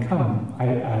 morning come,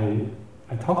 I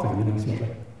talked to her, she's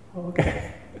like, oh,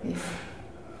 okay.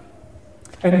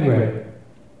 Anyway,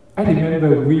 I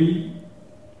remember we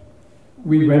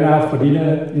went out for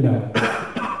dinner,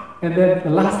 and then the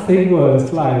last thing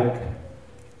was like,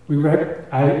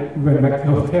 I went back to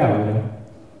the hotel,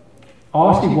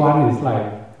 All she wanted is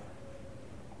like,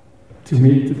 to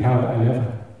me to tell her I love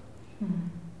her.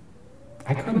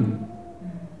 I couldn't.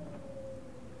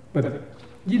 But,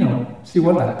 she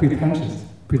wanted that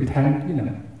pretend,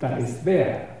 that is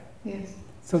there. Yes.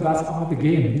 So that's all the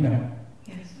game,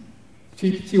 Yes.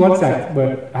 She wants that,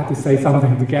 but I have to say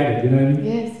something to get it, you know what I mean?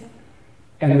 Yes.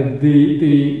 And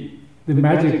the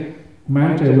magic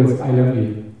mantra was, I love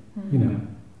you,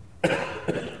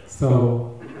 So,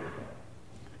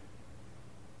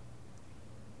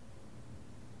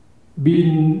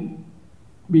 being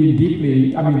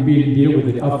deal with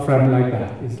it upfront like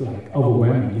that is like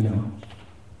overwhelming,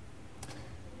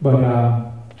 But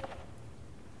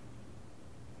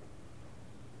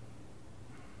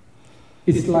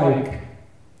it's like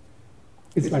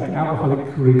an alcoholic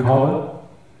who recover.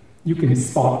 You can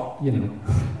spot,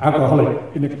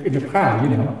 alcoholic in the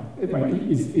crowd, It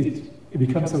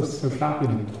becomes so sharp,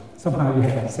 Somehow you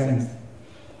have that sense.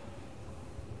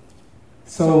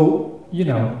 So,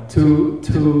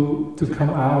 to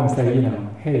come out and say,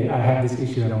 hey, I have this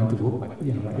issue I don't want to work with,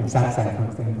 like in Satsang, for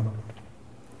example.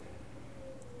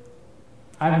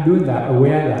 I'm doing that,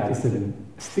 aware that it's a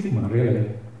stigma, really,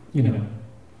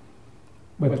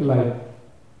 But like,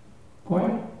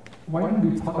 why don't we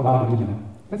talk about it,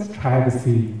 Let's try to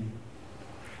see.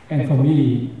 And for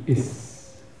me,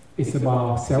 it's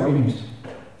about self-image.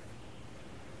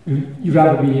 You'd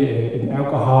rather be an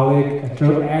alcoholic, a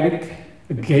drug addict,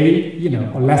 a gay,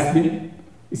 or lesbian.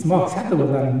 It's more acceptable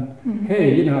than,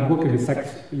 hey, I'm working with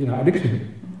sex,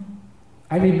 addiction.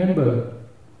 I remember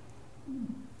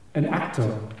an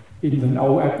actor in an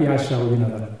old FBI show,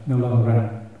 that no longer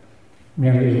run,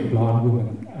 married a blonde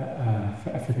woman,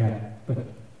 I forget, but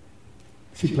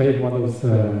she played one of those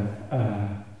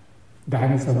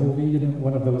dinosaur movie,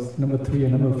 one of those number 3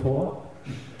 and number 4.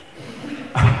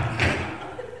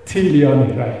 T.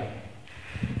 Leone, right?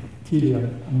 T.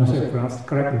 Leone, I'm not sure if I pronounced it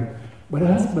correctly. But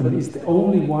her husband is the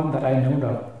only one that I know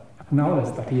that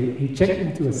acknowledged that he checked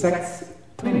into a sex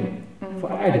clinic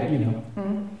for addict,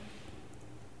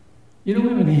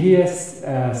 when he hears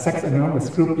sex anonymous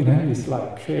group, he's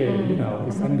like, hey,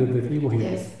 it's under the table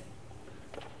here. Yes.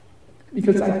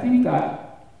 Because I think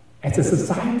that as a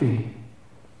society,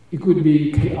 it could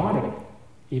be chaotic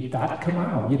if that come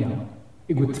out,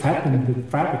 It would threaten the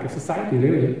fabric of society,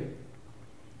 really.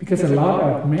 Because a lot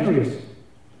of marriage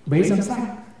based on sex,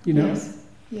 Yes.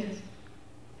 Yes.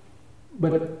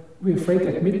 But we're afraid to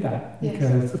admit that Yes.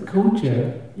 because of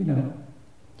culture,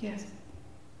 Yes.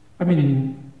 I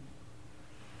mean,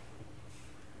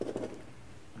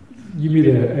 you meet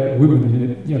a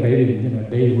woman,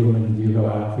 dating woman, you go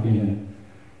out for dinner,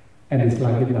 and it's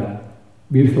like in that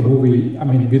beautiful movie,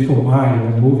 Beautiful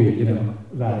Mind, the movie,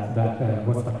 that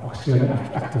what's that Australian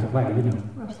actor like,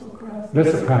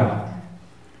 Russell Crowe.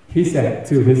 He said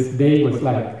to his date was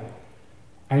like,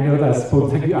 I know that I'm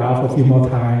supposed to take you out for a few more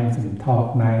times and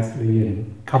talk nicely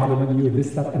and compliment you and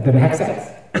this stuff, and then have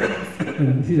sex.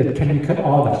 And he said, can you cut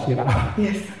all that shit out?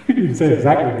 Yes. You say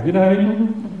exactly, you know what I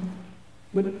mean?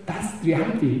 But that's the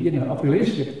reality, of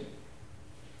relationship.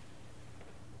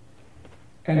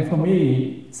 And for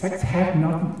me, sex has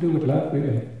nothing to do with love,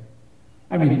 really.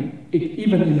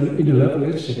 Even in a love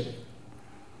relationship,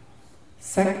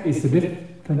 sex is a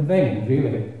different thing,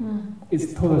 really.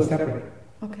 It's totally separate.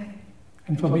 Okay.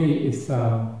 And for me, it's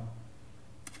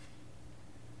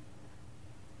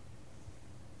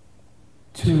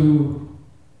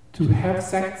to have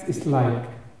sex is like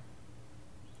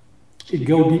it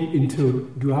go deep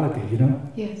into duality,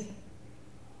 Yes.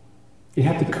 You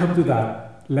have to come to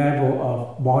that level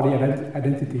of body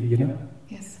identity,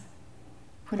 Yes.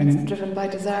 When it's driven by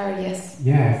desire, yes.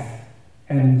 Yes.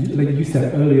 And like you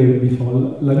said earlier before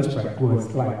lunch break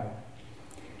was like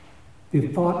the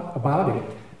thought about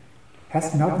it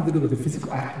has nothing to do with the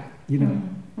physical act,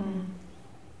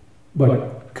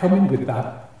 But coming with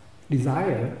that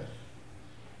desire,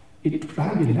 it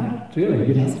drives you nuts,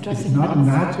 really. Yes, it drives it's you not nuts.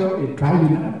 natural, it drives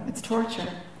you nuts. It's torture.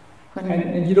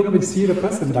 And you don't even see the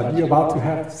person that you're about to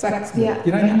have sex with.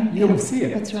 Yeah, You don't see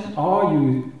it. That's right. All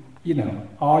you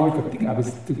could think of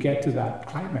is to get to that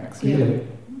climax, really.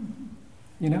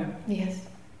 Yes.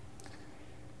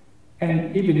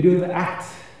 And even during the act,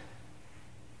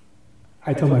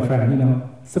 I told my friend,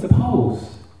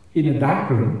 suppose in a dark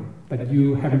room that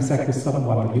you having sex with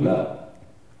someone that you love.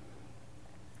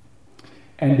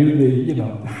 And during the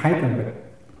height of it,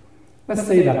 let's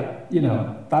say that,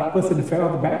 that person fell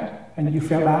on the bed and you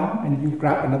fell down and you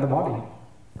grab another body.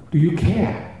 Do you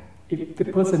care if the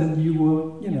person you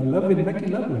were, loving,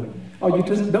 making love with? Or you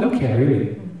just don't care,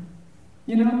 really?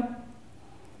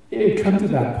 It comes to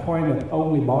that point of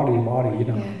only body,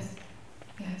 Yes.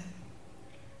 Yes.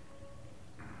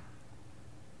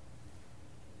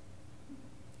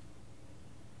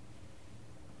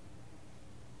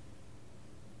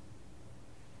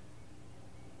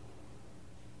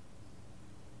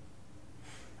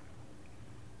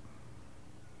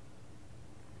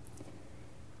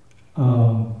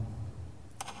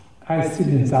 I sit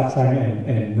in satsang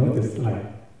and notice like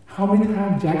how many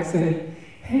times Jack say,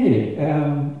 hey,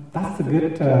 that's a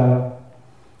good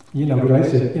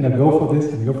relationship, go for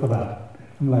this and go for that.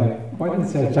 I'm like, why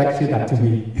didn't Jack say that to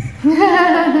me?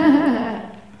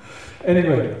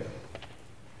 Anyway,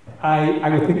 I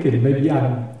was thinking maybe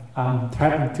I'm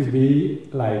trying to be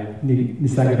like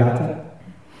Nisargadatta,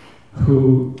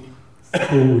 who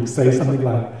would say something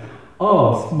like,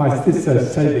 oh, my sister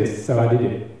said this, so I did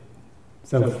it.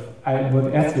 So I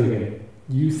want to ask you again.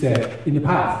 You said in the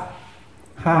past,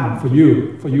 harm for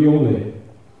you only,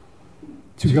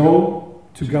 to go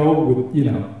with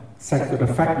sex would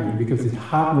affect you because it's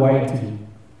hardwired to you.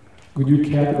 Would you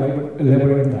care to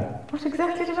elaborate on that? What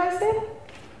exactly did I say?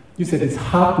 You said it's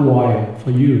hardwired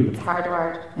for you. It's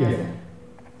hardwired. Yes.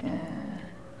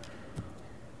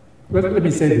 Let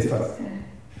me say this first.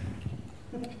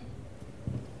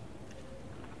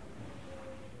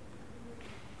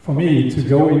 For me to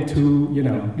go into,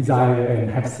 desire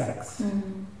and have sex,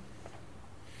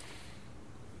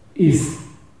 is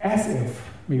as if,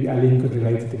 maybe Eileen could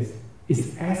relate to this,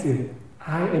 it's as if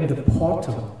I am the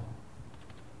portal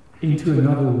into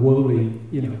another worldly,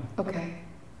 Okay.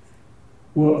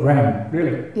 world realm,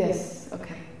 really. Yes.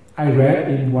 Okay. I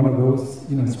read in one of those,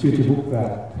 spiritual books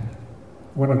that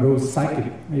one of those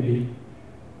psychic, maybe,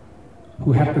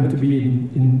 who happened to be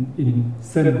in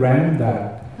certain realm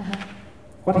that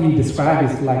what he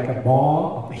described is like a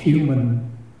ball of human,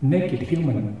 naked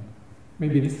human,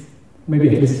 maybe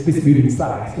at this building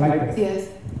size, like this, Yes.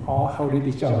 all holding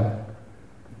each other,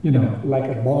 like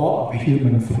a ball of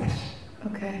human flesh,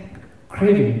 Okay.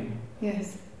 craving,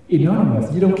 Yes.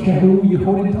 enormous. You don't care who you're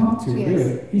holding on to, Yes.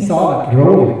 really. He Yes. saw that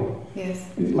rolling. Yes.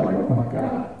 It's like, oh my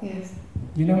God. Yes.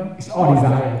 It's all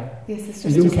desire. Yes. It's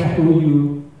And just. you don't care who you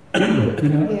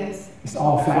Yes. It's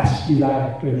all flash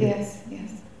desire, really. Yes. Yes.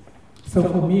 So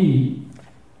for me,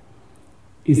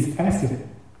 it's as if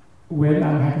when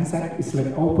I'm having sex, it's like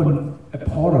open a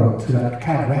portal to that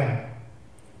kind of realm.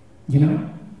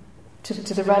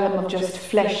 To the realm of just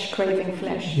flesh, craving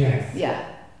flesh. Yes. Yeah.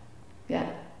 Yeah.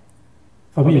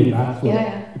 For me, that's what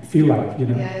Yeah. it feels like,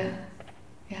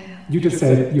 Yeah. You just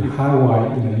said you hardwire,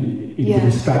 it will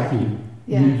distract you.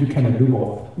 Yeah. You cannot do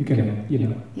both. You can,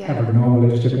 Yeah. have a normal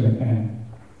relationship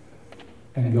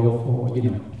and go for,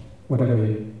 whatever,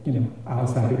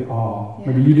 outside it all. Yeah.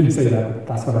 Maybe you didn't say that, but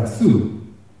that's what I assume.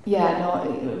 Yeah, no,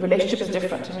 relationship is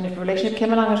different. I mean, if a relationship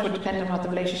came along, it would depend on what the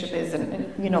relationship is, and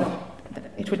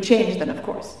it would change then, of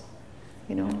course.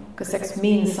 Because sex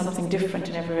means something different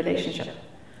in every relationship.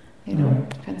 Right.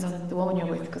 Depends on the woman you're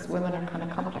with, because women are kind of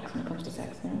complex when it comes to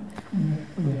sex. Yeah.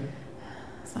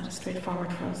 It's not as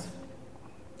straightforward for us.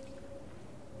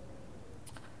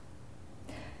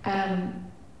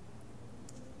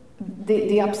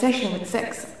 The obsession with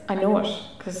sex, I know it,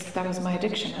 because that was my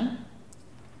addiction.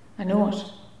 I know it.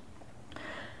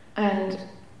 And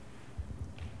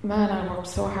man, I worked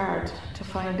so hard to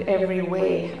find every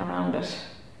way around it,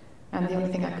 and the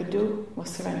only thing I could do was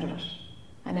surrender it.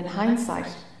 And in hindsight,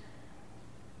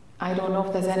 I don't know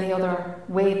if there's any other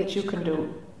way that you can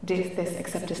do this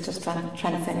except it's just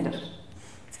transcend it.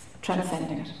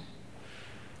 Transcending it.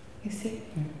 You see?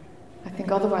 I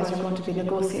think otherwise you're going to be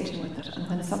negotiating with it, and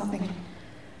when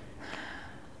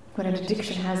an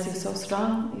addiction has you so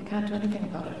strong, you can't do anything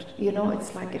about it.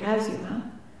 It's like it has you,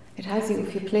 It has you.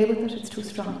 If you play with it, it's too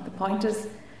strong. The point is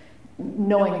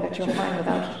knowing that you're fine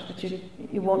without it, that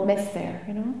you won't mess there,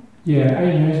 Yeah, I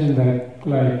imagine that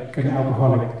like an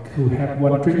alcoholic who had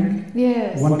one drink,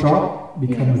 Yes. one drop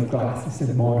becomes Yes. a glass. It's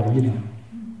a bottle,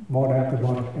 bottle after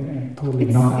bottle, and totally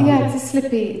It's, not. it's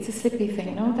a slippy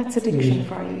thing, no? That's addiction Yeah.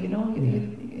 for you,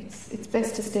 It's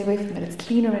best to stay away from it. It's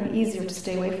cleaner and easier to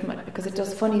stay away from it because it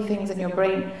does funny things in your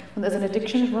brain. When there's an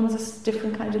addiction, it runs a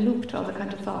different kind of loop to other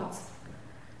kind of thoughts.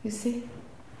 You see?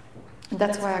 And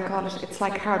that's why I call it, it's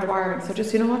like hardwiring. So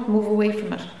just, move away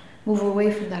from it. Move away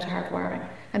from that hardwiring.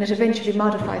 And it eventually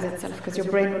modifies itself because your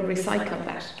brain will recycle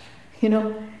that.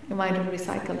 Your mind will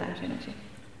recycle that energy.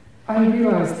 I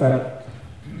realized that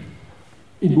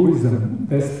in Buddhism,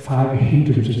 there's 5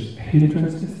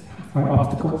 hindrances, 5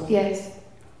 obstacles. Yes.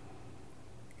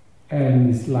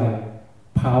 And it's like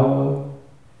power,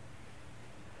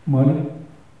 money,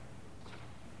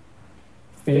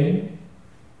 fame,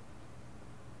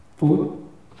 food,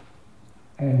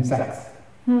 and sex.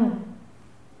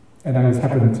 And I just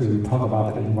happened to talk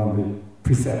about it in one of the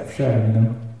precepts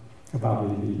sharing, about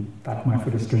that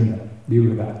mindfulness stream that deal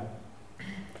with that.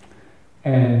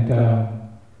 And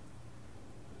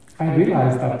I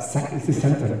realized that sex is the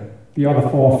center. The other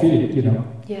 4 feed it,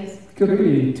 Yes. Because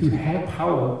really, to have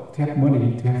power, to have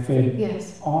money, to have fame,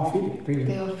 Yes. all feed it, really.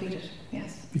 They all feed it.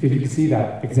 Yes. Because you can see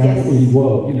that example Yes. in the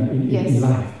world, in Yes.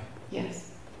 life.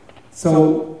 Yes.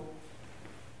 So,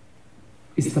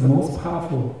 it's the most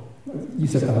powerful, you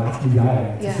said the last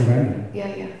desire, to Yeah. surrender.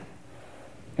 Yeah.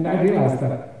 And I realized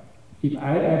that if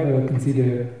I ever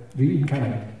consider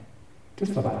reincarnate,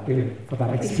 just for that, really, for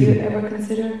that If you experience, ever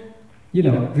consider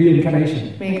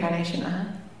reincarnation, reincarnation,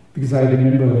 because I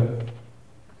remember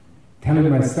telling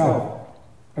myself,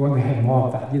 I want to have more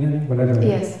of that, whatever,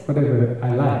 Yes. whatever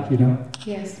I like,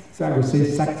 Yes. So I would say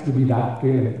sex would be that,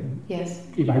 really. Yes.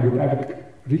 If I would ever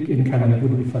reincarnate, it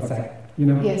would be for sex,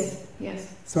 Yes.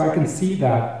 Yes. So I can see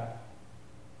that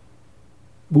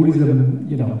Buddhism,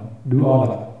 do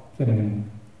all that,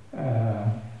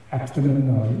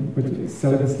 abstinence or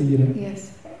celibacy,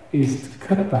 Yes. is to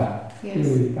cut that, Yes.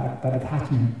 really, that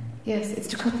attachment. Yes. It's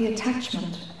to cut the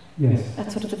attachment. Yes.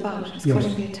 That's what it's about. It's Yes.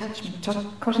 cutting the attachment,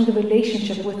 cutting the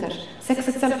relationship with it. Sex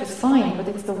itself is fine, but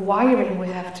it's the wiring we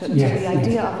have to Yes, the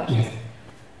idea of it.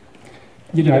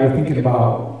 Yes. I was thinking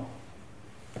about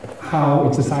how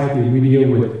in society we deal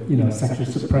with, sexual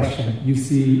suppression. You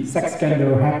see sex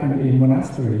scandal happen in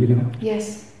monastery,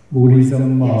 Yes.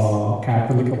 Buddhism Yes. or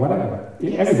Catholic or whatever,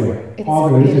 Yes. everywhere. It's- All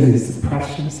religion yes. is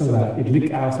suppression so that it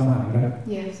leak out somehow, right?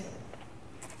 Yes.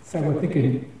 So we're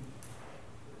thinking,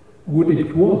 would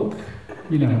it work,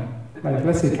 like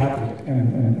let's say Catholic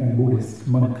and Buddhist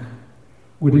monk,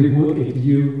 would it work if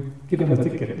you give them a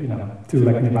ticket, to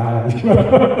like Nepal,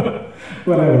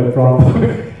 whatever, from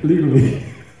legally?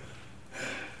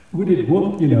 Would it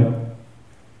work,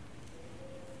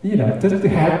 just to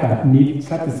have that need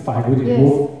satisfied? Would it Yes.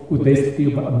 work? Would they still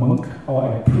be a monk or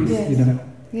a priest, Yes.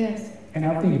 Yes. And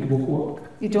I think it would work.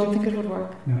 You don't think it would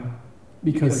work? No,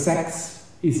 because sex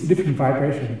is different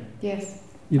vibration. Yes.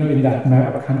 In that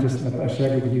map of consciousness that I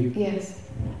shared with you. Yes.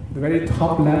 The very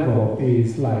top level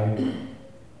is like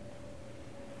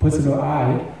personal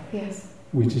I, Yes.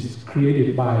 which is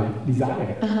created by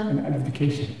desire Uh-huh. and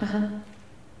identification,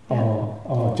 Uh-huh.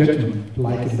 or judgment,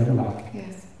 like Yes. and don't like.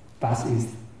 Yes. That is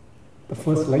the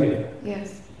first layer. Yes.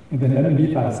 And then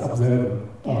underneath that is observer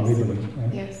or Yes. labeling.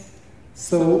 Right? Yes.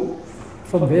 So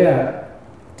from there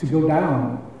to go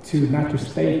down to natural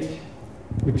state,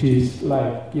 which is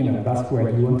like, that's where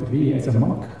you want to be as a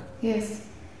monk. Yes.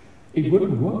 It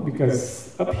wouldn't work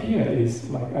because up here is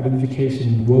like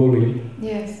identification, worry.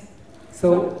 Yes. So,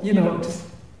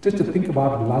 just to think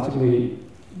about it logically,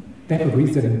 there's a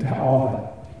reason to all that,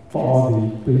 for all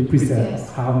the precepts,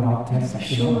 Yes. how not to have sex,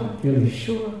 Sure. really,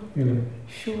 Sure. really.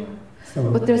 Sure. So,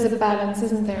 But there's a balance,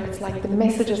 isn't there? It's like the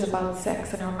messages about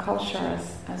sex in our culture,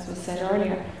 as was said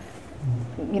earlier,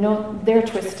 they're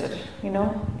twisted,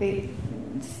 The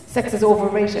sex is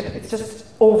overrated. It's just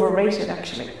overrated,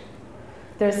 actually.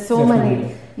 There's so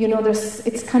Definitely. many,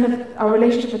 it's kind of, our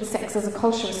relationship with sex as a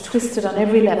culture is twisted on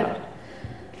every level.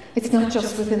 It's not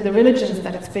just within the religions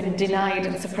that it's been denied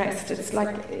and suppressed. It's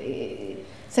like,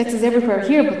 sex is everywhere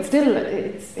here, but still,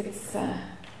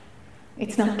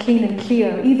 it's not clean and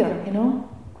clear either,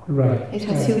 right. It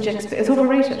has yeah. huge, it's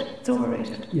overrated. It's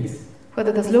overrated. Yes.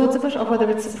 Whether there's loads of it or whether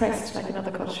it's suppressed, like in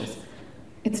other cultures.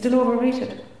 It's still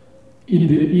overrated. In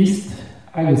the East,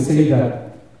 I would say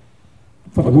that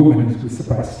for the women it was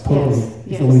suppressed totally. Yes,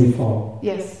 It's yes. only for,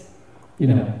 Yes.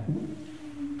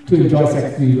 to enjoy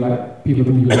sex, you like people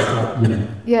to be like,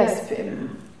 Yes.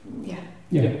 Yeah.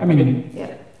 Yeah, I mean,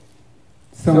 Yeah.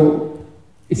 so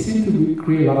it seems to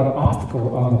create a lot of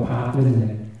obstacle on the path, doesn't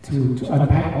it? To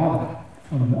unpack all that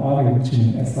from all the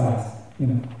religion as far as,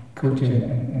 culture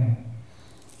and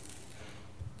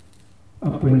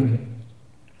upbringing.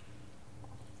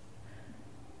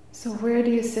 So where do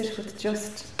you sit with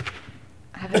just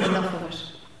having enough of it?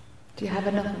 Do you have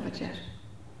enough of it yet?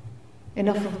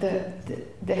 Enough of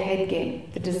the head game,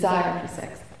 the desire for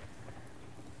sex?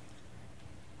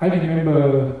 I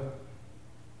remember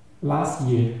not last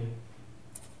year,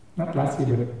 but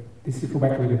this is go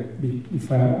back a little bit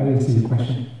before I didn't see the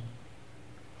question.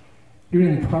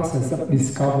 During the process of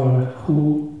discover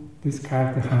who this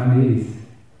character Han is,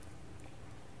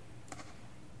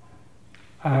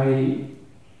 I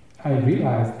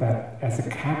realized that as a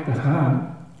character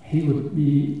Han, he would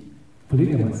be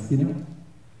polygamous,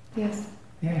 Yes.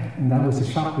 Yeah, and that was a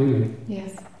shock, really.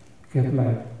 Yes. Because,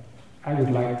 I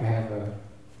would like to have a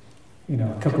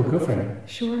couple girlfriend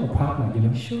Sure. or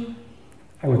partner, Sure.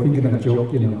 I was thinking of a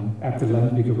joke, after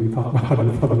lunch, because we talked about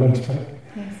it for the lunch break.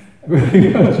 Yes. I was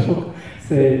thinking of a joke,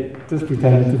 say, just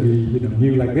pretend to be,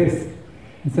 new like this.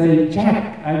 And say,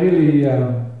 Jack, I really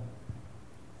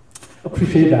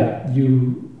appreciate that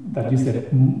you said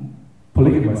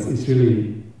polygamous is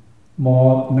really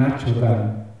more natural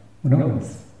than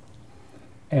monogamous.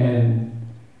 And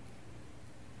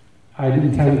I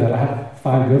didn't tell you that I have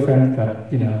 5 girlfriends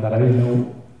that, that I didn't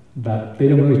know, that they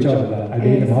don't know each other, that I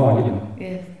dated them all,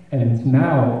 Yes. And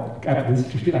now, after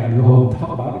this retreat, I can go home and talk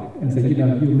about it and say,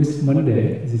 you missed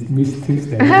Monday, this is missed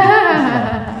Tuesday.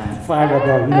 5 of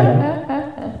them,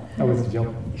 That was a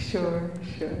joke. Sure.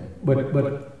 But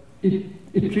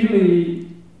it really,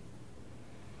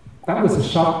 that was a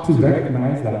shock to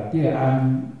recognize that,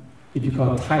 if you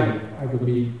call it type, I would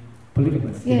be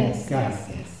polygamous. Yes. Guys.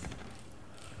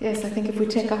 Yes, I think if we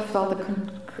take off all the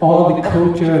all the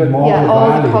culture and moral all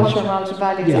values. the culture and moral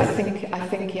values, Yes. I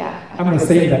think, yeah. I'm not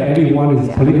saying that everyone is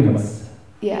polygamous.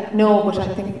 Yeah, no, but I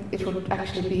think it would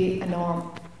actually be a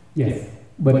norm. Yes,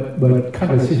 but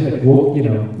conversation at work,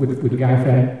 with guy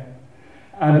friend.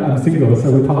 I'm single, so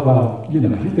we talk about,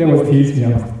 they always tease me,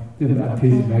 I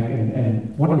tease him back,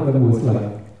 and one of them was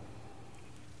like,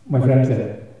 my friend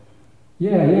said,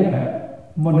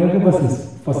 monogamous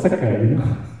is for sucker,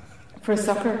 For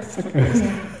soccer? Sucker.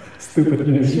 Stupid,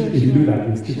 if you do that,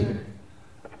 you're stupid.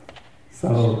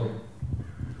 So,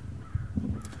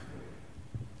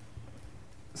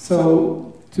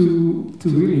 So to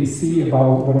really see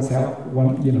about oneself,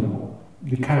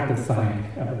 the character side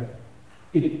of it,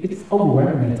 it's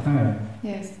overwhelming at times.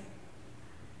 Yes.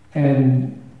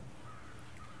 And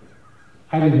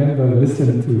I remember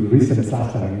listening to recent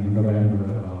sastra in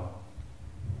November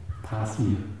past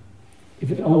year. It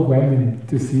was overwhelming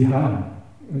to see how,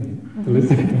 to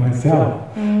listen to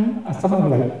myself. Someone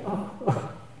like,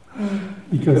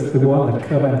 because the one that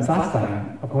cover and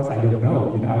sastra, of course I don't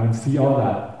know, I don't see all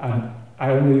that. And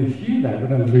I only hear that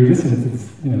when I re-listen to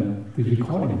the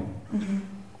recording.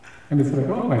 And it's like,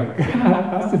 oh my God,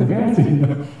 that's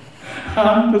embarrassing.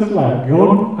 I'm just like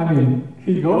going,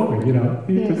 he goes for it,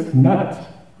 he's just nuts.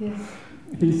 Yes.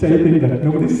 He say things that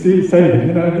nobody sees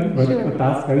saying, but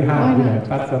that's very hard,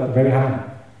 that's very hard.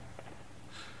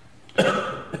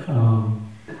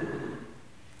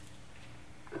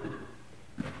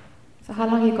 So how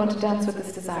long are you going to dance with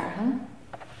this desire, huh?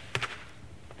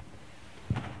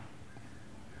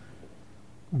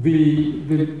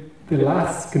 The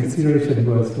last consideration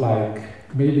was like,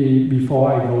 maybe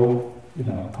before I go,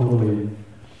 totally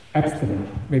abstinent,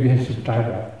 maybe I should try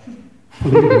that.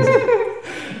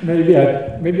 maybe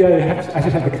I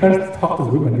should have the courage to talk to the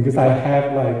women, because I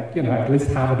have at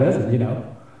least half a dozen,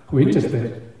 who are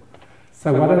interested.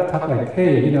 So what I talk like,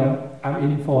 hey, I'm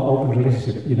in for open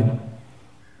relationship,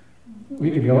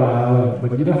 we could go out,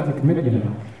 but you don't have to commit,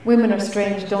 Women are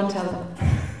strange, don't tell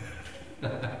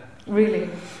them. Really.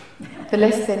 The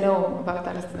less they know about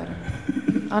that is the better.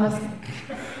 Honestly.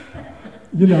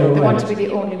 They want to be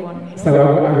the only one. So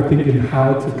I was thinking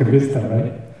how to convince them,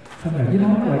 right? So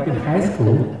I'm like, in high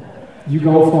school, you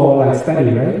go for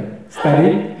study, right?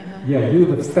 Study? Yeah, you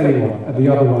the study one, and the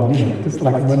other one, just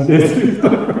like Mondays.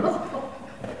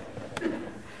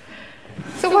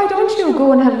 So why don't you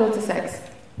go and have loads of sex?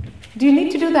 Do you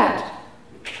need to do that?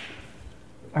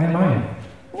 I might.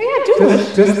 Yeah, do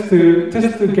it.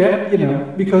 Just to get,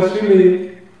 because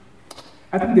really,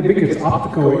 I think the biggest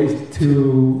obstacle is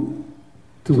to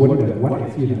wonder, what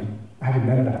if, I haven't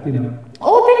done that,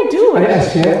 Oh, then do it.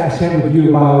 I shared with you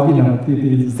about,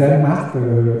 the Zen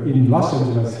master in Los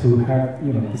Angeles who had,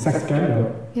 the sex scandal,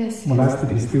 molested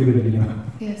his student,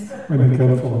 when they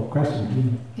go for a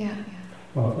question, Yeah.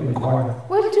 Well, inquire.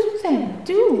 Well, do then.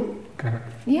 Do. Okay.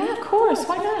 Yeah, of course.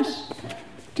 Why not?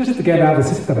 Just to get out of the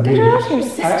system. Get out of your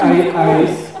system,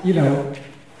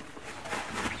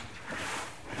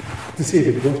 to see if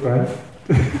it works, right?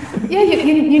 Yeah,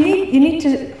 you need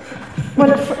to.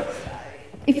 Well,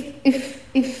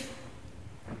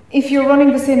 if you're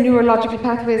running the same neurological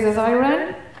pathways as I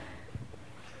ran,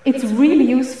 it's really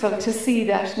useful to see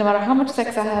that no matter how much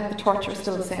sex I have, the torture is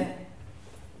still the same.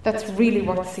 That's really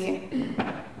worth seeing.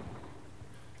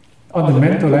 On the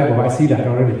mental level, I see that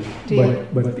already.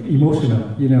 But the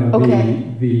emotional,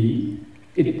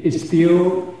 it's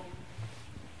still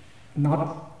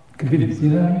not convinced,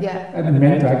 Yeah. And the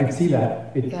mental, I can see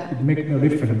that. It makes no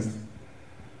difference.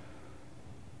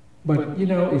 But,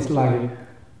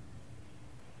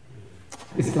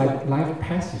 it's like life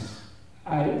passes.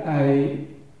 I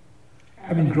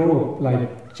grow up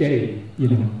like Jay,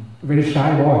 very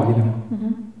shy boy,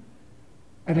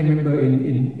 I remember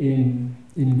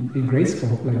in grade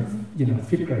school,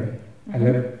 fifth grade, I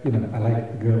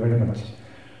like the girl very much,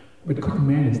 but couldn't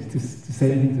manage to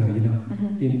say anything to her,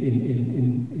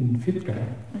 in fifth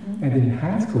grade. And in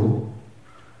high school,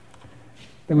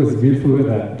 there was a beautiful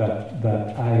girl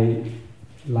that I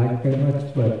liked very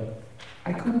much, but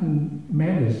I couldn't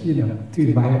manage, to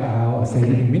invite her out or say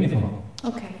anything meaningful.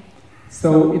 Okay.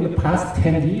 So in the past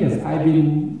 10 years, I've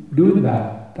been doing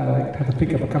that. I have to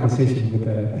pick up a conversation with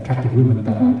an attractive woman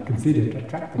that I considered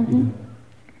attractive,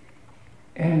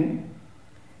 And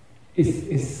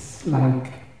it's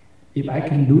like, if I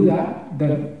can do that,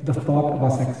 then the thought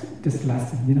about sex just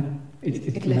lessens,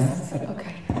 It lessens.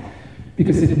 Okay.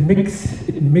 Because it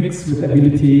mixes with the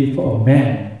ability for a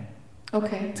man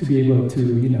to be able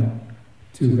to,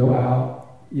 to go out,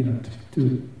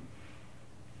 to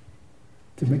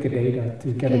make a date or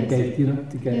to get a date,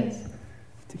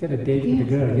 to get a date with a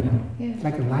girl,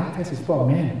 like a life passage for a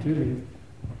man, really.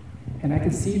 And I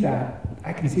can see that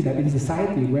in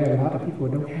society where a lot of people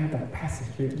don't have that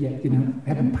passage yet,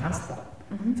 haven't passed that.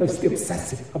 So it's still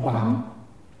obsessive about,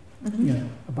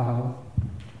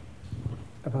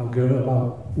 about girl,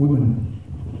 about women.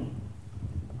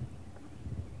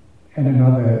 And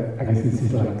another, I guess this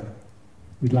is like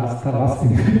the last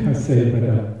thing I say, but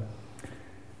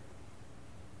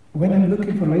when I'm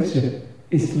looking for a relationship,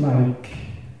 it's like,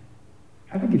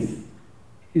 I think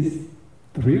it's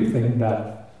the real thing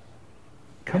that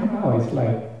come out. It's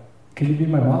like, can you be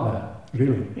my mother?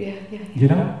 Really? Yeah. You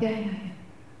know? Yeah.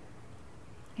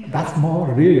 That's more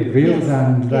real Yes.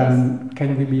 than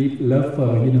can we be loved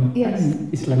for, Yes. I mean,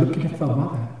 it's like looking at for a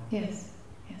mother. Yes.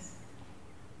 Yes.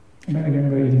 And I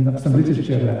remember in some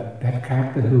literature that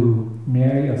character who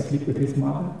marry or sleep with his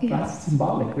mother, Yes. that's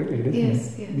symbolic really, isn't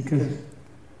Yes, it? yes. Because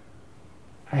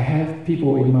I have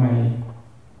people in my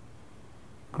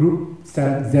group,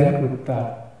 Zen group,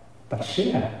 that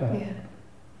share that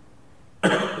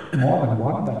more than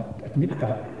one that admit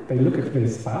that they look at their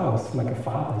spouse like a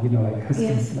father, like a husband,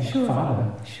 Yes, like sure. a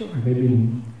father. Sure. And they've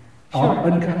been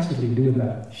Sure. unconsciously doing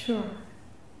that. Sure.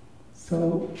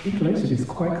 So inclination is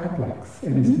quite complex,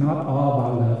 and it's not all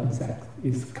about love and sex.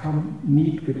 It's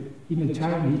need with inner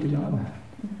child need and all that.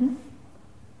 Mm-hmm.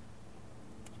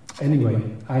 Anyway,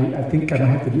 I think I might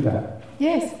have to do that.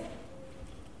 Yes.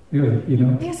 Really,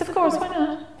 Yes, of course. Why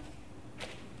not?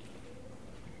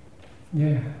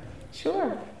 Yeah.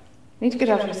 Sure. You need to get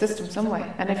out of your system some way.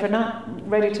 And if you're not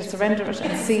ready to surrender it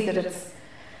and see that it's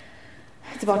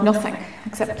about nothing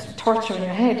except torture in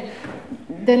your head,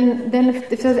 then if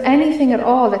there's anything at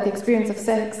all that the experience of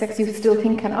sex you still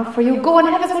think can offer you, go and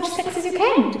have as much sex as you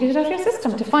can to get it out of your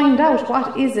system, to find out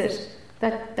what is it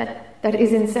that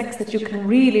is in sex that you can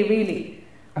really, really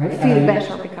feel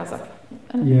better because of.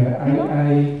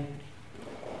 And,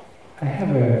 I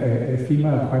have a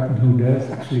female partner who does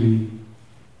actually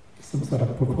some sort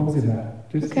of proposing that.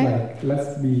 Just like,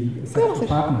 let's be a sexual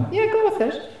partner. Yeah, go with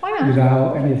it. Why not?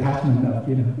 Without any attachment of,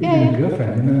 even a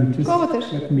girlfriend, just go with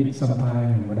it. let's meet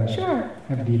sometime and whatever. Sure.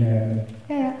 Have dinner.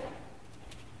 Yeah.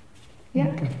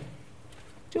 Okay.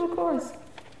 Do a course.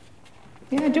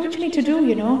 Yeah, do what you need to do,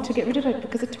 to get rid of it,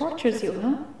 because it tortures you,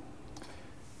 huh?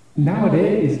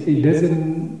 Nowadays, it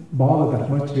doesn't bother that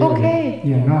much. Really. Okay.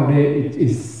 Yeah, nowadays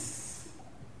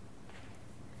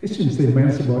it shouldn't say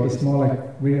manageable, it's more like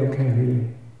really okay, really.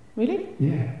 Really?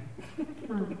 Yeah.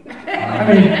 I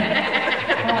mean...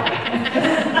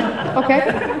 Okay.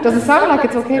 Doesn't sound like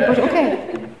it's okay, but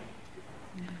okay.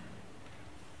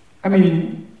 I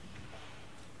mean,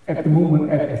 at the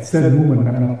moment, at a certain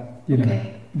moment, I'm not,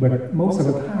 Okay. But most of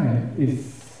the time,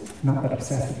 it's not that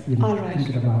obsessive, All right.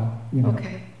 thinking about,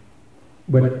 Okay.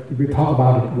 But if we talk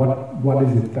about it, what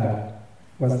is it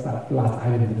what's that last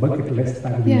item in the bucket list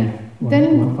that we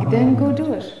Then go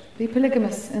do it. Be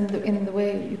polygamous in the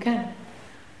way you can.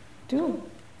 Do.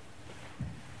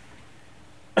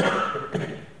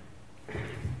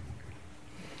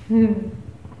 In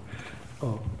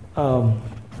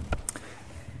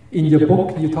your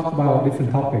book, you talk about a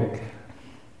different topic.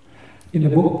 In the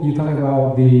book, you talk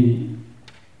about the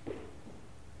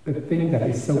thing that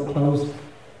is so close,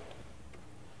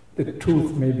 the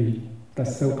truth maybe,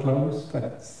 that's so close,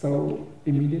 that's so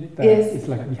immediate, that it's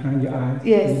like behind your eyes.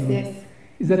 Yes, yes.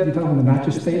 Is that you talk about the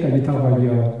natural state, or you talk about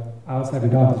your outside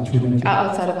without the true nature?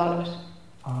 Outside of all of it.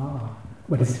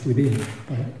 But it's within,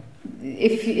 right?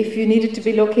 If you need it to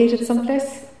be located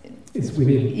someplace, it's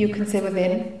within. You can say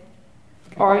within,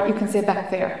 or you can say back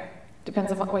there.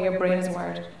 Depends on what way your brain is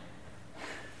wired.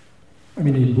 I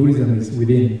mean, in Buddhism, it's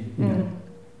within.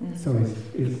 So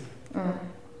it's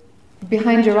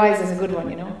behind your eyes is a good one,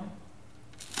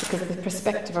 because the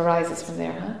perspective arises from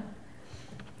there, huh?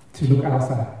 To look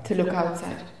outside. To look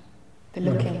outside. The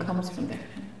looking comes from there.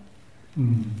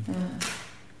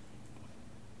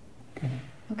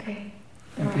 Okay.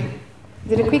 All right.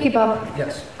 Is it a quickie, Bob?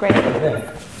 Yes. Great.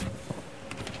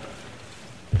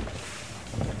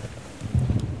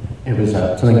 It was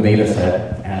something Veda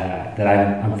said that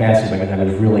I'm fascinated by, because I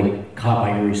was really caught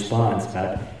by your response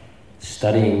about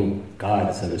studying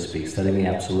God, so to speak, studying the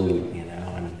absolute, and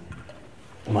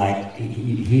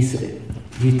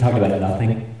he talked about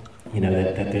nothing,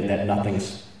 that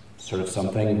nothing's sort of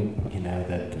something,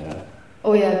 that.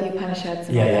 Oh yeah, the Upanishads.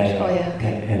 And all that. Oh yeah.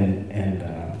 Okay.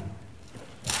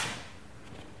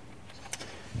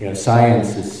 And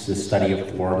science is the study of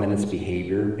form and its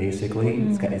behavior, basically.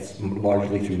 It's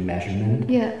largely through measurement.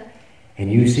 Yeah.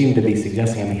 And you seem to be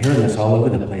suggesting, I'm hearing this all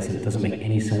over the place, and it doesn't make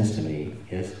any sense to me,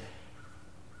 is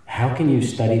how can you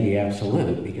study the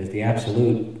absolute? Because the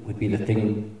absolute would be the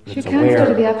thing that's you aware. You can't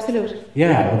study the absolute.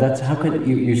 Yeah, well that's, how could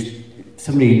you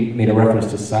somebody made a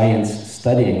reference to science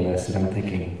studying this, and I'm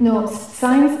thinking... No,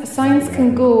 science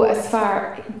can go as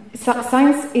far...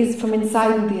 Science is from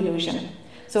inside the illusion.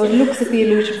 So it looks at the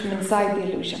illusion from inside the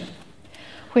illusion.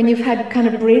 When you've had kind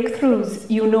of breakthroughs,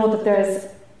 you know that there's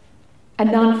a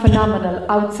non-phenomenal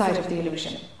outside of the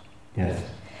illusion. Yes.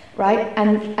 Right?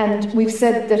 And we've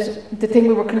said that the thing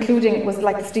we were concluding was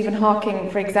like Stephen Hawking,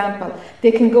 for example.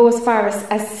 They can go as far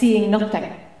as seeing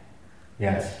nothing.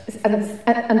 Yes.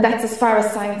 And that's as far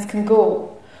as science can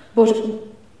go. But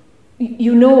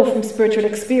you know from spiritual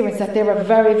experience that there are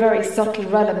very, very subtle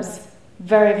realms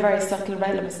very, very subtle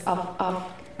realms of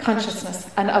consciousness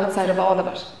and outside of all of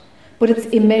it. But it's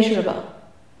immeasurable.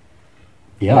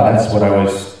 Yeah, that's what I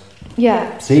was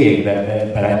Yeah. seeing.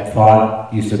 But I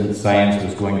thought you said that science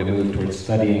was going to move towards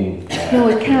studying. No,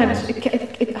 it can't.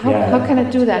 How can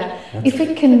it do that? If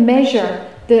it can measure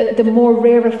the more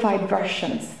rarefied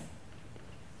versions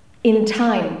in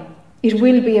time, it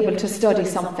will be able to study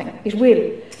something. It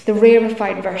will. The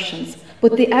rarefied versions.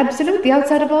 But the absolute, the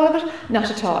outside of all of it, not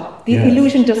at all. The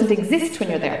illusion doesn't exist when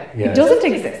you're there. It doesn't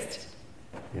exist.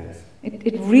 Yes.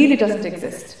 It really doesn't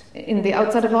exist. In the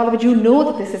outside of all of it, you know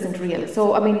that this isn't real.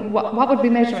 So, I mean, what would be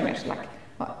measuring it? Like,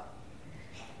 what?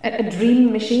 A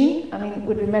dream machine? I mean,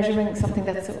 would be measuring something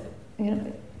that's, you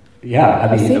know... Yeah,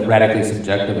 I mean, radically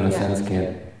subjective in a sense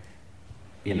can't,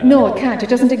 you know... No, it can't. It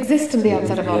doesn't exist in the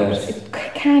outside of all of it.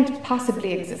 It can't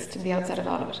possibly exist in the outside of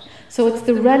all of it. So it's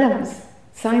the realms.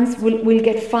 Science will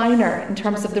get finer in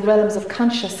terms of the realms of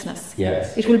consciousness.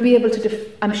 Yes. It will be able to,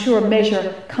 I'm sure,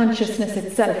 measure consciousness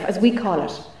itself, as we call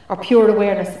it, or pure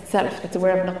awareness itself, that's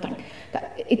aware of nothing.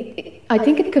 I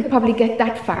think it could probably get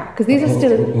that far, because these are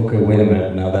still... Okay, wait a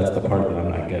minute. Now that's the part that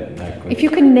I'm not getting that quick. If you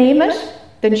can name it,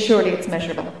 then surely it's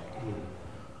measurable.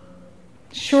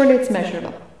 Surely it's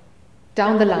measurable.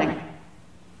 Down the line.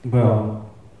 Well...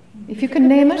 If you can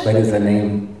name it... But is the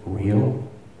name real?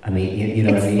 I mean, you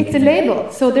know what I mean? It's a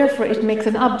label, so therefore it makes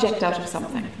an object out of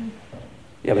something.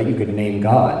 Yeah, but you could name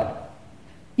God.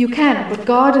 You can, but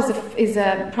God is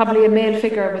probably a male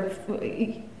figure with...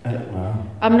 Wow.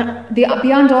 I'm not,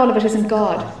 beyond all of it isn't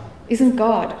God. Isn't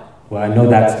God. Well, I know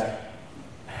that's...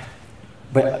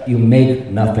 But you make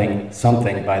nothing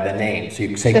something by the name. So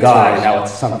you say that's God, right. And now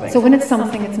it's something. So when it's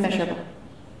something, it's measurable.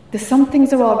 The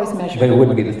somethings are always measurable. But it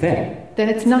wouldn't be the thing. Then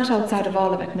it's not outside of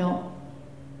all of it, no.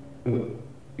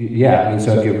 Yeah, I mean,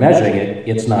 so if you're measuring it,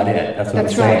 it's not it. That's what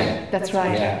I'm saying. That's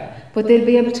right. Yeah. But they'll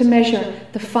be able to measure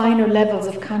the finer levels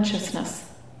of consciousness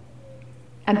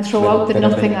and throw out the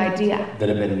nothing idea. That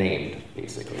have been named,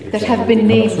 basically. That have been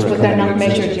named, but they're not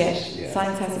measured yet. Yeah.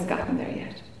 Science hasn't gotten there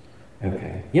yet.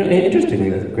 Okay. You know, interestingly,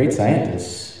 the great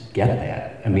scientists get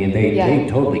that. I mean, they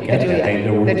totally get that.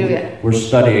 They do, yeah. We're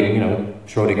studying, you know,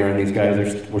 Schrodinger and these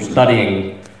guys, we're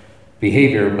studying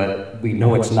behavior, but we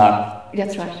know it's not.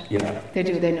 That's right. Yeah. They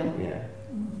do, they know. Yeah.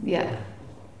 Yeah.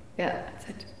 Yeah, that's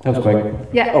it. That was quick.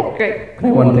 Yeah, great. Can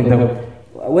I one thing though?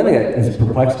 One thing that has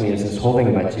perplexed me is this whole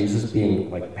thing about Jesus being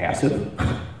like passive.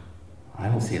 I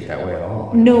don't see it that way at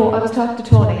all. No, I was talking to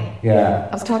Tony. Yeah.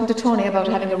 I was talking to Tony about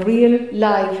having a real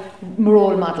live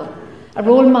role model. A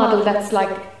role model that's like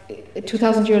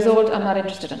 2,000 years old, I'm not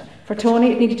interested in. For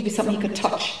Tony, it needed to be something he could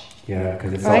touch. Yeah,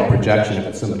 because it's all projection. If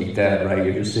it's somebody dead, right?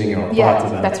 You're just seeing your own thoughts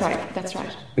about it. That's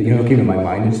right. But you know what came to my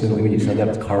mind instantly when you said that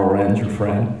was Carl Renz, your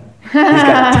friend. He's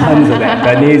got tons of that,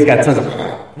 doesn't he? He's got tons of...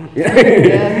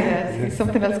 Yes,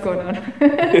 something else going on.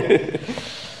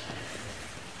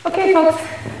 Okay, folks,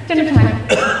 dinner time.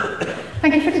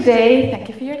 Thank you for today. Thank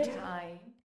you for your time.